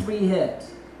 23 hit,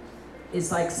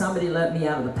 it's like somebody let me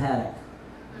out of the paddock.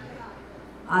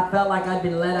 I felt like I'd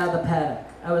been let out of the paddock.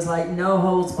 I was like, no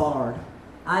holds barred.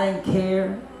 I didn't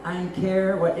care. I didn't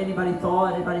care what anybody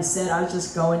thought, anybody said. I was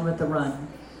just going with the run.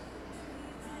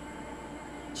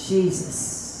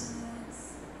 Jesus.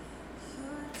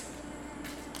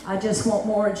 I just want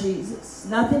more Jesus.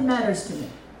 Nothing matters to me.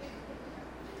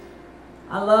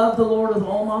 I love the Lord with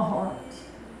all my heart.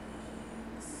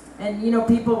 And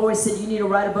people always said, you need to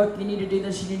write a book, you need to do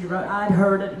this, you need to write. I'd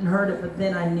heard it, but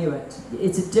then I knew it.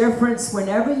 It's a difference.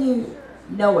 Whenever you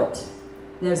know it,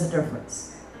 there's a difference.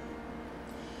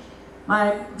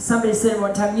 Somebody said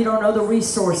one time, you don't know the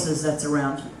resources that's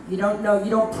around you. You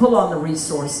don't pull on the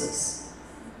resources.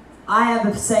 I have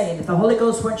a saying, if the Holy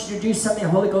Ghost wants you to do something, the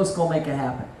Holy Ghost is going to make it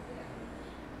happen.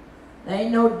 There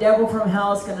ain't no devil from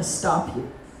hell that's going to stop you.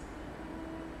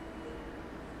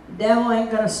 The devil ain't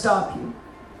going to stop you.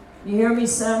 You hear me,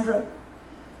 Sandra?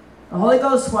 The Holy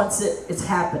Ghost wants it. It's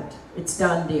happened. It's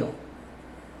done deal.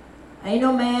 Ain't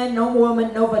no man, no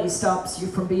woman, nobody stops you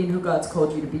from being who God's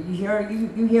called you to be.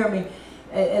 You hear me?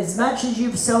 As much as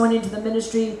you've sown into the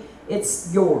ministry,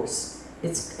 it's yours.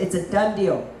 It's a done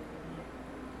deal.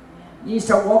 You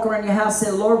start walking around your house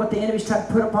and say, Lord, what the enemy's trying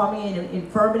to put upon me in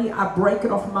infirmity, I break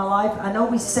it off of my life. I know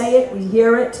we say it, we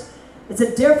hear it. It's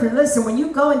a different, listen, when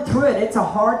you're going through it, it's a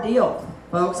hard deal,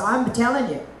 folks. I'm telling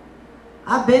you.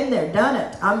 I've been there, done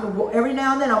it. Every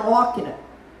now and then I'm walking it.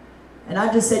 And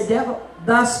I just say, devil,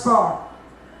 thus far.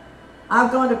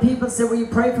 I've gone to people and said, will you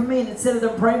pray for me? And instead of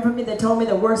them praying for me, they told me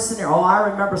the worst scenario. Oh, I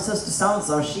remember Sister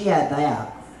so-and-so, she had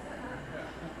that.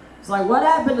 It's like, what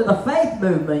happened to the faith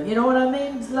movement? You know what I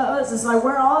mean? It's like,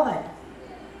 where are they?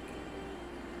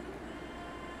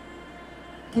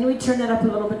 Can we turn that up a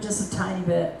little bit, just a tiny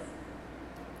bit?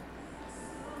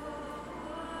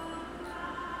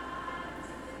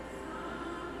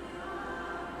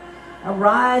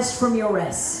 Arise from your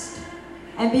rest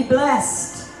and be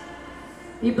blessed.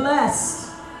 Be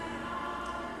blessed.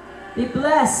 Be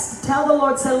blessed. Tell the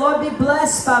Lord, say, Lord, be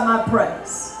blessed by my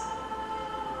praise.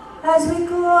 As we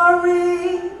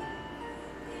glory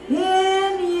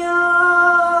in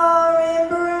your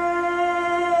embrace.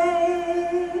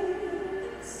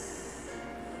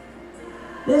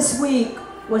 This week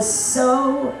was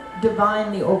so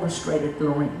divinely orchestrated,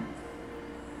 Lorraine.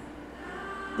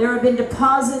 There have been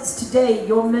deposits today,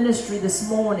 your ministry this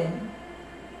morning,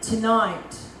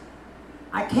 tonight.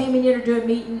 I came in here to do a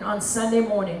meeting on Sunday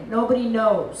morning. Nobody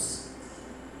knows.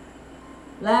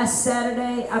 Last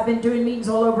Saturday, I've been doing meetings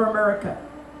all over America.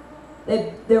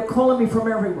 They're calling me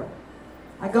from everywhere.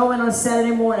 I go in on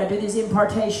Saturday morning. I do these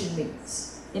impartation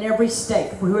meetings in every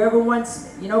state. Whoever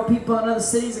wants me. You know, people in other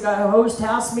cities, I got to host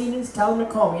house meetings. Tell them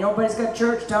to call me. You know, nobody's got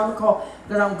church. Tell them to call.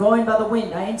 Because I'm going by the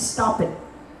wind. I ain't stopping.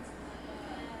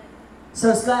 So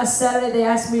it's last Saturday, they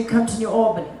asked me to come to New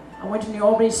Albany. I went to New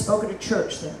Albany, spoke at a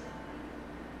church there.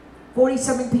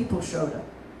 40-something people showed up.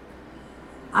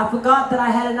 I forgot that I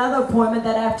had another appointment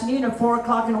that afternoon at 4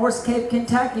 o'clock in Horse Cave,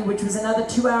 Kentucky, which was another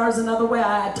 2 hours another way.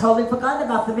 I had totally forgotten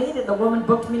about the meeting. The woman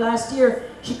booked me last year.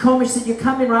 She called me, she said, "You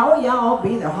coming, right?" "Oh yeah, I'll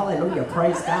be there." Hallelujah,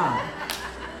 praise God.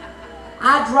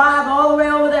 I drive all the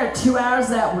way over there, 2 hours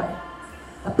that way.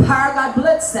 The power of God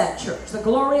blitzed that church. The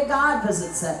glory of God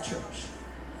visits that church.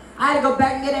 I had to go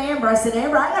back and get Amber. I said,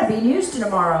 "Amber, I got to be in Houston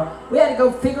tomorrow." We had to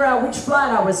go figure out which flight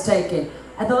I was taking.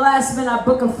 At the last minute, I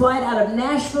booked a flight out of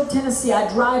Nashville, Tennessee. I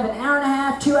drive an hour and a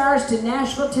half, 2 hours to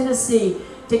Nashville, Tennessee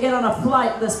to get on a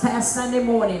flight this past Sunday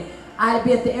morning. I had to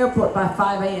be at the airport by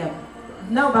 5 a.m.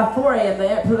 No, by 4 a.m.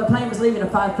 The plane was leaving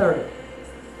at 5:30.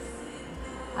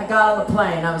 I got on the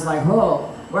plane. I was like, "Whoa,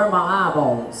 where are my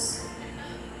eyeballs?"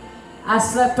 I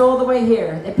slept all the way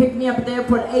here. They picked me up at the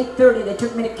airport at 8:30. They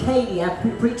took me to Katy. I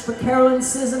preached for Carolyn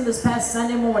Sism this past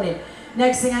Sunday morning.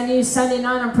 Next thing I knew, Sunday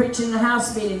night, I'm preaching in a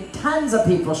house meeting. Tons of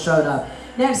people showed up.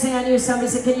 Next thing I knew, somebody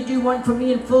said, "Can you do one for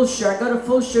me in Fulshire?" I go to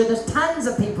Fulshire. There's tons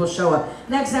of people show up.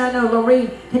 Next thing I know, "Lorene,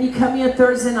 can you come here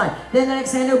Thursday night?" Then the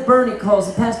next thing I know, Bernie calls,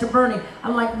 and Pastor Bernie.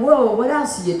 I'm like, "Whoa, what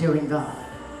else are you doing, God?"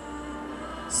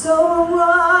 So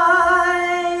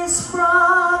arise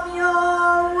from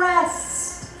your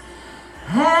rest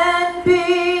and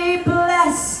be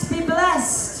blessed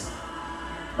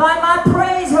by my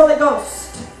praise, Holy Ghost.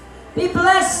 Be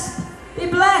blessed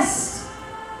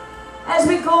as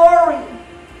we glory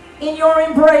in your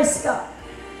embrace, God.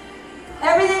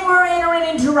 Everything we're entering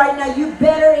into right now, you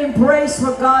better embrace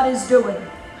what God is doing.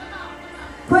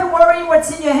 Quit worrying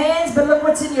what's in your hands, but look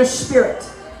what's in your spirit.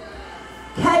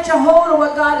 Catch a hold of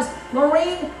what God is.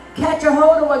 Lorene, catch a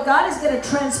hold of what God is going to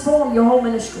transform your whole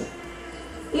ministry.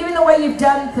 Even the way you've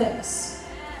done things.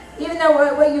 Even the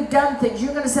way you've done things,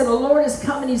 you're going to say, "The Lord has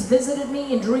come and He's visited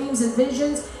me in dreams and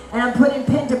visions, and I'm putting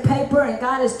pen to paper, and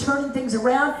God is turning things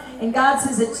around." And God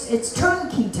says it's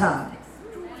turnkey time.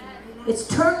 It's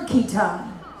turnkey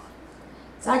time.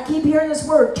 So I keep hearing this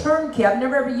word, turnkey. I've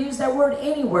never ever used that word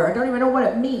anywhere. I don't even know what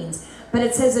it means. But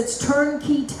it says it's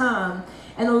turnkey time.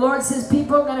 And the Lord says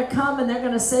people are going to come and they're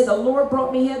going to say, "The Lord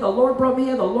brought me here, the Lord brought me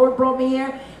here, the Lord brought me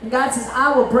here." And God says,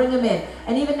 "I will bring them in."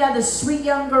 And even now this sweet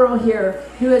young girl here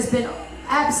who has been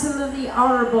absolutely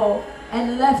honorable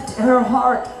and left her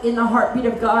heart in the heartbeat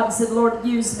of God and said, "Lord,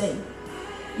 use me."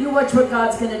 You watch what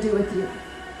God's going to do with you.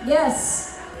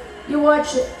 Yes, you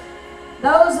watch it.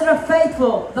 Those that are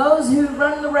faithful, those who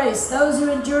run the race, those who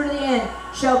endure to the end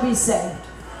shall be saved.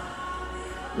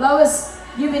 Lois,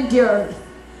 you've endured.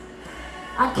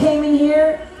 I came in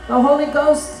here, the Holy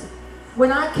Ghost,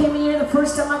 when I came in here the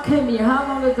first time I came in here, how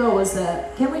long ago was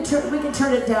that? We can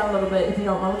turn it down a little bit if you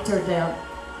don't mind. We'll turn it down.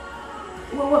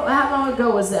 Well, how long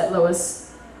ago was that,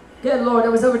 Lois? Good Lord,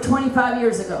 it was over 25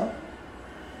 years ago.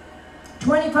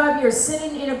 25 years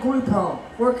sitting in a group home,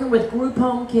 working with group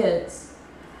home kids.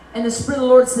 And the Spirit of the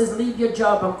Lord says, "Leave your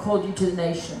job, I've called you to the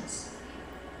nations."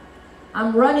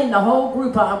 I'm running the whole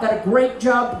group. I've got a great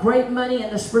job, great money,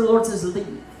 and the Spirit of the Lord says,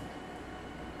 "Leave."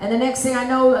 And the next thing I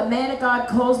know, a man of God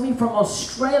calls me from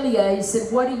Australia. He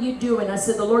said, "What are you doing?" I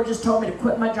said, "The Lord just told me to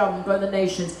quit my job and go to the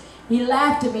nations." He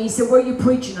laughed at me. He said, "Where are you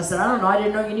preaching?" I said, "I don't know. I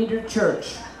didn't know you needed a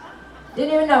church."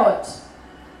 Didn't even know it.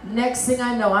 Next thing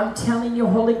I know, I'm telling you,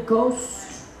 Holy Ghost.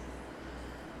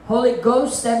 Holy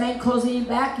Ghost, that man calls me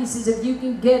back. He says, "If you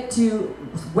can get to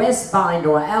Westbinder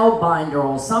or Albinder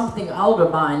or something,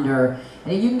 Alderbinder,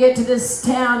 and if you can get to this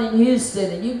town in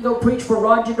Houston and you can go preach for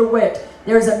Roger DeWitt,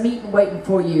 there's a meeting waiting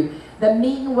for you." The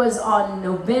meeting was on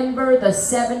November the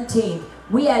 17th.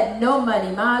 We had no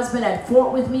money. My husband had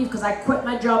fought with me because I quit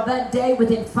my job that day.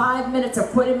 Within 5 minutes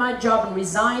of quitting my job and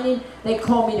resigning, they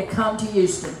called me to come to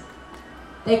Houston.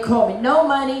 They called me. No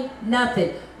money,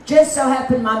 nothing. Just so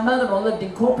happened my mother-in-law lived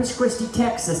in Corpus Christi,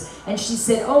 Texas, and she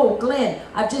said, "Oh, Glenn,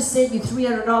 I've just sent you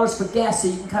 $300 for gas so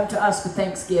you can come to us for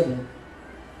Thanksgiving."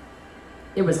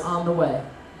 It was on the way.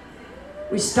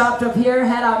 We stopped up here,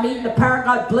 had our meeting. The power of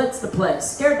God blitzed the place.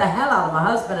 Scared the hell out of my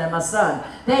husband and my son.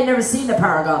 They had never seen the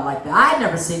power of God like that. I had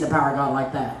never seen the power of God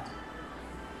like that.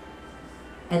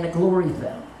 And the glory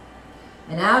fell.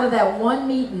 And out of that one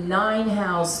meeting, 9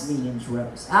 house meetings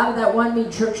rose. Out of that one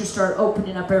meeting, churches started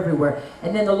opening up everywhere.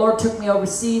 And then the Lord took me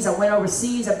overseas. I went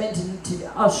overseas. I've been to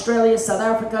Australia, South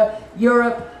Africa,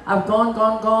 Europe. I've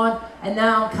gone. And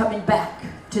now I'm coming back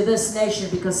to this nation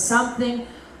because something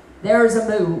There's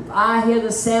a move. I hear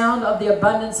the sound of the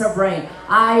abundance of rain.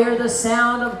 I hear the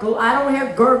sound of, I don't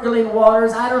hear gurgling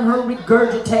waters. I don't hear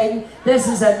regurgitating. This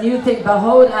is a new thing.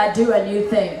 Behold, I do a new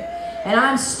thing. And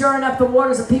I'm stirring up the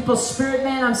waters of people's spirit,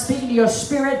 man. I'm speaking to your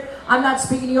spirit. I'm not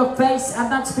speaking to your face. I'm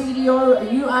not speaking to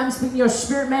you. I'm speaking to your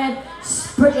spirit, man.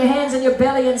 Put your hands on your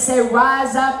belly and say,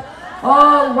 rise up.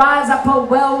 Oh, rise up, oh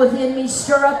well within me.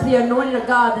 Stir up the anointing of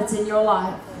God that's in your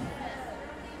life.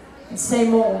 And say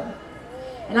more.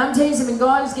 And I'm telling you something,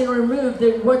 God is going to remove,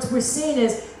 what we're seeing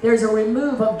is there's a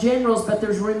remove of generals, but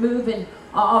there's a removing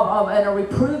and a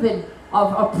reproving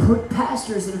of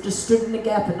pastors that have just stood in the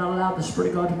gap and not allowed the Spirit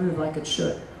of God to move like it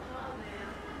should.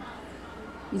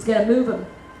 He's going to move them.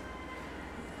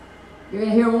 You're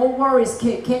going to hear more worries.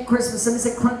 Can't Christmas, somebody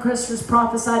said Christmas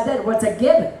prophesied that. What's a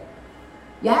given?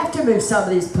 You have to move some of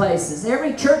these places.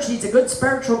 Every church needs a good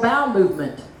spiritual bowel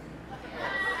movement.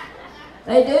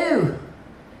 They do.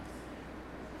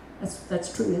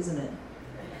 That's true, isn't it?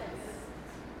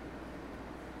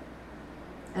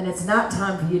 And it's not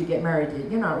time for you to get married yet.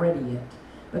 You're not ready yet.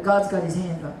 But God's got his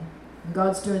hand on you. And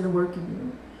God's doing the work in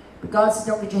you. But God says,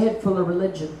 don't get your head full of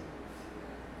religion.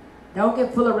 Don't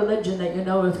get full of religion that you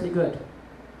know earthly good.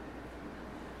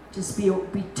 Just be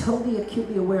totally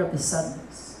acutely aware of the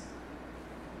suddenness.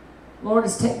 Lord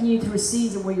is taking you through a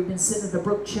season where you've been sitting at the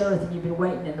brook Cherith and you've been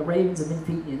waiting and the ravens have been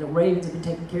feeding you. And the ravens have been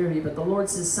taking care of you. But the Lord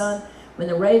says, son, when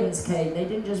the ravens came, they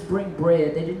didn't just bring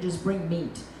bread. They didn't just bring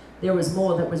meat. There was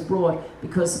more that was brought,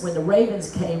 because when the ravens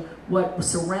came, what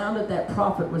surrounded that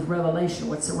prophet was revelation.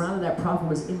 What surrounded that prophet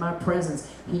was in my presence.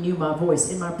 He knew my voice.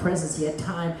 In my presence, he had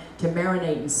time to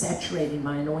marinate and saturate in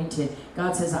my anointing.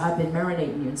 God says, I've been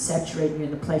marinating you and saturating you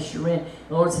in the place you're in.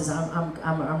 The Lord says,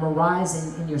 I'm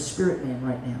arising in your spirit, man,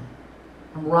 right now.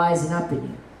 I'm rising up in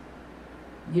you.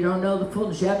 You don't know the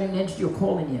fullness. You haven't even entered your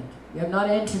calling yet. You have not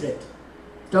entered it.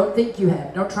 Don't think you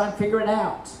have. Don't try and figure it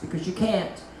out, because you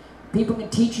can't. People can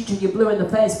teach you till you're blue in the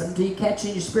face, but until you catch it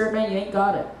in your spirit, man, you ain't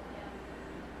got it.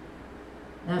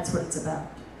 That's what it's about.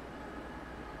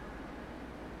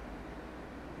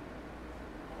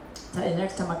 I tell you,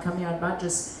 next time I come here, I might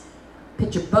just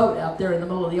pitch a boat out there in the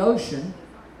middle of the ocean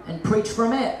and preach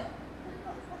from it.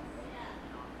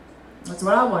 That's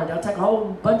what I want to do. I'll take a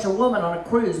whole bunch of women on a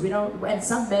cruise. And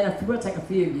some men, we'll take a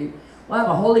few of you. We'll have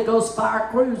a Holy Ghost fire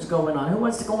cruise going on. Who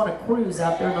wants to go on a cruise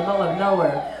out there in the middle of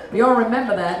nowhere? We all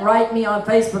remember that. Write me on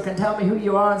Facebook and tell me who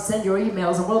you are and send your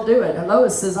emails and we'll do it. And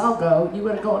Lois says, I'll go. You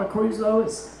want to go on a cruise,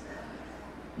 Lois?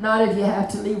 Not if you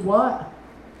have to leave what?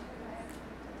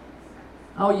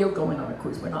 Oh, you're going on a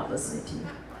cruise. We're not listening to you.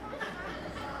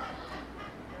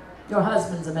 Your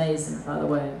husband's amazing, by the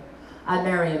way. I'd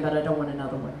marry him, but I don't want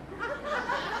another one.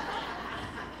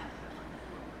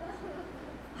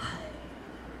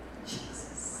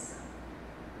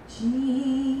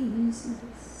 Jesus,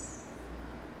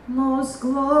 most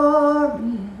glorious,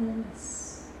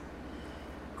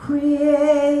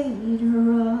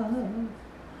 creator of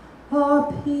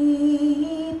all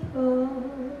people,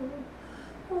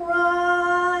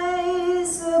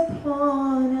 rise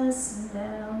upon us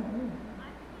now,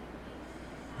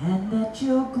 and let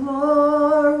your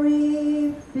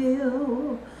glory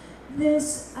fill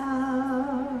this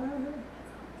hour.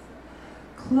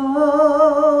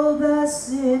 Clothe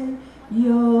us in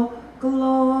your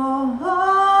glory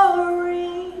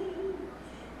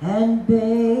and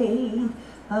bathe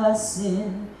us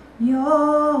in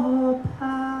your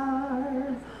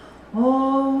power.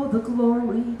 Oh, the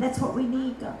glory, that's what we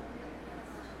need, God.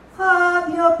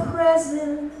 Of your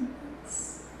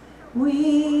presence,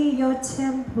 we, your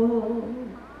temple,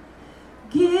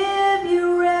 give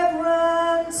you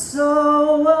reverence,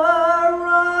 so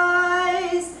arise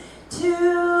to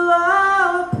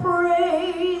our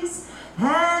praise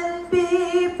and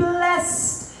be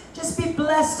blessed. Just be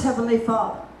blessed, Heavenly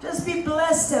Father. Just be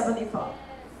blessed, Heavenly Father.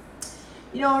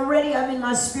 You know, already I'm in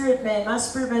my spirit man. My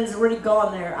spirit man has already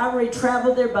gone there. I've already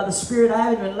traveled there by the Spirit. I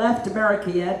haven't even left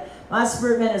America yet. My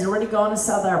spirit man has already gone to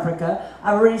South Africa.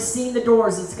 I've already seen the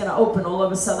doors that's going to open all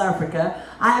over South Africa.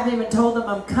 I haven't even told them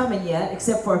I'm coming yet,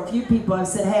 except for a few people. I've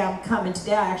said, hey, I'm coming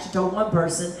today. I actually told one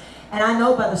person. And I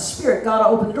know by the Spirit, God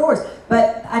will open the doors.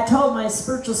 But I told my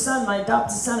spiritual son, my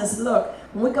adopted son, I said, look,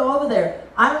 when we go over there,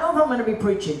 I don't know if I'm going to be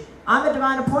preaching. I'm a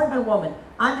divine appointment woman.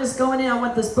 I'm just going in, I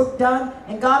want this book done,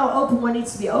 and God will open what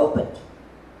needs to be opened.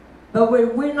 But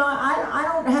we're not, I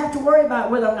don't have to worry about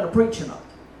whether I'm going to preach or not.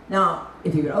 Now,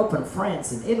 if you would open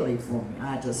France and Italy for me,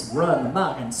 I just run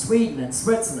amok, and Sweden and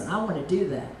Switzerland, I want to do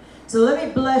that. So let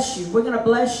me bless you. We're going to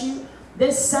bless you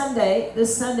this Sunday,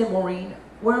 Maureen.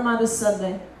 Where am I this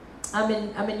Sunday? I'm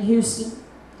in Houston,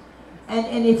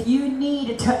 And if you need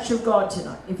a touch of God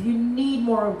tonight, if you need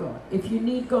more of God, if you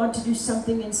need God to do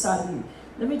something inside of you,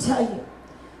 let me tell you,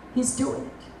 He's doing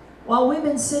it. While we've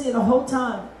been sitting the whole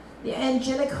time, the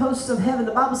angelic hosts of heaven,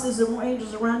 the Bible says there are more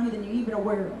angels around you than you're even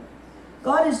aware of.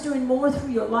 God is doing more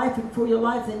through your life and for your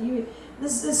life than you.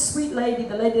 This sweet lady,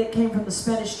 the lady that came from the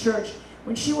Spanish church,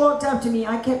 when she walked up to me,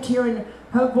 I kept hearing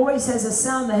her voice has a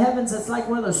sound in the heavens that's like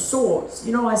one of those saws.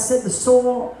 You know, I said the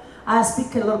saw. I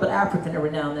speak a little bit African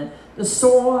every now and then. The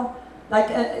saw,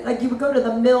 like you would go to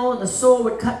the mill and the saw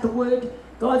would cut the wood.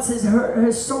 God says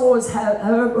her saws have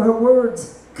her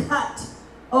words cut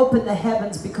open the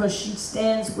heavens because she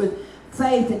stands with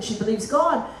faith and she believes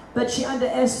God, but she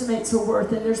underestimates her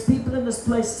worth. And there's people in this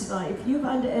place tonight. If you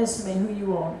underestimate who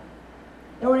you are,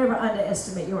 don't ever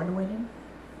underestimate your anointing.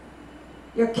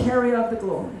 You're a carrier of the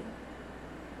glory.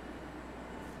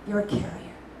 You're a carrier.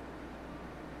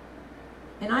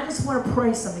 And I just want to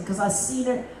pray something because I seen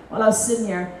it while I was sitting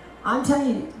here. I'm telling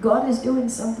you, God is doing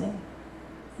something.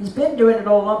 He's been doing it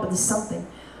all along, but there's something.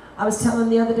 I was telling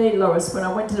the other day, Lois, when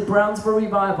I went to the Brownsville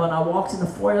Revival and I walked in the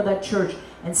foyer of that church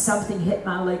and something hit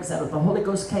my legs out of it. The Holy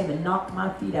Ghost came and knocked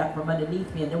my feet out from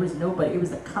underneath me and there was nobody. It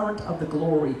was the current of the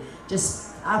glory.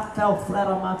 I fell flat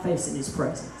on my face in His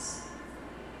presence.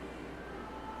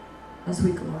 As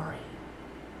we glory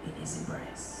in His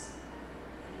embrace.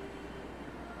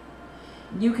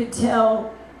 You could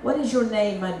tell, what is your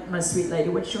name, my sweet lady?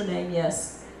 What's your name?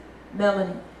 Yes.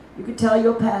 Melanie. You could tell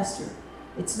your pastor.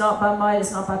 It's not by might,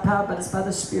 it's not by power, but it's by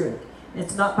the Spirit. And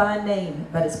it's not by a name,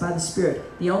 but it's by the Spirit.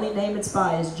 The only name it's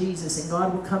by is Jesus. And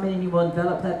God will come in and He will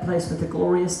envelop that place with the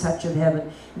glorious touch of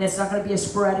heaven. And it's not going to be a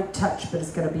sporadic touch, but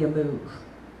it's going to be a move.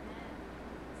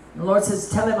 And the Lord says,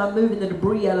 tell Him I'm moving the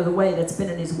debris out of the way that's been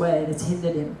in His way, that's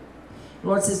hindered Him. The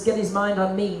Lord says, get His mind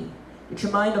on me. Get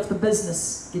your mind off the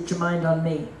business. Get your mind on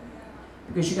me.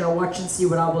 Because you're going to watch and see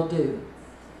what I will do.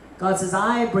 God says,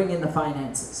 I bring in the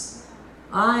finances.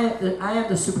 I am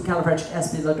the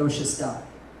supercalifragilisticexpialidocious.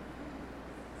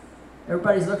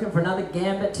 Everybody's looking for another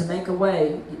gambit to make a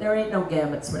way. There ain't no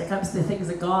gambits. When it comes to the things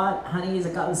of God, honey, He's a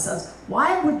God that says,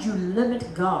 why would you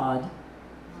limit God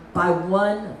by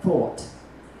one thought?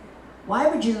 Why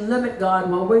would you limit God?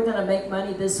 Well, we're going to make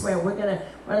money this way. Well,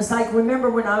 it's like, remember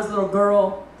when I was a little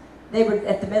girl, they would,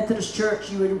 at the Methodist church,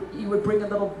 you would bring a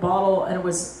little bottle and it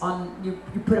was on, you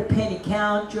put a penny,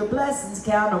 count your blessings,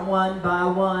 count them one by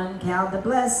one, count the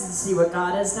blessings, see what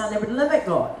God has done. They would limit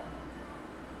God.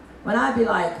 When I'd be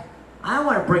like, I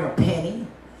want to bring a penny.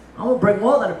 I want to bring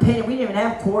more than a penny. We didn't even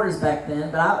have quarters back then,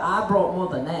 but I brought more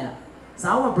than that. So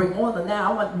I want to bring more than that.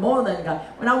 I want more than God.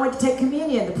 When I went to take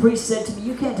communion, the priest said to me,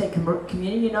 you can't take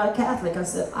communion, you're not a Catholic. I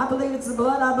said, I believe it's the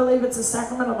blood. I believe it's the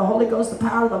sacrament of the Holy Ghost, the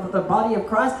power of the body of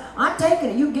Christ. I'm taking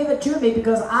it. You give it to me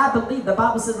because I believe. The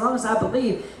Bible says as long as I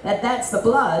believe that that's the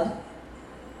blood,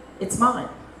 it's mine.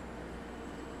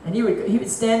 And he would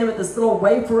stand there with this little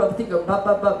wafer of thing, go,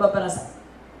 but I said,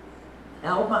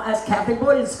 now I was Catholic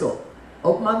boarding school.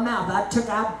 Open my mouth. I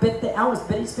almost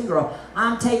bit his finger off.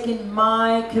 I'm taking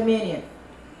my communion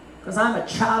because I'm a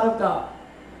child of God.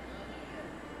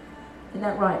 Isn't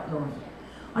that right, Lord?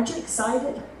 Aren't you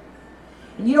excited?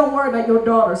 And you don't worry about your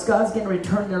daughters. God's going to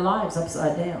return their lives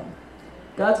upside down.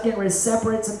 God's going to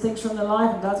separate some things from their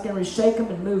life, and God's going to reshake them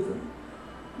and move them.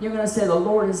 You're going to say, the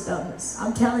Lord has done this.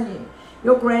 I'm telling you,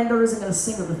 your granddaughters are going to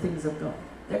sing of the things of God.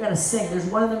 They're going to sing. There's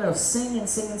one of them that will sing and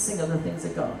sing and sing of the things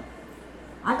of God.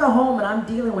 I go home and I'm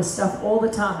dealing with stuff all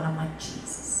the time, and I'm like,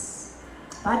 Jesus.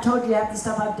 If I told you half the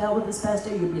stuff I've dealt with this past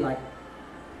year, you'd be like,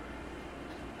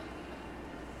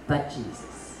 but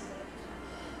Jesus.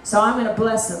 So I'm going to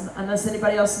bless them. Unless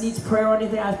anybody else needs prayer or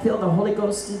anything, I feel the Holy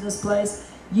Ghost in this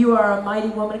place. You are a mighty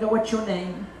woman. Go, what's your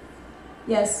name?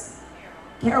 Yes.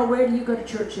 Carol, where do you go to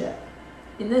church at?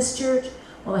 In this church?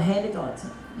 Well, the hand of God's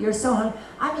on you. You're so hungry.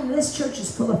 I mean, this church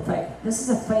is full of faith. This is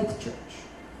a faith church.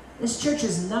 This church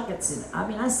has nuggets in it. I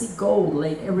mean, I see gold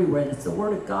laid everywhere. It's the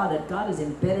Word of God that God is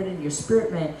embedded in your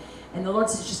spirit, man. And the Lord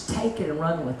says, just take it and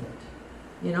run with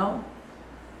it. You know?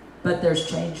 But there's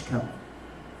change coming.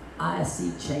 I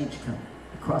see change coming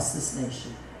across this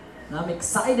nation. And I'm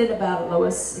excited about it,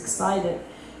 Lois. Excited.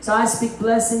 So I speak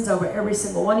blessings over every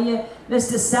single one of you.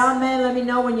 Mr. Soundman, let me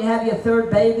know when you have your third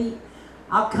baby.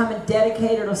 I'll come and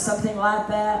dedicate it or something like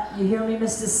that. You hear me,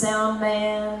 Mr.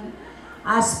 Soundman?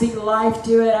 I speak life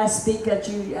to it. I speak that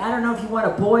you, I don't know if you want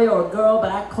a boy or a girl,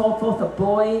 but I call forth a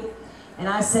boy. And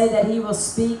I say that he will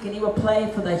speak and he will play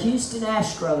for the Houston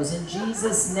Astros in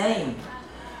Jesus' name.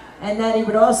 And that he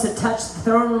would also touch the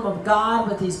throne room of God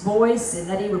with his voice, and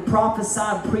that he would prophesy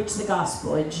and preach the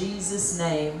gospel in Jesus'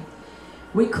 name.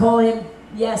 We call him,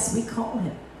 yes, we call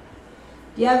him.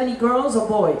 Do you have any girls or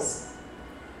boys?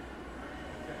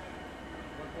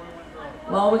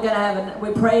 Well, we're going to have,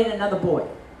 we prayed another boy.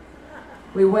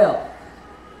 We will.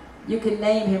 You can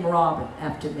name him Robyn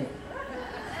after me.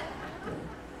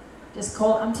 Just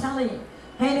call, I'm telling you,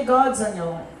 hand of God's on your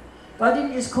life. God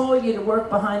didn't just call you to work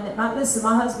behind it. Listen,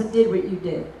 my husband did what you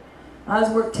did. My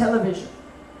husband worked television.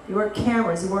 He worked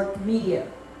cameras. He worked media.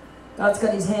 God's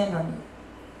got his hand on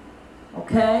you.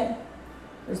 Okay?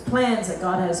 There's plans that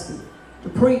God has for you. To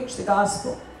preach the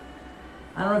gospel.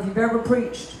 I don't know if you've ever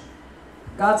preached.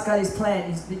 God's got his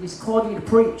plan. He's called you to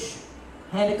preach.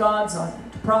 Hand of God's on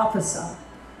you. To prophesy.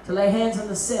 To lay hands on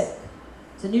the sick.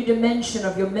 It's a new dimension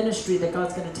of your ministry that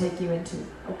God's going to take you into.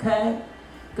 Okay?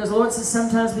 Because the Lord says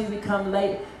sometimes we become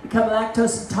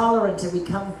lactose intolerant, and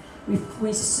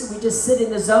we just sit in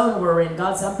the zone we're in.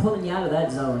 God says, I'm pulling you out of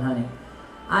that zone, honey.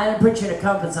 I am putting you in a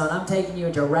comfort zone. I'm taking you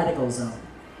into a radical zone.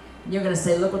 And you're going to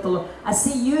say, look what the Lord... I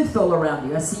see youth all around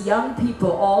you. I see young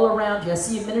people all around you. I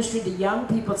see you ministry to young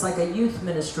people. It's like a youth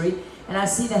ministry. And I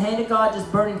see the hand of God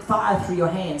just burning fire through your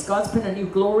hands. God's putting a new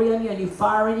glory on you, a new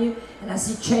fire in you. And I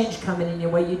see change coming in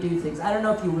your way you do things. I don't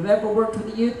know if you've ever worked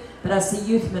with the youth, but I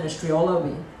see youth ministry all over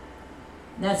you.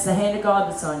 And that's the hand of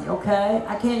God that's on you, okay?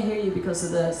 I can't hear you because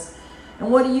of this.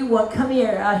 And what do you want? Come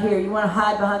here, out here. You want to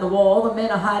hide behind the wall? The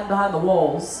men are hiding behind the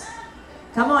walls.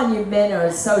 Come on, you men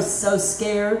are so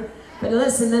scared. But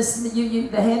listen,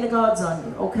 the hand of God's on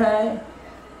you, okay?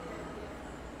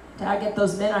 Till I get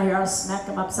those men out here, I'll smack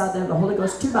them upside down. The Holy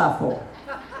Ghost 2x4.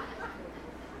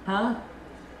 Huh?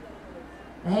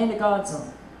 The hand of God's on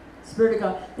you. Spirit of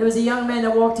God. There was a young man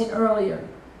that walked in earlier.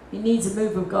 He needs a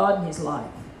move of God in his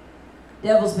life.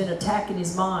 Devil's been attacking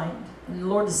his mind. And the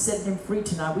Lord is setting him free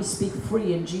tonight. We speak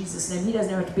free in Jesus' name. He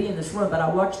doesn't have to be in this room, but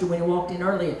I watched him when he walked in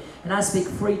earlier, and I speak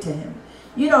free to him.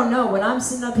 You don't know. When I'm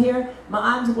sitting up here,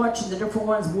 I'm watching the different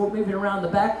ones moving around the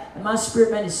back, and my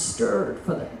spirit man is stirred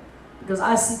for them. Because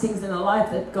I see things in their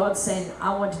life that God's saying,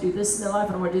 I want to do this in their life,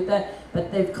 and I want to do that.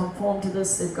 But they've conformed to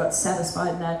this. They've got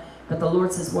satisfied in that. But the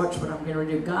Lord says, watch what I'm going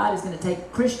to do. God is going to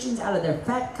take Christians out of their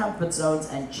fat comfort zones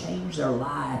and change their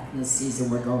life in this season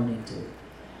we're going into.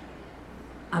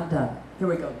 I'm done. Here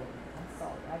we go. I'm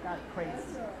sorry. I got crazy.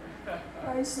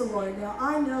 Praise the Lord. Now,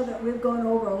 I know that we've gone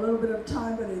over a little bit of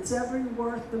time, but it's every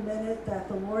worth the minute that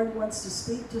the Lord wants to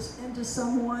speak just into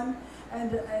someone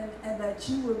and that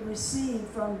you would receive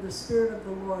from the Spirit of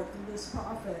the Lord through this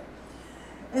prophet.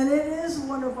 And it is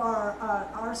one of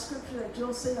our scripture that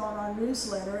you'll see on our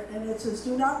newsletter, and it says,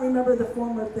 do not remember the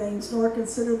former things, nor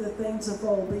consider the things of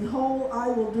old. Behold, I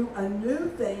will do a new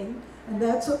thing. And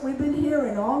that's what we've been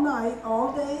hearing all night,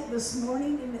 all day, this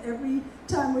morning, and every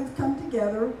time we've come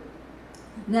together.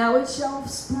 Now it shall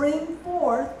spring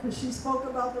forth, because she spoke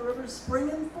about the river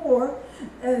springing forth,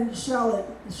 and shall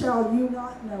you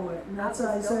not know it? And that's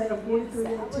Isaiah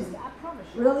 43:18.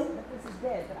 Really?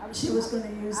 She was going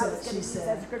to use it, she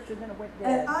said.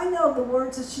 And I know the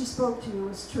words that she spoke to you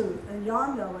was truth, and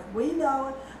y'all know it. We know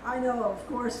it. I know, of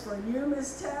course, for you,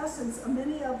 Miss Tess, and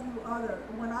many of you other.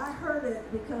 When I heard it,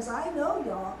 because I know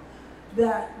y'all,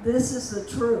 that this is the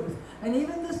truth. And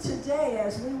even this today,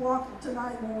 as we walked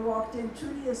tonight, when we walked in,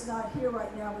 Trudy is not here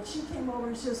right now, but she came over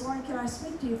and she says, Lauren, can I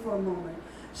speak to you for a moment?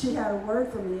 She had a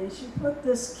word for me, and she put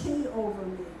this key over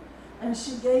me. And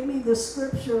she gave me the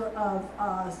scripture of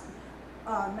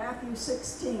Matthew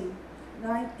 16.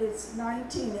 It's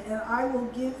 19. And I will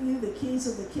give you the keys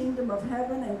of the kingdom of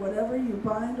heaven, and whatever you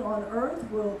bind on earth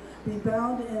will be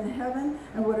bound in heaven,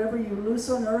 and whatever you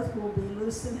loose on earth will be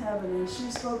loosed in heaven. And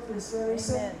she spoke this very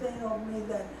same thing on me,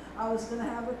 that I was going to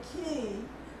have a key,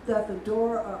 that the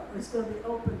door is going to be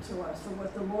open to us for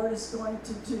what the Lord is going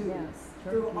to do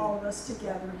through all of us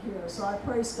together here. So I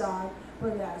praise God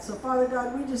for that. So Father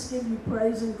God, we just give you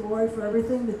praise and glory for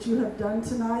everything that you have done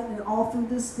tonight and all through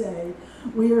this day.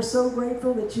 We are so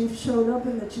grateful that you've showed up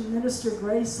and that you minister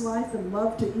grace, life, and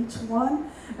love to each one.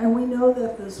 And we know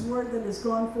that this word that has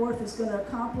gone forth is going to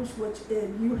accomplish what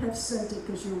you have sent it,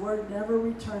 because your word never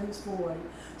returns void.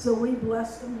 So we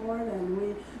bless them, Lord, and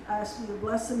we ask you to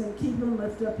bless them and keep them,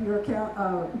 lift up your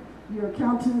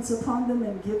countenance upon them,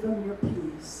 and give them your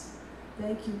peace.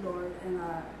 Thank you, Lord, and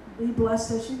be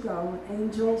blessed as you go.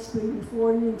 Angels be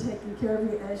before you and taking care of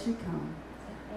you as you come.